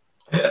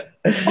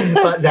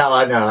 But no,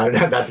 I know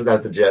that's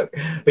a joke.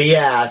 But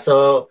yeah,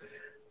 so.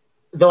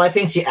 Though I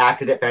think she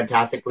acted it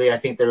fantastically, I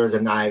think there was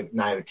a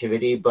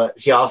naivety,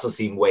 but she also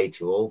seemed way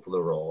too old for the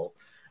role.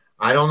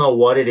 I don't know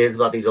what it is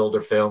about these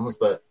older films,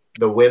 but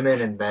the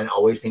women and men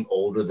always seem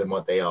older than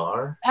what they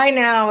are. I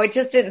know. It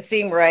just didn't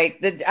seem right.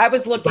 I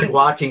was looking... It's like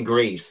watching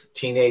Grease,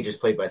 teenagers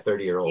played by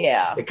 30-year-olds.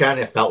 Yeah. It kind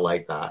of felt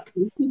like that.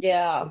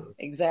 Yeah,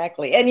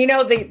 exactly. And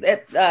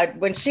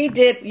when she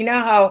did,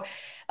 how...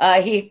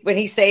 when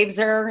he saves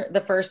her the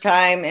first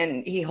time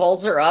and he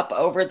holds her up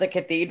over the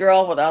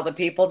cathedral with all the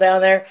people down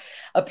there,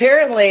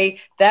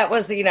 apparently that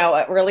was,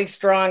 a really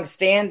strong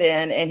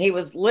stand-in. And he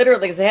was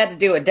literally, because they had to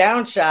do a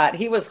down shot,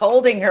 he was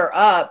holding her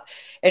up.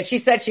 And she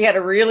said she had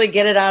to really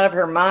get it out of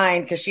her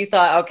mind because she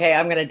thought, okay,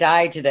 I'm going to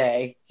die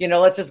today.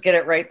 Let's just get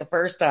it right the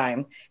first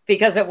time,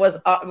 because it was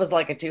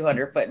like a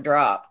 200-foot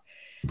drop.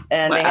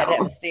 And They had to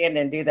have a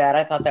stand-in do that.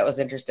 I thought that was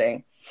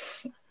interesting.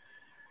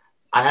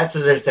 I have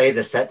to say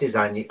the set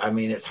design,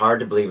 it's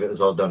hard to believe it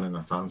was all done in a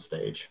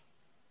soundstage.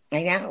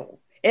 I know.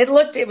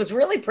 It was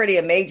really pretty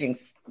amazing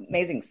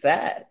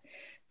set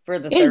for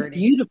the 30s.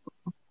 Beautiful.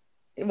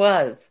 It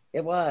was.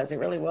 It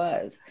really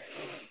was.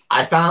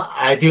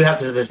 I do have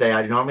to say,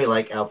 I normally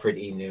like Alfred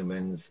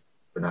Newman's.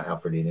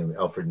 Got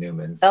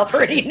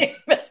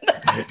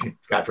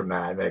from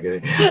Mad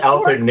Magazine.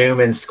 Alfred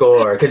Newman's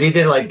score, because he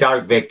did like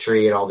Dark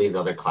Victory and all these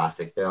other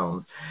classic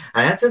films.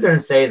 And I have to sit there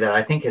and say that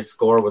I think his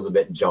score was a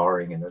bit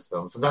jarring in this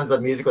film. Sometimes the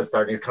music was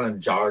starting to kind of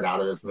jarred out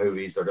of this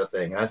movie, sort of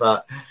thing. And I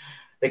thought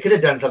they could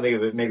have done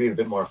something maybe a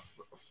bit more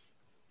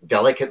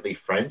delicately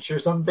French or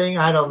something.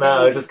 I don't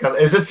know. It was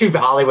just too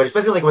Hollywood,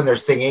 especially like when they're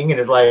singing, and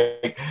it's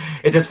like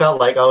it just felt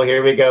like, oh,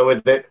 here we go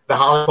with the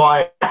Hollywood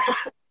choir.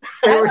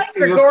 I like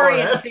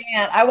Gregorian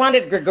chant. I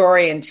wanted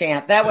Gregorian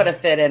chant. That would have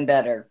fit in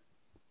better.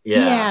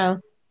 Yeah.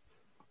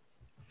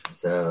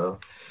 So,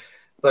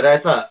 but I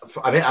thought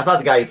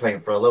the guy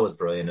playing Frollo was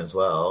brilliant as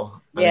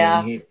well.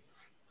 He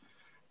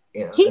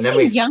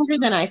seemed younger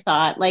than I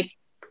thought. Like,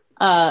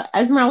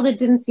 Esmeralda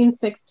didn't seem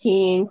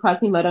 16.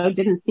 Quasimodo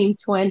didn't seem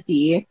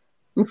 20.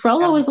 And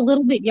Frollo was a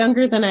little bit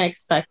younger than I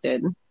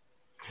expected.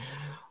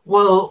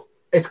 Well,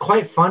 it's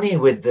quite funny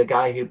with the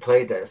guy who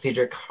played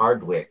Cedric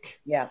Hardwicke.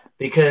 Yeah.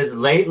 Because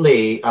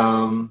lately,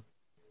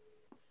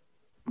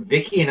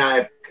 Vicky and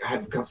I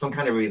have some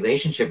kind of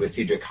relationship with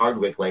Cedric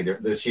Hardwicke later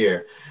this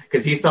year.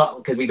 Because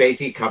we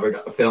basically covered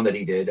a film that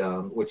he did,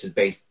 which is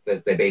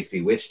that they based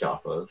Bewitched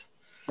off of.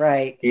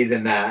 Right. He's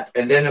in that.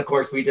 And then, of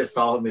course, we just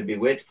saw him in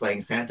Bewitched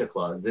playing Santa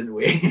Claus, didn't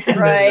we?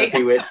 Right.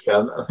 Bewitched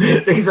film.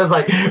 He's just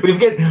like, he's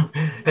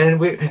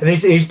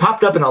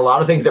popped up in a lot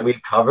of things that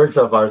we've covered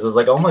so far. So it's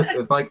like almost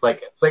oh my God,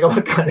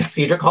 it's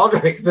Cedric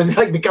Hardwicke. So he's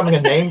like becoming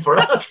a name for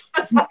us.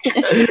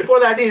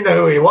 Before that, I didn't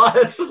know who he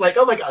was. It's like,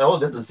 oh my God,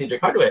 this is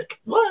Cedric Hardwicke.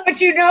 What? But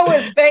you know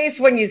his face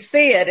when you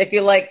see it, if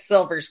you like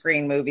silver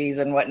screen movies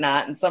and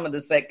whatnot, and some of the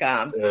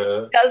sitcoms.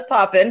 It does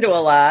pop into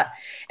a lot.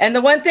 And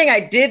the one thing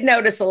I did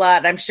notice a lot,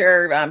 and I'm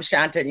sure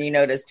Shanta, you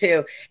noticed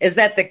too, is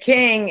that the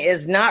king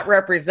is not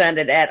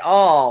represented at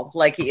all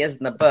like he is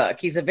in the book.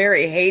 He's a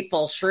very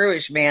hateful,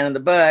 shrewish man in the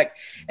book.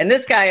 And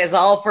this guy is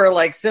all for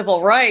like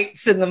civil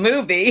rights in the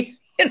movie,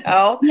 you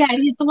know? Yeah,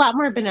 he's a lot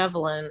more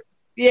benevolent.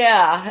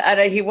 Yeah,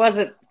 and he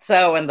wasn't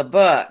so in the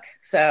book.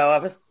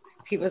 So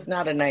he was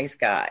not a nice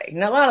guy.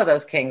 And a lot of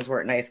those kings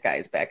weren't nice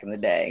guys back in the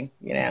day,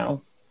 you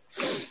know?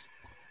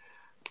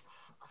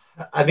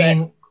 I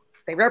mean,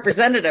 they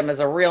represented him as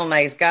a real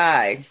nice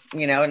guy,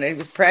 you know, and it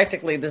was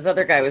practically this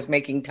other guy was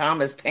making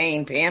Thomas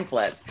Paine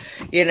pamphlets,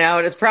 you know,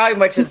 and it's probably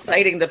much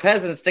inciting the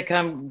peasants to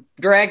come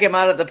drag him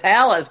out of the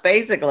palace,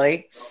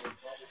 basically.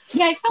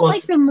 Yeah, I felt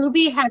like the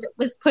movie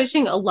was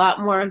pushing a lot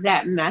more of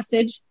that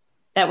message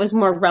that was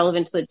more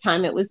relevant to the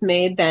time it was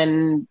made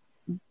than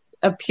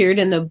appeared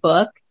in the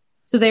book.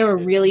 So they were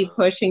really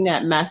pushing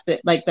that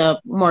message, like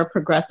the more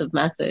progressive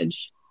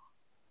message.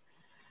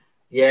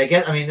 Yeah,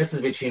 this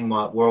is between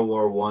World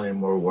War I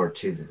and World War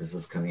II that this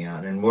is coming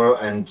out.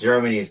 And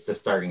Germany is just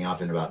starting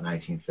up in about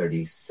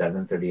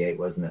 1937, 38,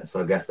 wasn't it?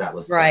 So I guess that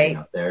was starting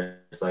up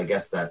there. So I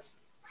guess that's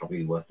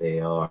probably what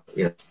they are.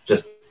 It's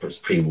just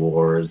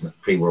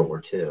pre-World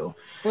War II.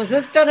 Was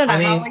this done in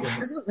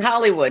this was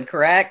Hollywood,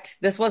 correct?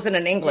 This wasn't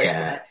an English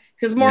set.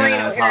 Because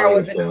Maureen O'Hara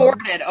was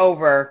imported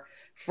over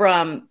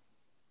from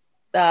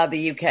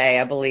the UK,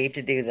 I believe,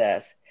 to do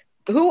this.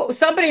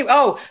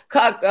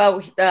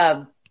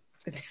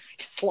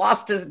 Just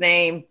lost his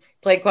name,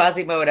 played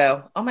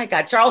Quasimodo. Oh my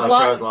God. Charles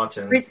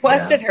Lawton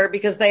requested her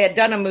because they had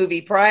done a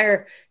movie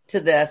prior to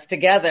this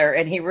together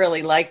and he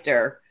really liked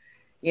her,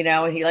 you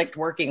know, and he liked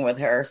working with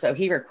her. So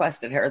he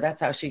requested her. That's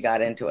how she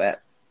got into it.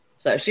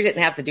 So she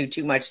didn't have to do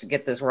too much to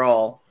get this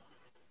role.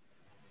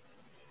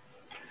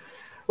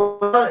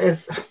 Well,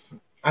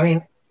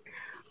 I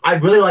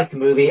really like the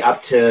movie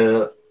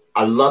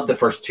I love the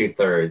first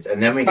 2/3,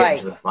 and then we get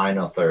to the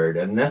final third,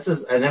 and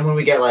then when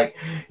we get like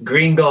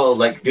Gringold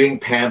like doing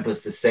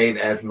pamphlets to save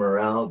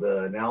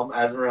Esmeralda, now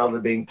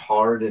Esmeralda being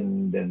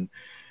pardoned, and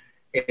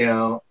you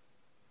know,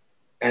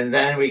 and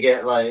then we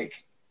get like,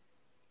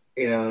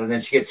 you know, and then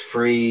she gets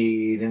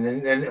freed,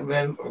 and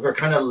then we're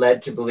kind of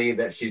led to believe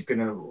that she's going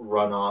to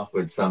run off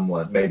with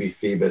someone, maybe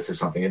Phoebus or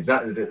something. It's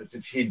not,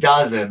 she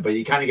doesn't, but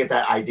you kind of get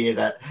that idea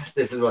that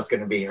this is what's going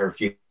to be her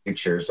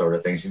future sort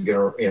of thing. She's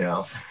going to, you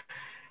know.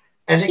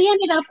 And she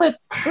ended up with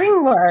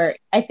Gringor,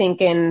 I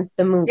think, in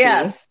the movie.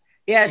 Yes.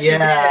 Yeah, she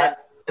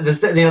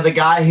did. The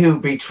guy who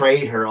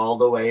betrayed her all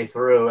the way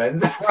through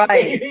and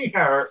hating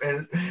her.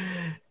 And,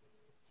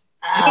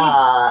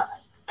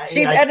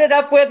 she ended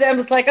up with him.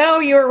 It's like, oh,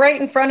 you were right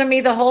in front of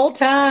me the whole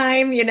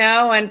time, you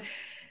know, and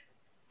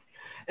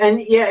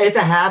yeah, it's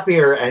a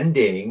happier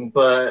ending,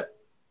 but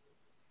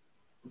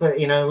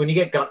you know, when you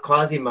get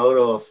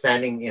Quasimodo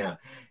standing, you know,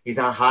 he's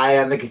on high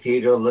on the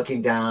cathedral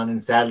looking down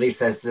and sadly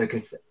says to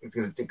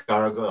the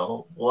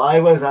gargoyle, why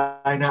was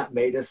I not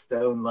made of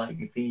stone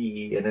like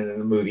thee? And then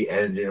the movie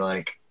ends and you're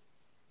like,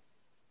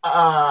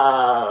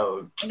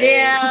 oh. Okay.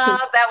 Yeah,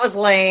 that was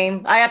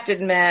lame. I have to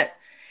admit.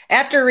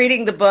 After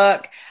reading the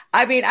book,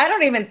 I mean, I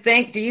don't even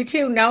think, do you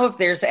two know if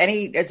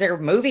is there a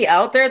movie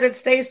out there that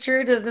stays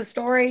true to the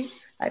story?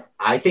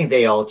 I think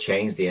they all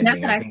change the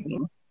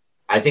ending.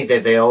 I think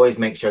that they always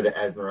make sure that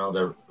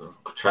Esmeralda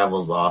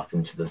travels off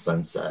into the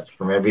sunset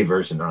from every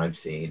version that I've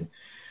seen.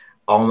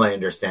 All my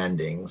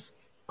understandings.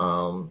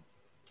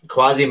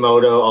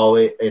 Quasimodo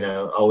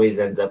always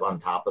ends up on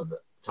top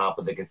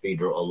of the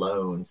cathedral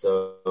alone.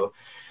 So,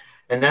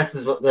 and that's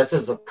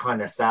just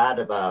kind of sad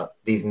about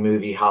these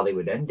movie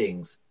Hollywood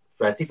endings,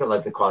 especially for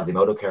like the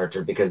Quasimodo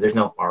character, because there's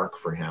no arc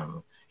for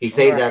him. He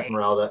saves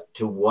Esmeralda.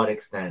 To what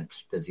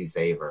extent does he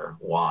save her?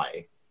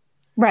 Why?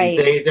 Right. He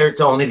saves her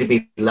to only to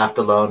be left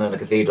alone in a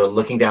cathedral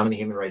looking down on the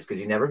human race,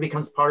 because he never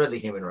becomes part of the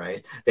human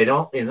race. It's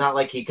not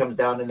like he comes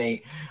down and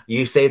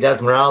you saved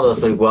Esmeralda,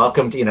 so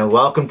welcome to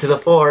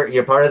the fort.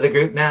 You're part of the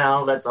group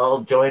now. Let's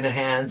all join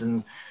hands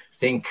and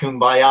sing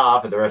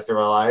Kumbaya for the rest of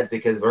our lives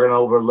because we're going to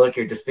overlook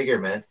your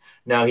disfigurement.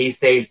 No, he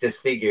stays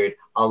disfigured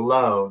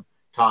alone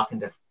talking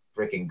to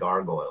freaking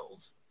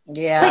gargoyles.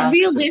 Yeah. But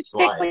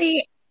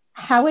realistically,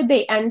 how would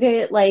they end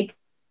it? Like,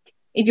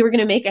 if you were going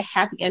to make a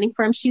happy ending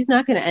for him, she's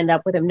not going to end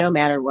up with him no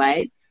matter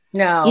what.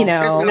 No, you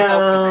know.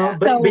 No,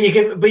 but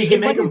you can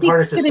make him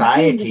part of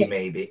society,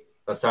 maybe.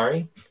 Oh,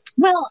 sorry.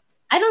 Well,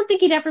 I don't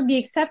think he'd ever be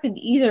accepted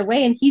either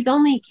way. And he's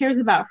only cares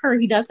about her.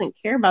 He doesn't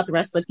care about the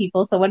rest of the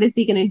people. So what is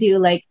he going to do?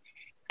 Like,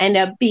 end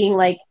up being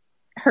like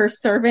her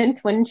servant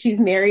when she's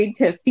married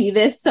to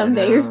Phoebus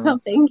someday or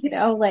something? You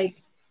know, like,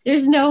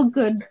 there's no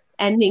good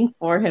ending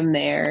for him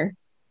there.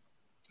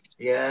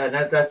 Yeah,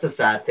 that's the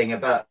sad thing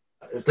about,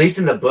 at least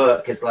in the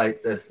book, it's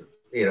like this,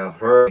 you know,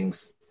 her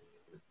ending's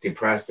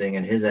depressing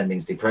and his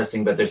ending's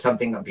depressing, but there's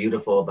something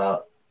beautiful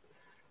about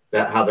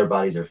that, how their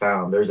bodies are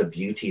found. There's a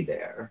beauty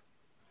there.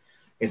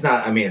 It's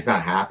not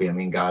happy. I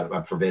mean,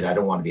 God forbid, I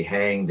don't want to be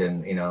hanged,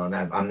 and, you know, and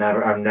I'm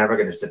never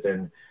going to sit there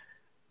and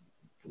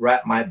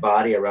wrap my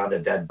body around a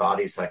dead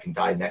body so I can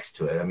die next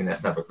to it. I mean,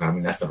 that's never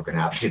going to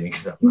happen to me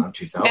because I'm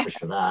too selfish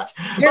for that.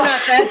 You're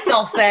not that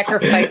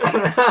self-sacrificing.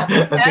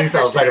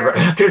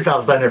 I'm too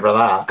self-centered for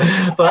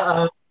that.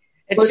 But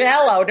it's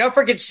shallow. Don't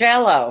forget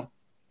shallow.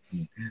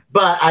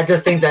 But I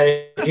just think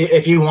that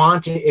if you're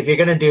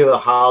going to do a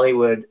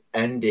Hollywood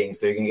ending,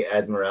 so you can get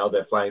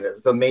Esmeralda flying,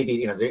 so maybe,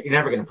 you know, you're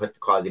never going to put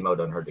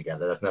Quasimodo and her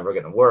together. That's never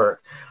going to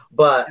work.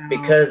 But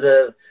because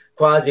of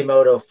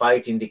Quasimodo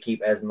fighting to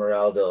keep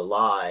Esmeralda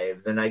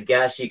alive, then I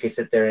guess you could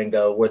sit there and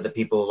go, where the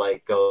people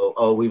like go,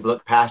 oh, we've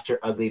looked past your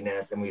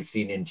ugliness and we've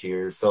seen into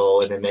your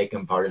soul, and then make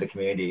them part of the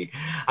community.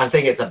 I'm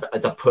saying it's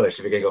a push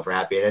if you're going to go for a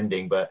happy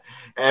ending, but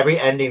every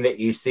ending that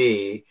you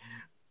see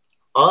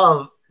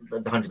of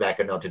the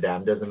Hunchback of Notre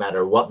Dame, doesn't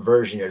matter what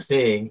version you're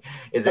seeing,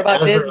 is it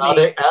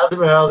Esmeralda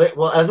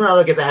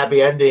gets a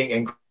happy ending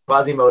and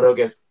Quasimodo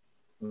gets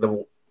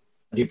the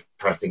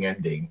depressing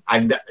ending.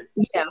 In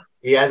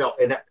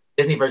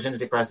Disney version is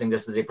depressing.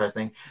 This is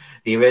depressing.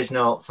 The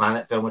original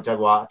Planet film, which I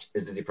watched,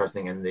 is a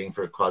depressing ending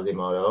for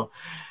Quasimodo.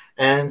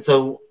 And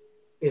so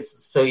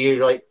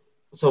you're like,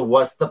 so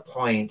what's the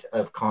point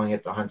of calling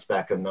it the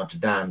Hunchback of Notre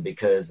Dame?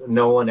 Because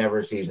no one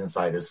ever sees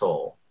inside his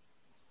soul.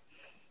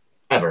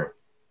 Ever.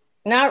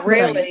 Not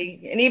really.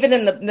 Right. And even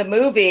in the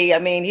movie, I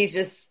mean,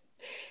 he's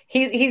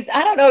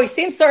I don't know, he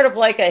seems sort of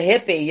like a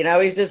hippie, you know,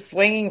 he's just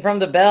swinging from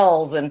the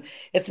bells, and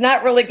it's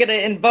not really going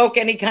to invoke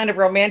any kind of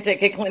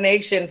romantic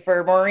inclination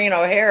for Maureen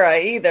O'Hara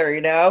either,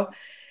 you know.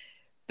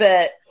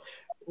 But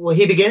well,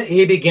 he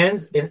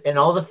begins in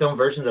all the film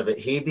versions of it,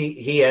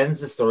 he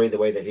ends the story the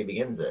way that he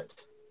begins it,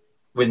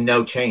 with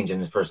no change in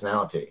his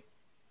personality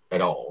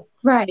at all.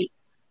 Right.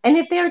 And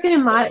if they were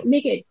going to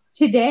make it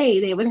today,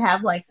 they would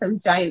have like some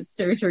giant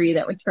surgery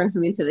that would turn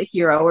him into the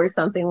hero or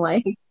something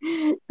like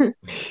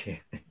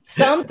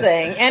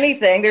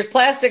anything. There's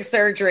plastic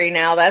surgery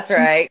now. That's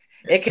right.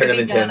 It could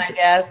be done, I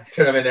guess.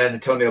 Turn him into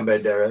Antonio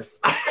Banderas.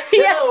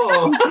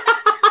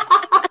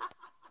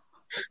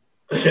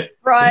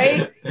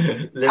 Right.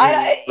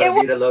 It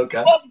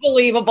was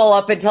believable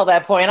up until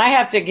that point. I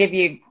have to give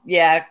you,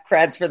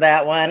 creds for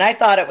that one. I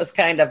thought it was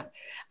kind of,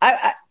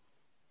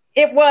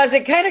 it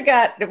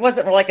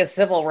wasn't like a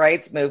civil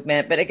rights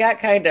movement, but it got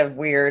kind of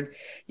weird,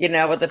 you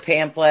know, with the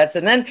pamphlets.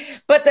 And then,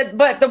 but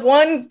the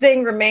one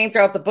thing remained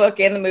throughout the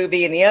book and the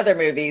movie and the other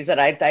movies that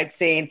I'd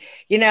seen,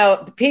 you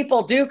know, the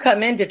people do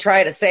come in to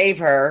try to save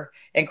her,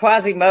 and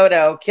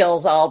Quasimodo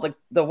kills all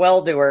the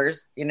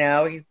well-doers, you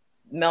know, he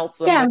melts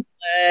them with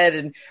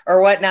lead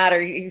or whatnot,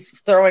 or he's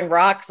throwing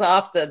rocks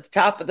off the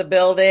top of the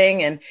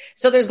building. And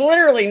so there's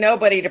literally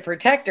nobody to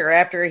protect her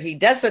after he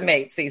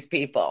decimates these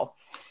people.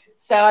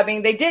 So, I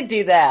mean, they did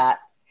do that,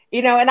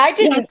 you know, and I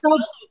didn't follow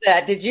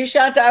that. Did you,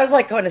 Shanta? I was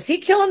like, is he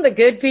killing the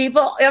good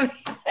people? I mean,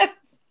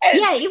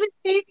 it was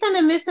based on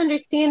a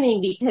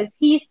misunderstanding, because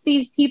he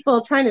sees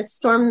people trying to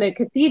storm the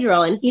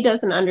cathedral and he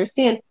doesn't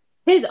understand.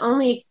 His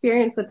only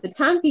experience with the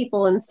town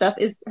people and stuff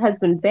has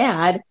been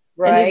bad.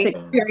 Right. And his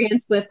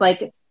experience with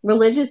like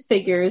religious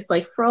figures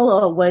like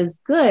Frollo was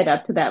good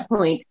up to that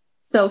point.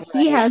 So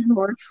he has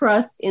more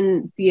trust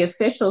in the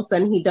officials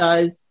than he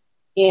does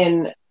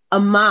in a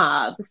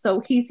mob.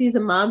 So he sees a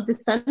mob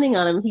descending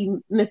on him. He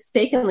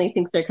mistakenly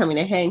thinks they're coming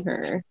to hang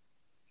her.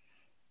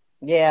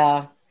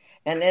 Yeah.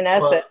 And in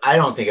essence, I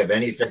don't think of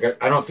any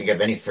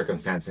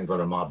circumstance in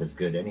which a mob is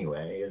good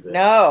anyway, is it?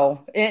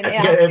 No.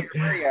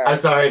 I'm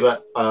sorry,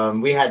 but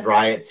we had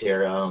riots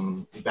here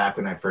back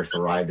when I first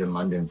arrived in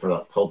London for the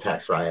poll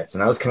tax riots,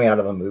 and I was coming out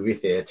of a movie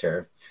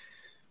theater.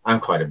 I'm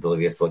quite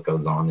oblivious to what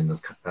goes on in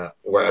this,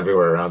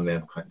 everywhere around me.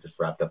 I'm just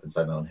wrapped up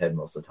inside my own head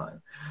most of the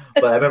time.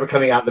 But I remember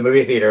coming out in the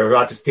movie theater,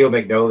 watching Steel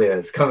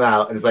Magnolias come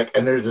out, and it's like,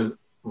 and there's this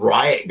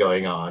riot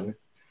going on,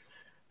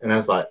 and I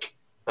was like,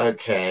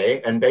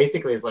 okay. And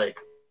basically, it's like,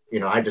 you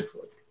know, I just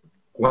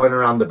went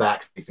around the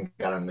back streets and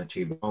got on the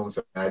tube home.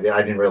 So I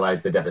didn't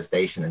realize the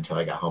devastation until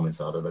I got home and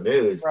saw it on the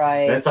news.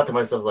 Right. And I thought to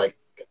myself, like,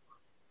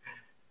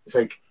 it's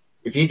like,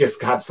 if you just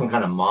have some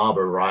kind of mob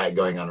or riot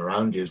going on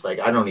around you, it's like,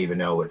 I don't even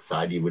know what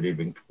side I would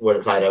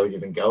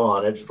even go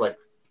on. It's just like,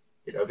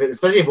 you know,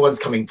 especially if one's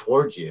coming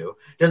towards you,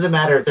 it doesn't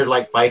matter if they're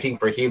like fighting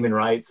for human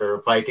rights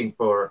or fighting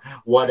for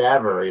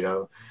whatever, you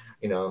know.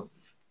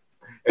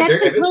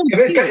 If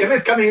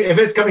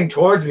it's coming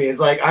towards me, it's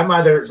like I'm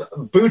either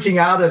booting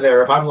out of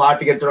there. If I'm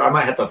locked against her, I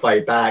might have to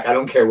fight back. I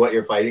don't care what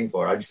you're fighting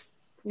for. I mean,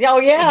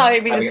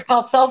 it's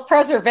called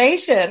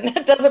self-preservation.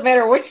 It doesn't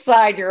matter which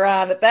side you're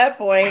on at that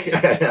point.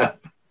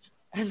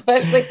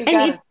 Especially if you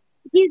got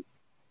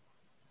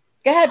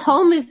Go ahead.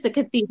 home is the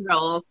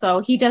cathedral, so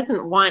he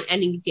doesn't want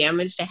any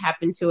damage to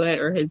happen to it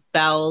or his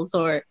bells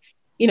or,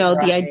 the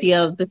Right.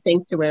 idea of the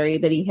sanctuary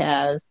that he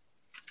has.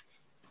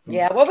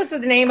 Yeah. What was the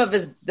name of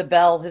his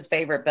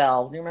favorite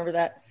bell? Do you remember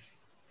that?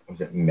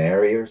 Was it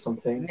Mary or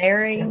something?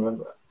 Mary?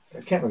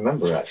 I can't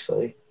remember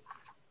actually.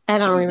 I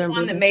don't She was remember. the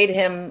one that made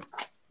him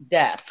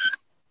deaf.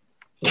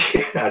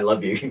 I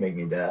love you. You make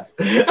me deaf.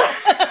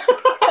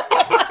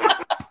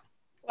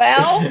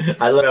 Well,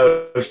 I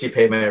love she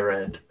paid my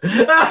rent.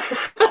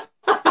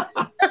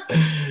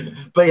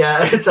 But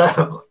yeah, it's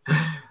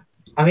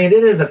I mean,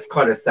 it is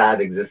quite a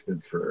sad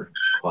existence for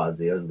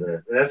Quasi.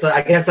 That's what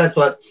I guess. That's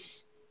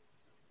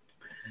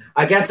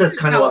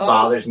kind of what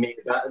bothers me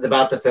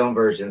about the film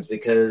versions,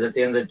 because at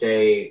the end of the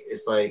day,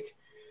 it's like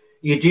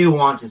you do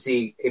want to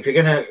see if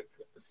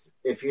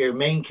your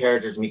main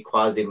characters meet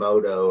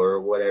Quasimodo or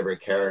whatever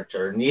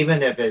character, and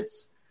even if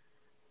it's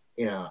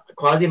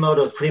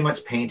Quasimodo is pretty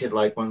much painted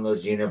like one of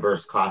those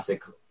universe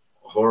classic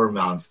horror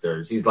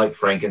monsters. He's like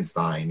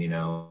Frankenstein,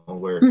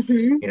 where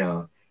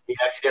he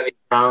accidentally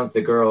drowns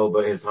the girl,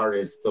 but his heart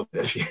is still,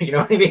 you know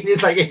what I mean?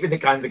 It's like even the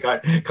kind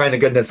of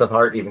goodness of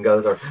heart even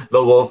goes, or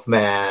the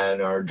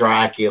Wolfman, or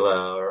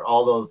Dracula, or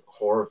all those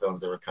horror films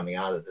that were coming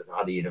out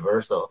of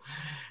Universal.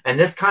 And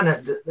this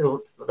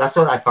that's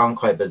what I found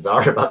quite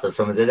bizarre about this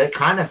film, is that it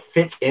kind of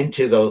fits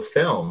into those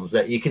films,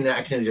 that you can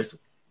actually just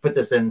put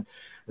this in.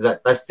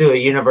 Let's do a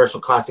Universal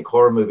classic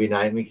horror movie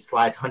night, and we can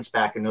slide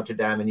Hunchback and Notre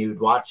Dame, and you would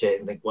watch it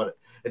and think,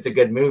 it's a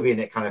good movie, and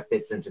it kind of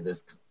fits into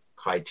this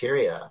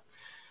criteria.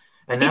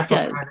 And that's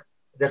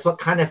what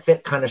kind of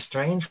fit kind of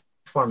strange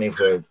for me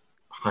for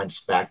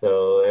Hunchback,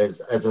 though,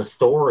 as a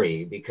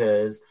story,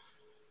 because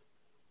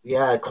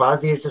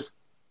Quasi is just,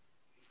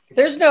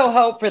 there's no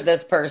hope for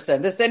this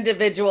person. This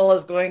individual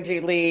is going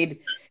to lead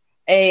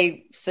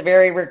a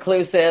very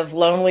reclusive,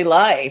 lonely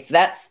life.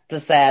 That's the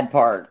sad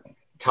part.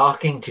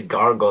 Talking to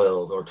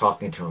gargoyles or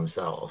talking to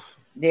himself.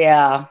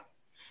 Yeah.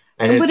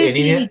 And would it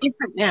be any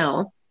different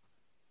now?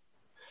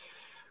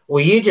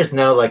 Well, you just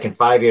know, like in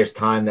 5 years'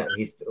 time, that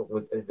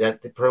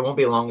it won't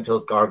be long until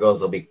his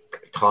gargoyles will be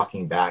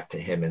talking back to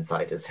him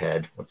inside his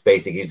head. Which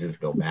basically, he's just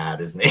go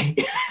mad, isn't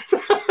he? It's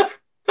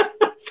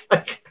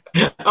like,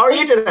 how are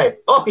you today?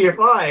 Oh, you're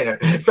fine. Or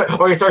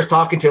he starts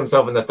talking to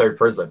himself in the third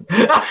person.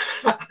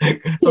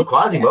 So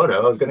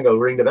Quasimodo is going to go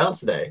ring the bells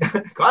today.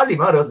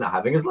 Quasimodo's not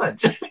having his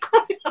lunch.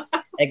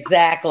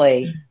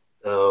 Exactly.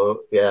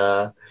 So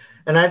yeah,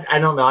 and I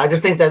don't know. I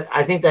think that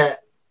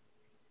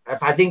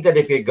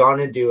if you're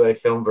gonna do a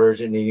film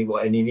version and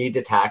you need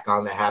to tack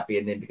on the happy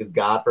ending, because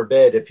God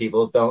forbid if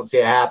people don't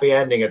see a happy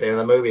ending at the end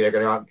of the movie, they're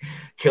gonna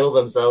kill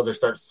themselves or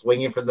start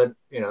swinging from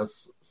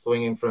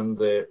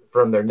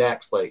their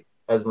necks like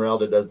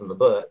Esmeralda does in the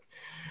book.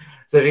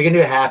 So if you're gonna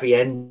do a happy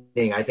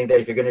ending, I think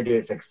that if you're gonna do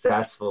it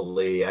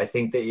successfully, I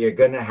think that you're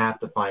gonna have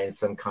to find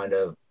some kind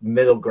of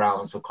middle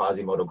ground so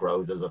Quasimodo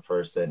grows as a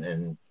person.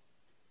 And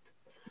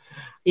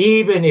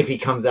even if he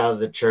comes out of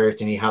the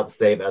church and he helps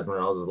save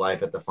Esmeralda's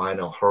life at the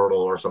final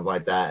hurdle or something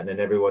like that, and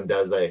then everyone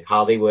does a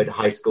Hollywood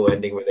high school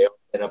ending where they all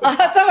end up.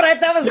 That's what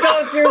that was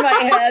going through my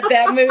head,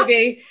 that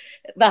movie,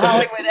 the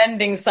Hollywood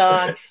ending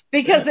song,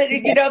 because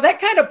that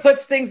kind of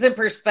puts things in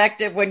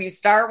perspective when you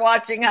start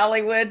watching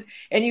Hollywood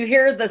and you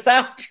hear the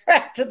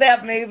soundtrack to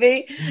that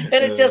movie, and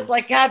it's just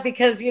like, God,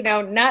 because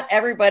not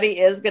everybody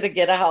is going to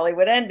get a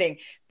Hollywood ending.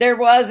 There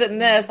was in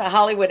this a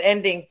Hollywood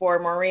ending for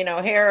Maureen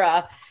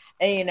O'Hara,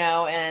 and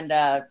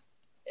that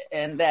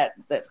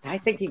I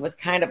think he was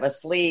kind of a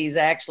sleaze,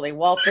 actually.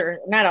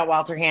 Not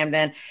Walter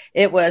Hamden.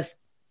 It was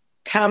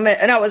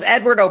it was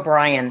Edward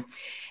O'Brien.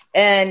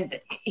 And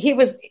he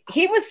was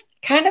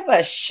kind of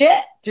a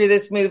shit through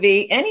this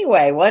movie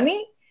anyway, wasn't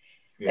he?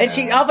 Yeah. And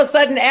she all of a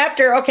sudden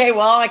after, okay,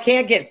 well, I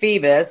can't get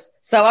Phoebus,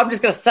 so I'm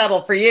just going to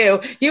settle for you.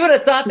 You would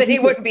have thought that he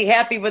wouldn't be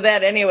happy with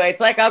that anyway.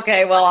 It's like,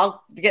 okay, well,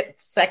 I'll get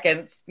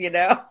seconds,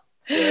 Yeah,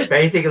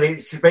 basically,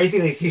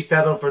 she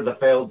settled for the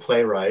failed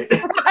playwright.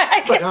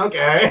 Right. It's like,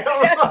 okay.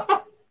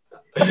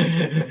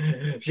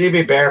 She'd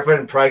be barefoot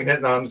and pregnant,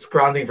 and I'm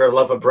scrounging for a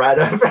loaf of bread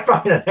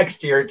probably the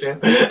next year or two.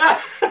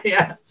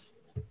 Yeah.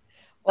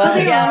 Well,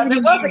 yeah,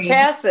 there was a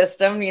caste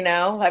system, I mean,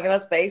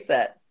 let's face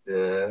it.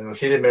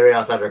 She didn't marry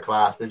outside her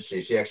class, did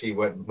she? She actually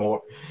went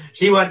more.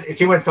 She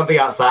went something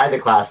outside the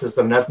class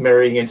system. That's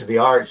marrying into the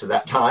arts at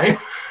that time.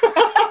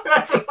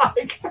 That's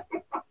like,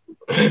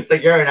 it's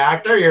like you're an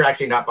actor. You're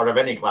actually not part of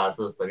any class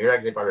system. You're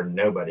actually part of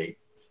nobody.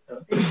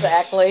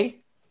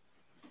 Exactly.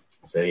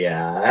 So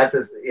yeah,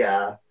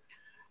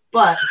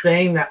 But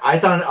saying that, I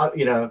thought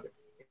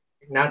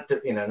not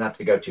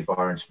to go too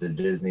far into the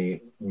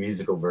Disney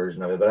musical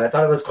version of it, but I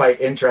thought it was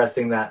quite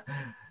interesting that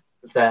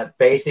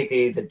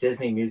basically the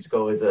Disney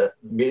musical is a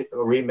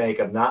remake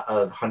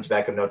of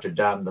Hunchback of Notre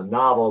Dame, the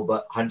novel,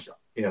 but the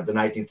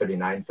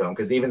 1939 film,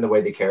 because even the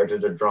way the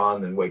characters are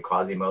drawn and the way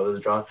Quasimodo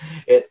is drawn,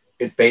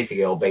 it's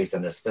basically all based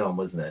on this film,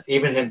 wasn't it?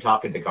 Even him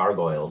talking to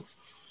gargoyles.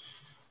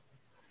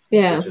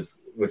 Yeah.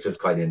 Which is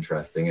quite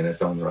interesting in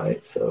its own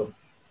right. So,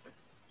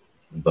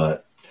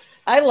 but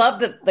I love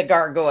the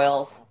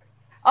gargoyles.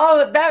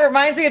 Oh, that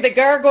reminds me of the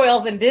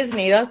gargoyles in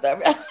Disney.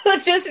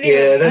 That's Disney.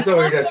 Yeah, that's what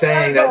we were just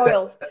saying.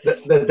 Gargoyles.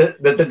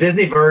 The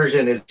Disney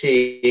version is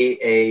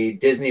a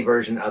Disney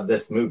version of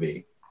this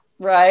movie.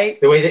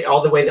 Right.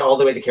 All the way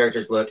the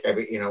characters look. But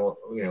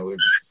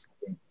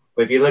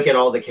if you look at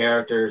all the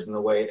characters and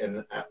the way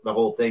and the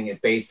whole thing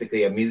is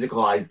basically a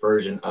musicalized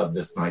version of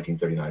this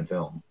 1939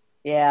 film.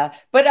 Yeah,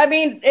 but I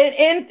mean,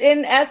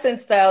 in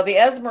essence, though, the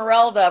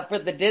Esmeralda for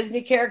the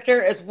Disney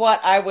character is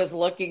what I was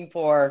looking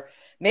for.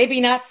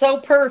 Maybe not so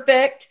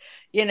perfect,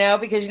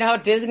 because how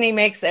Disney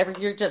makes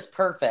you're just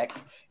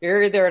perfect.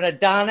 You're either an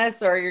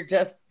Adonis or you're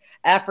just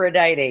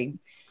Aphrodite.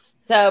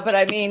 So, but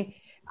I mean,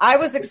 I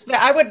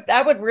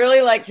would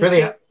really like to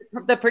see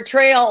the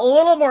portrayal a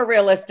little more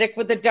realistic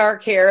with the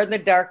dark hair and the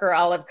darker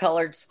olive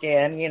colored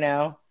skin,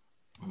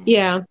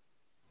 Yeah.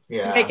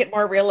 To make it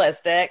more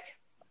realistic.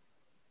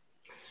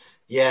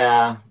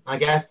 Yeah, I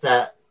guess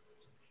that.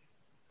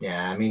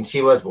 Yeah, I mean,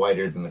 she was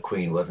whiter than the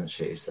Queen, wasn't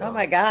she? So. Oh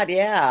my God,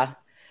 yeah.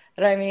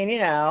 But I mean,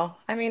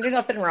 there's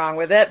nothing wrong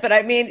with it. But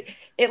I mean,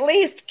 at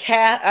least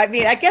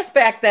I guess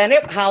back then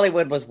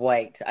Hollywood was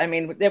white. I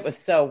mean, it was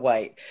so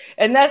white,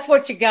 and that's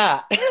what you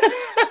got.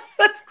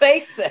 Let's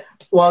face it.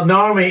 Well,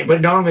 normally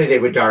they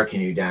would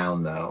darken you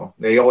down, though.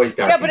 They always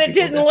darken. Yeah, but it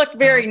didn't look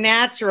very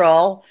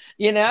natural,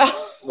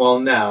 Well,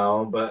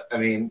 no, but I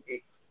mean,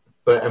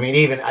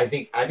 even I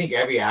think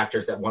every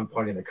actress at one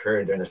point in the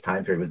career during this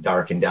time period was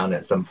darkened down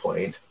at some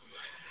point,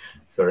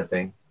 sort of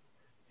thing.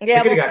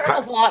 Yeah, well,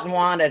 Charles Lawton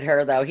wanted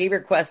her, though. He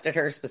requested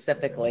her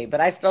specifically, but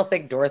I still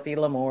think Dorothy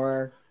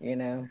Lamour,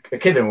 It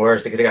could have been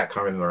worse. They could have got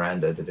Carmen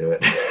Miranda to do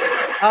it.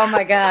 Oh,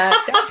 my God.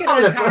 Don't get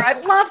on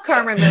I love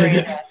Carmen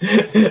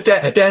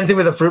Miranda. Dancing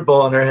with a fruit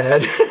bowl on her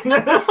head.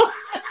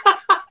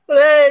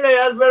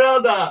 Hey,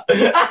 Esmeralda.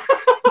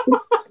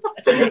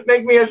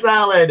 Make me a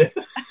salad.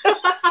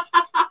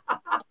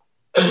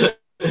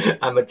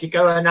 I'm a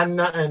chico and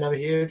I'm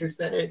here to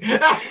say.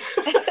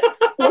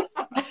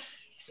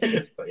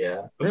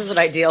 Yeah. This is what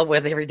I deal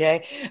with every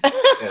day.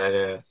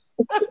 Yeah,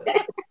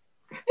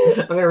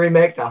 I'm going to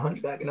remake the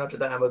Hunchback of Notre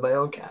Dame with my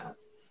own cast.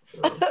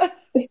 So.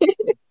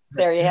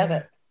 There you have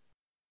it.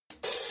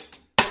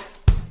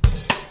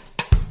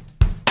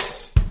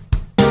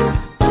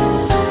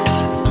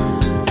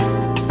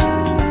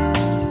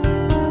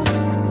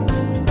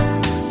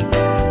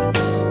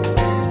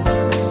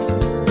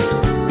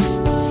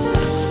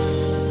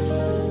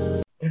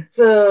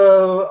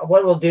 So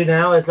what we'll do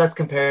now is let's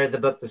compare the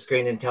book to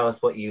screen and tell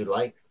us what you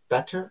like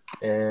better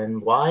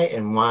and why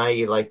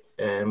you like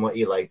and what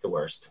you like the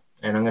worst.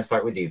 And I'm going to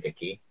start with you,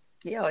 Vicky.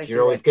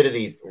 You're always good at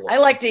these. I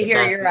like to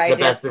hear your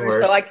ideas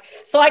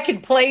so I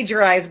can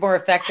plagiarize more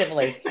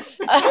effectively.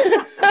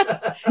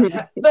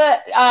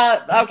 But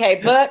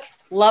okay, book.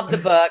 Love the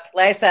book.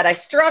 Like I said, I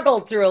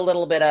struggled through a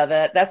little bit of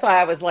it. That's why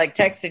I was like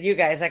texting you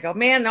guys. I go,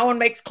 man, no one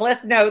makes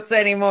cliff notes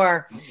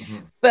anymore. Mm-hmm.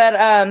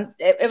 But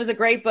it was a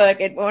great book.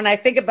 When I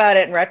think about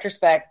it in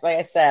retrospect, like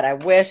I said, I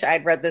wish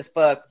I'd read this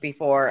book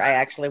before I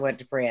actually went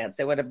to France.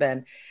 I would have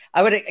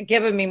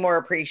given me more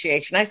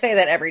appreciation. I say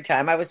that every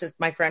time.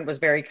 My friend was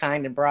very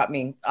kind and brought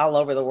me all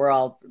over the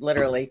world,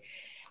 literally.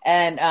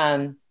 And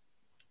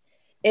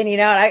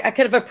I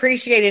could have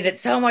appreciated it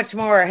so much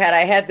more had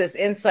I had this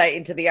insight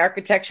into the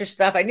architecture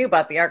stuff. I knew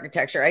about the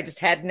architecture. I just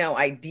had no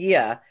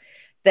idea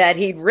that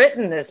he'd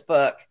written this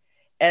book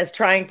as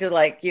trying to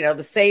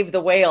the Save the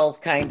Whales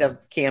kind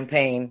of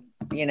campaign,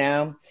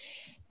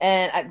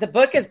 And the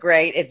book is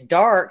great. It's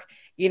dark.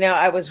 The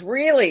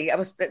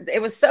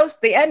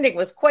ending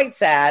was quite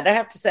sad. I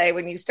have to say,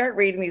 when you start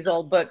reading these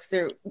old books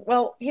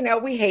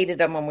we hated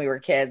them when we were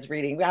kids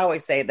reading. We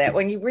always say that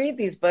when you read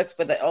these books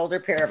with an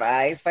older pair of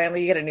eyes, finally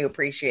you get a new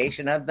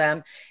appreciation of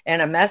them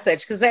and a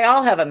message, because they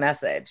all have a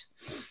message.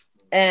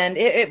 And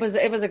it was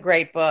a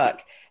great book.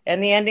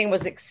 And the ending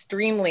was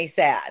extremely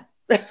sad.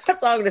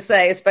 That's all I'm going to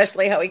say,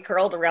 especially how he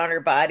curled around her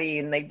body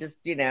and they just,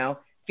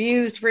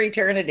 fused for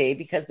eternity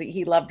because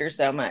he loved her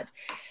so much.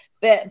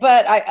 But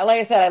like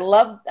I said, I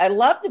love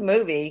the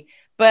movie,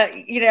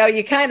 but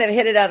you kind of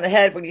hit it on the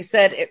head when you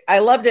said I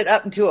loved it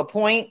up until a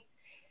point,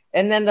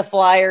 and then the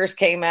flyers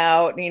came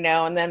out,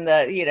 and then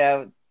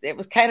it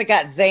was kind of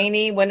got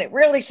zany when it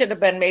really should have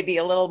been maybe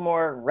a little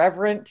more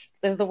reverent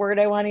is the word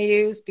I want to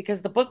use,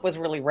 because the book was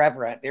really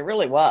reverent. It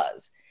really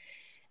was.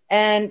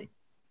 And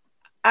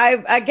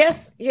I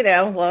guess,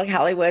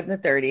 Hollywood in the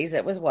 30s,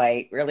 it was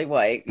white, really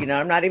white.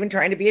 I'm not even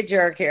trying to be a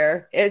jerk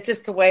here. It's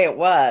just the way it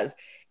was.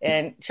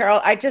 And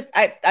Charles,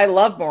 I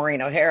love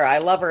Maureen O'Hara. I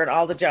love her in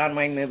all the John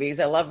Wayne movies.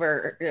 I love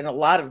her in a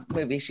lot of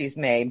movies she's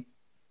made.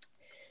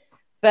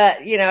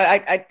 But,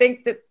 I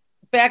think that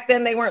back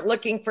then they weren't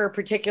looking for a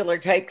particular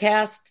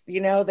typecast.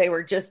 They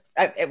were just,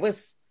 it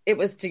was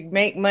to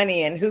make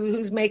money. And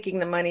who's making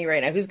the money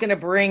right now? Who's going to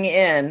bring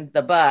in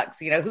the bucks?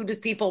 Who does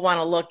people want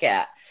to look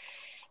at?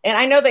 And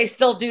I know they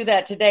still do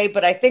that today,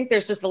 but I think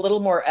there's just a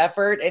little more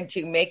effort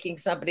into making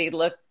somebody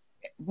look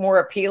more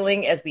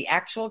appealing as the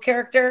actual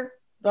character.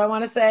 Do I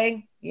want to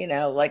say,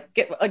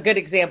 get a good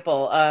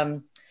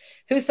example.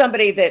 Who's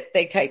somebody that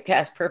they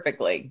typecast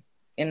perfectly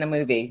in the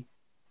movie?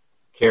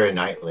 Keira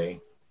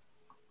Knightley.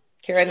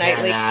 Keira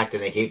Knightley. Can't act,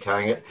 and they keep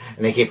telling it,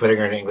 and they keep putting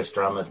her in English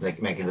dramas, and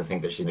making her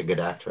think that she's a good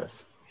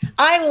actress.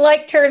 I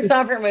liked her in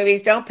some of her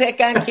movies. Don't pick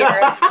on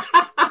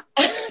Keira.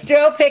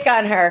 Don't pick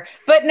on her.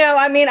 But no,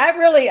 I mean,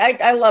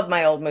 I love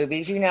my old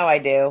movies. You know I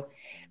do.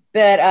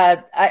 But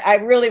I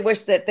really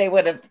wish that they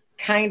would have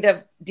kind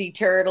of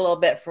deterred a little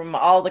bit from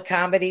all the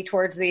comedy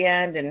towards the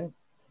end. And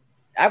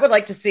I would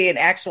like to see an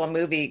actual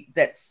movie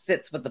that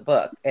sits with the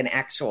book, an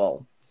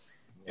actual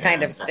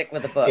kind of stick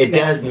with the book. It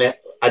does.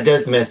 I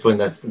does miss when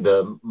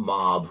the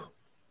mob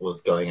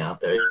was going out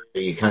there.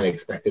 You kind of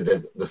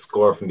expected the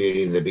score from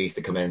Beauty and the Beast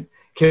to come in.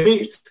 Kill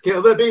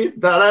the beast,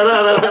 da da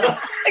da da.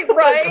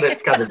 Right.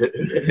 It kind of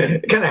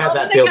has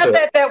that feel to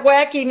it. That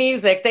wacky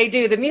music they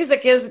do. The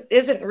music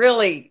isn't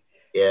really.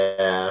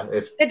 Yeah,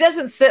 it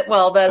doesn't sit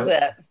well, does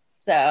it?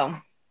 So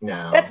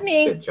no, that's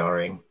me. It's a bit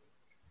jarring.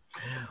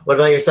 What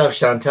about yourself,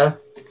 Shanta?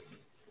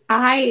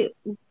 I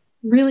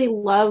really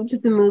loved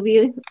the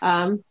movie.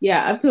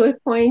 Up to a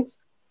point.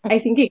 I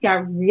think it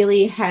got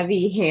really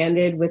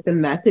heavy-handed with the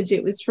message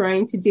it was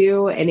trying to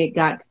do, and it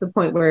got to the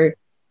point where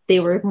they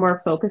were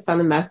more focused on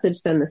the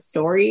message than the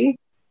story.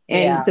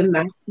 And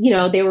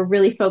they were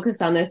really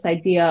focused on this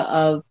idea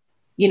of,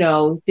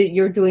 that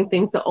you're doing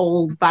things the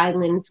old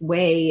violent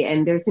way,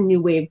 and there's a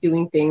new way of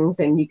doing things,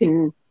 and you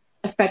can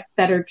affect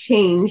better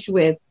change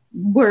with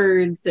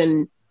words.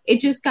 And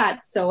it just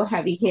got so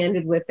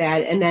heavy-handed with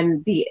that. And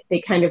then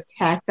they kind of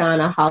tacked on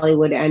a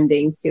Hollywood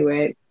ending to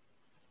it.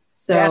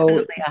 So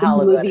definitely a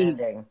Hollywood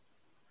ending.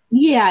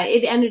 Yeah,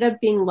 it ended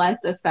up being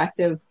less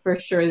effective for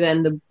sure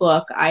than the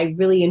book. I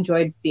really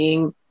enjoyed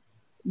seeing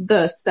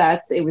the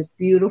sets. It was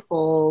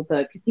beautiful.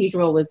 The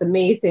cathedral was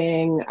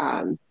amazing.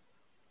 And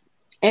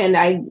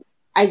I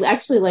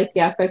actually liked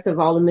the aspects of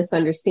all the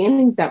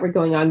misunderstandings that were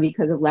going on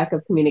because of lack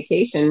of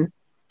communication.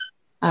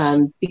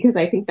 Because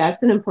I think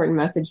that's an important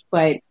message,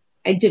 but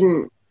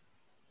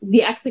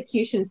the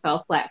execution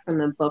fell flat from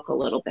the book a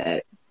little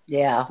bit.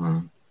 Yeah.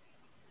 Mm-hmm.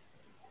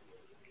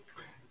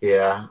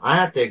 Yeah, I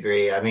have to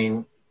agree. I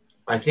mean,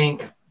 I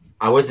think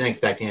I wasn't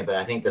expecting it, but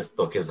I think this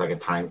book is like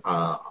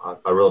a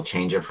real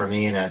changer for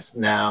me. And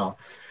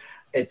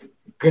it's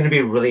going to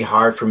be really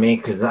hard for me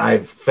because I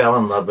fell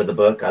in love with the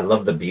book. I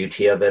love the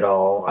beauty of it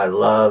all. I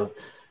love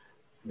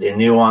the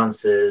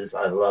nuances.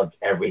 I loved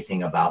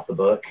everything about the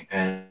book.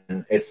 And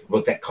it's a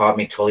book that caught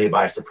me totally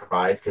by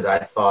surprise because I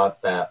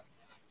thought that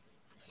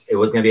it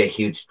was going to be a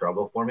huge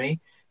struggle for me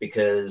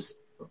because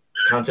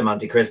Count of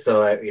Monte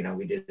Cristo,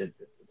 we did it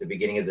at the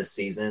beginning of this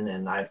season,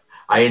 and I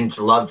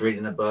loved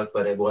reading the book,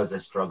 but it was a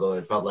struggle.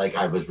 It felt like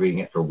I was reading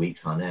it for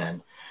weeks on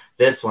end.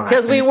 This one,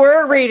 because we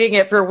were reading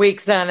it for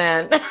weeks on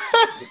end.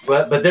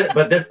 but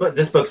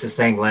this book's the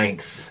same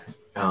length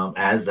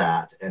as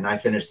that, and I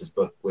finished this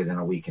book within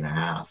a week and a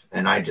half,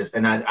 and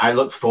I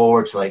looked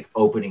forward to like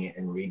opening it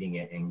and reading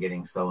it and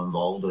getting so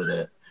involved with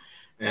it,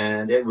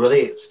 and it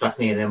really stuck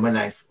me. And then when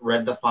I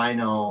read the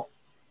final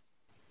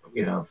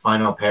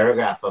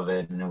paragraph of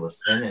it and it was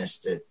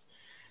finished,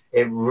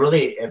 it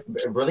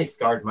really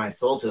scarred my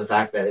soul to the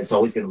fact that it's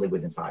always going to live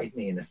within inside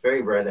me, and it's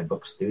very rare that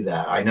books do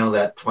that. I know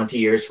that 20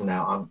 years from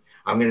now,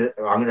 I'm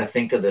gonna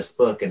think of this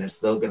book, and it's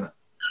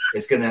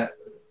gonna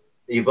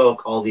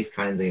evoke all these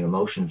kinds of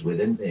emotions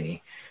within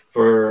me.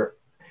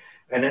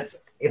 And it's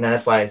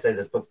that's why I said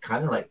this book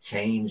kind of like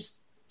changed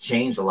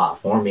a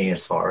lot for me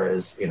as far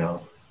as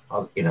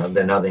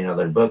than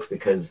other books,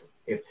 because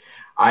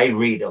I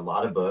read a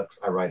lot of books.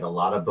 I write a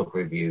lot of book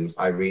reviews.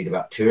 I read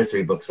about 2 or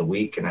 3 books a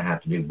week, and I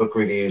have to do book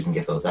reviews and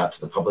get those out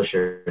to the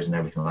publishers and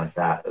everything like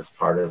that as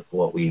part of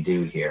what we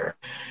do here.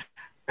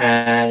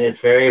 And it's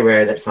very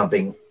rare that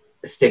something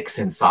sticks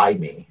inside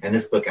me. And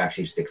this book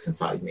actually sticks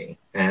inside me.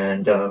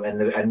 And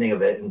the ending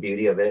of it and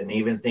beauty of it, and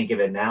even think of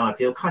it now, I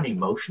feel kind of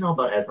emotional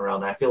about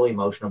Esmeralda. I feel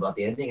emotional about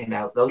the ending. And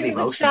now those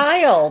emotions a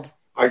child.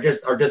 are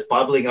just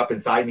bubbling up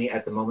inside me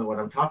at the moment when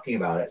I'm talking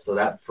about it. So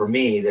that for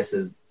me, this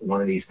is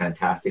one of these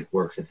fantastic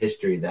works of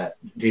history that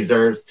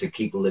deserves to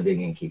keep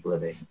living and keep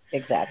living.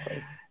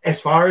 Exactly.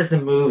 As far as the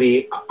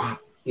movie, I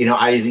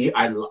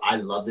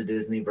love the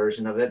Disney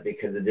version of it,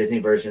 because the Disney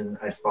version,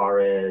 as far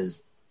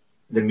as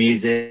the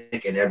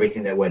music and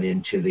everything that went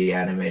into the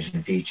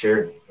animation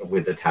feature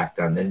with the tacked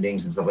on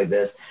endings and stuff like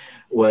this,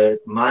 was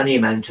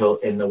monumental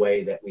in the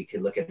way that we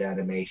could look at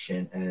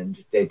animation,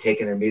 and they've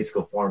taken their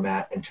musical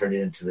format and turned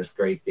it into this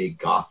great big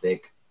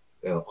gothic,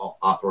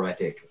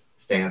 operatic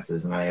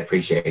stances, and I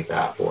appreciate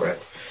that for it.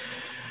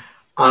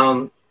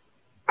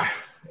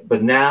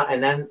 But now,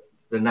 and then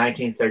the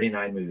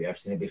 1939 movie, I've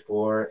seen it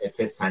before. It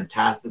fits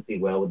fantastically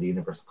well with the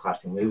Universal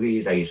Classic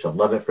movies. I used to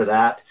love it for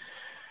that.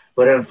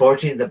 But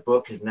unfortunately, the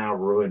book has now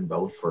ruined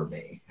both for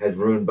me, has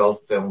ruined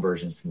both film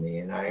versions for me.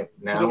 And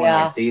when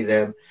I see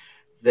them,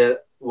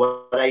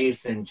 what I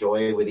used to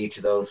enjoy with each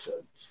of those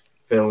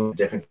film,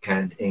 different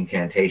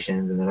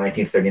incantations in the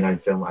 1939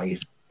 film, I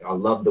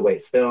love the way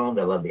it's filmed.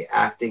 I love the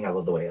acting. I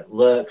love the way it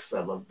looks.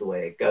 I love the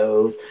way it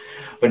goes.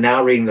 But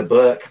now reading the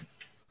book,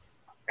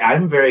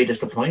 I'm very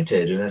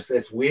disappointed. And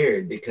it's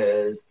weird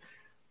because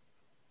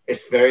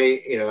it's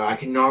very, I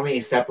can normally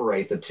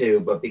separate the two,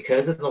 but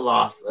because of the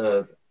loss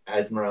of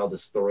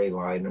Esmeralda's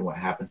storyline and what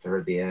happens to her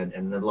at the end,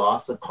 and the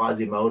loss of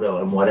Quasimodo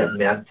and what it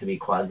meant to be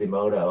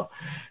Quasimodo,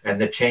 and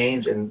the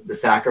change and the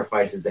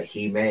sacrifices that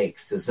he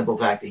makes. The simple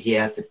fact that he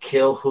has to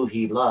kill who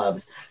he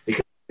loves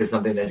because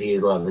something that he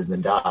loves has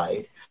been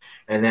died,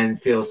 and then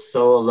feels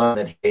so alone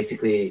that he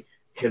basically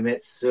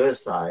commits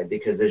suicide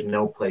because there's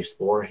no place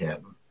for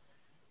him.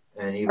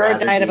 And he or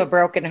died of a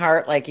broken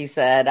heart, like you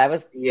said.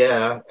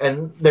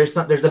 And there's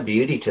a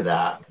beauty to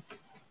that.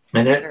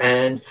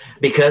 And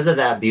because of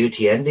that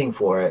beauty ending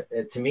for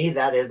it, to me,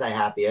 that is a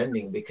happy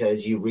ending,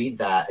 because you read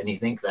that and you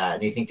think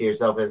to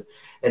yourself,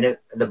 the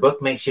book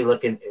makes you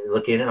look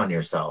in on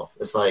yourself.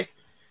 It's like,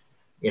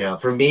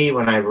 for me,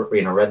 when I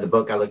read the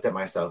book, I looked at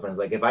myself and I was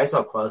like, if I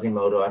saw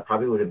Quasimodo, I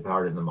probably would have been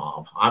part of the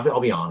mob.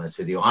 I'll be honest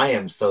with you. I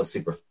am so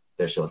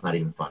superficial. It's not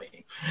even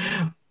funny.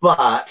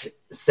 But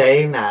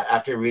saying that,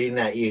 after reading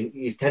that,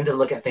 you tend to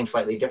look at things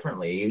slightly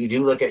differently. You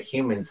do look at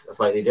humans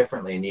slightly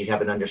differently, and you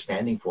have an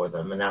understanding for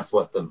them. And that's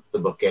what the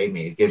book gave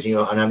me. It gives you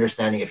an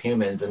understanding of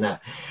humans, and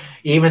that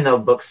even though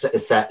books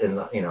is set in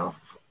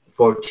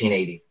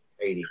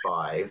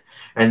 1485,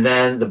 and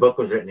then the book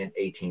was written in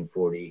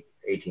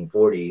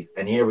 1840s,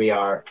 and here we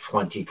are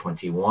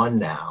 2021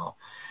 now.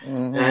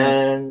 Mm-hmm.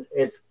 And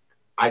it's,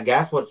 I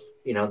guess what's,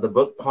 the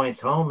book points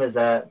home is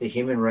that the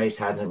human race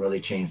hasn't really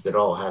changed at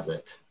all, has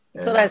it?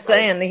 That's what I was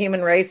saying. The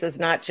human race has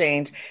not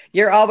changed.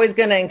 You're always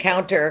going to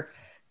encounter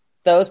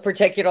those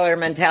particular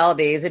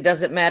mentalities. It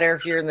doesn't matter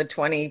if you're in the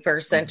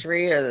 21st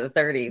century or the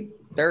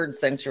 33rd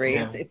century.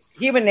 Yeah. It's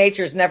human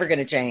nature is never going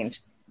to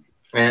change.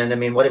 And I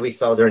mean, what did we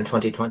saw during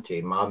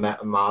 2020?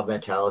 Mob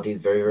mentality is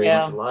very, very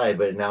much alive,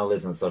 but it now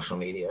lives on social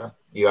media.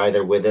 You're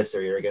either with us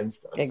or you're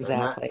against us.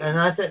 Exactly. And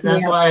that's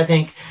why I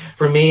think,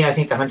 for me, I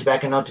think the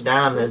Hunchback of Notre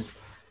Dame is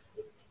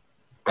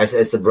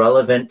as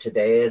relevant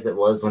today as it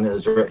was when it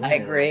was written. I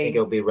agree. I think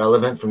it'll be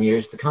relevant from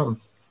years to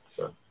come.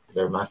 So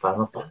they're my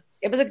final thoughts.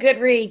 It was a good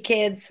read,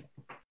 kids.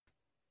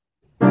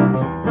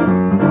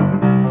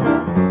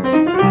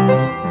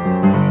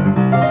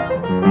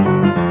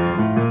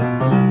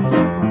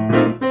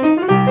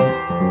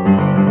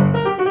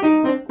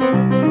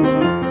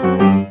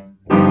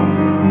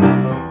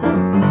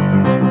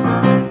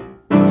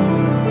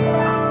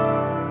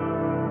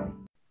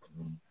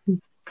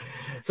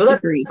 So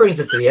that brings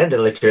us to the end of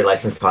the Literary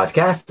License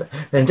Podcast.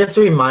 And just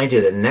to remind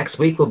you that next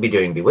week we'll be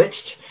doing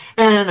Bewitched,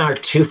 and our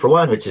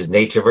 2-for-1, which is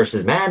Nature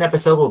versus Man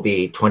episode, will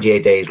be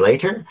 28 days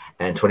later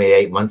and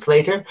 28 months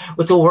later,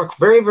 which will work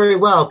very, very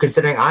well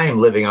considering I am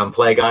living on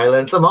Plague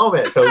Island at the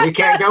moment, so we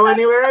can't go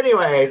anywhere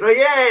anyway. So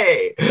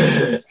yay!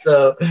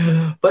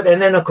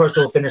 And then of course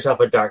we'll finish off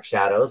with Dark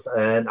Shadows,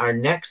 and our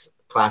next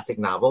classic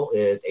novel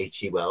is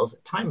H.G. Wells'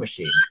 Time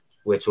Machine,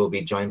 which will be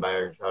joined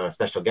by our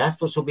special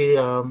guest, which will be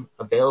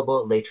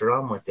available later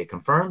on once they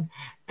confirm,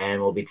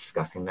 and we'll be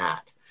discussing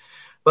that.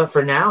 But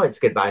for now, it's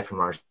goodbye from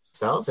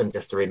ourselves, and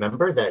just to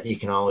remember that you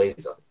can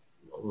always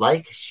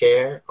like,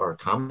 share, or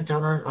comment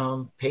on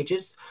our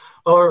pages.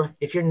 Or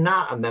if you're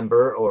not a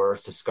member or a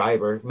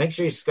subscriber, make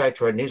sure you subscribe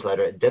to our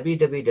newsletter at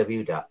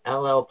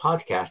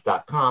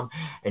www.llpodcast.com,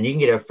 and you can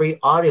get a free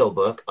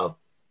audiobook of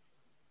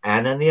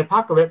Anna and the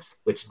Apocalypse,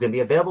 which is going to be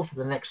available for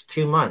the next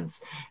 2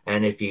 months.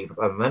 And if you're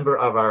a member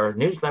of our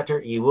newsletter,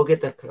 you will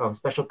get the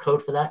special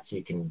code for that, so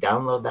you can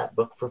download that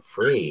book for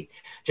free.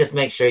 Just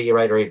make sure you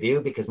write a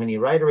review, because when you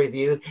write a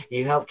review,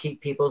 you help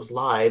keep people's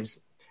lives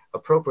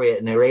appropriate,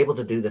 and they're able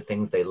to do the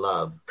things they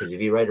love. Because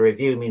if you write a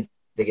review, it means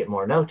they get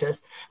more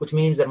notice, which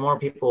means that more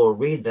people will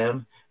read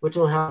them, which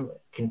will help them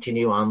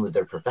continue on with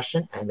their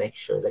profession and make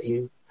sure that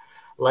you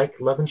like,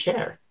 love, and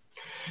share.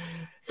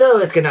 So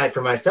it's good night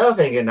for myself,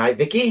 and good night,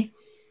 Vicki.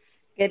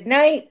 Good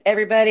night,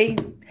 everybody.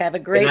 Have a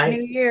great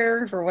new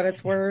year, for what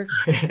it's worth.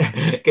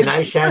 Good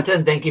night, Shanta,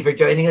 and thank you for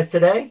joining us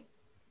today.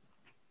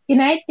 Good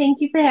night.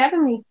 Thank you for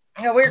having me.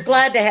 Yeah, we're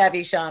glad to have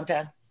you,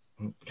 Shanta.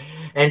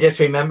 And just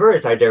remember,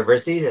 it's our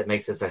diversity that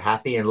makes us a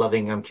happy and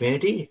loving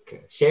community.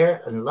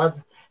 Share and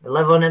love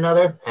one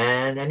another,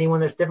 and anyone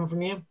that's different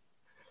from you,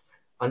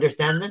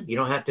 understand them. You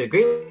don't have to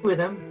agree with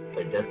them,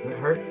 but it doesn't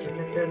hurt to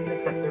sit there and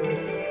accept their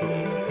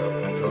responsibilities. So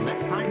until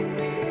next time.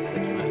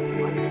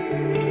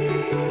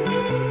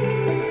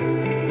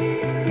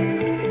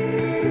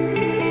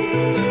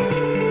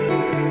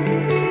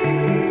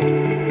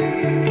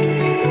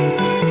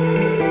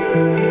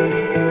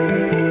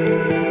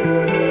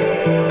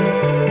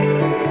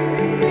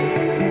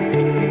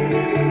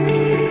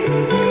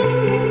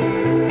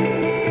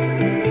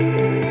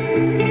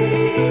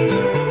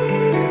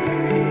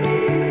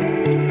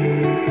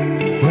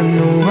 When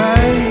the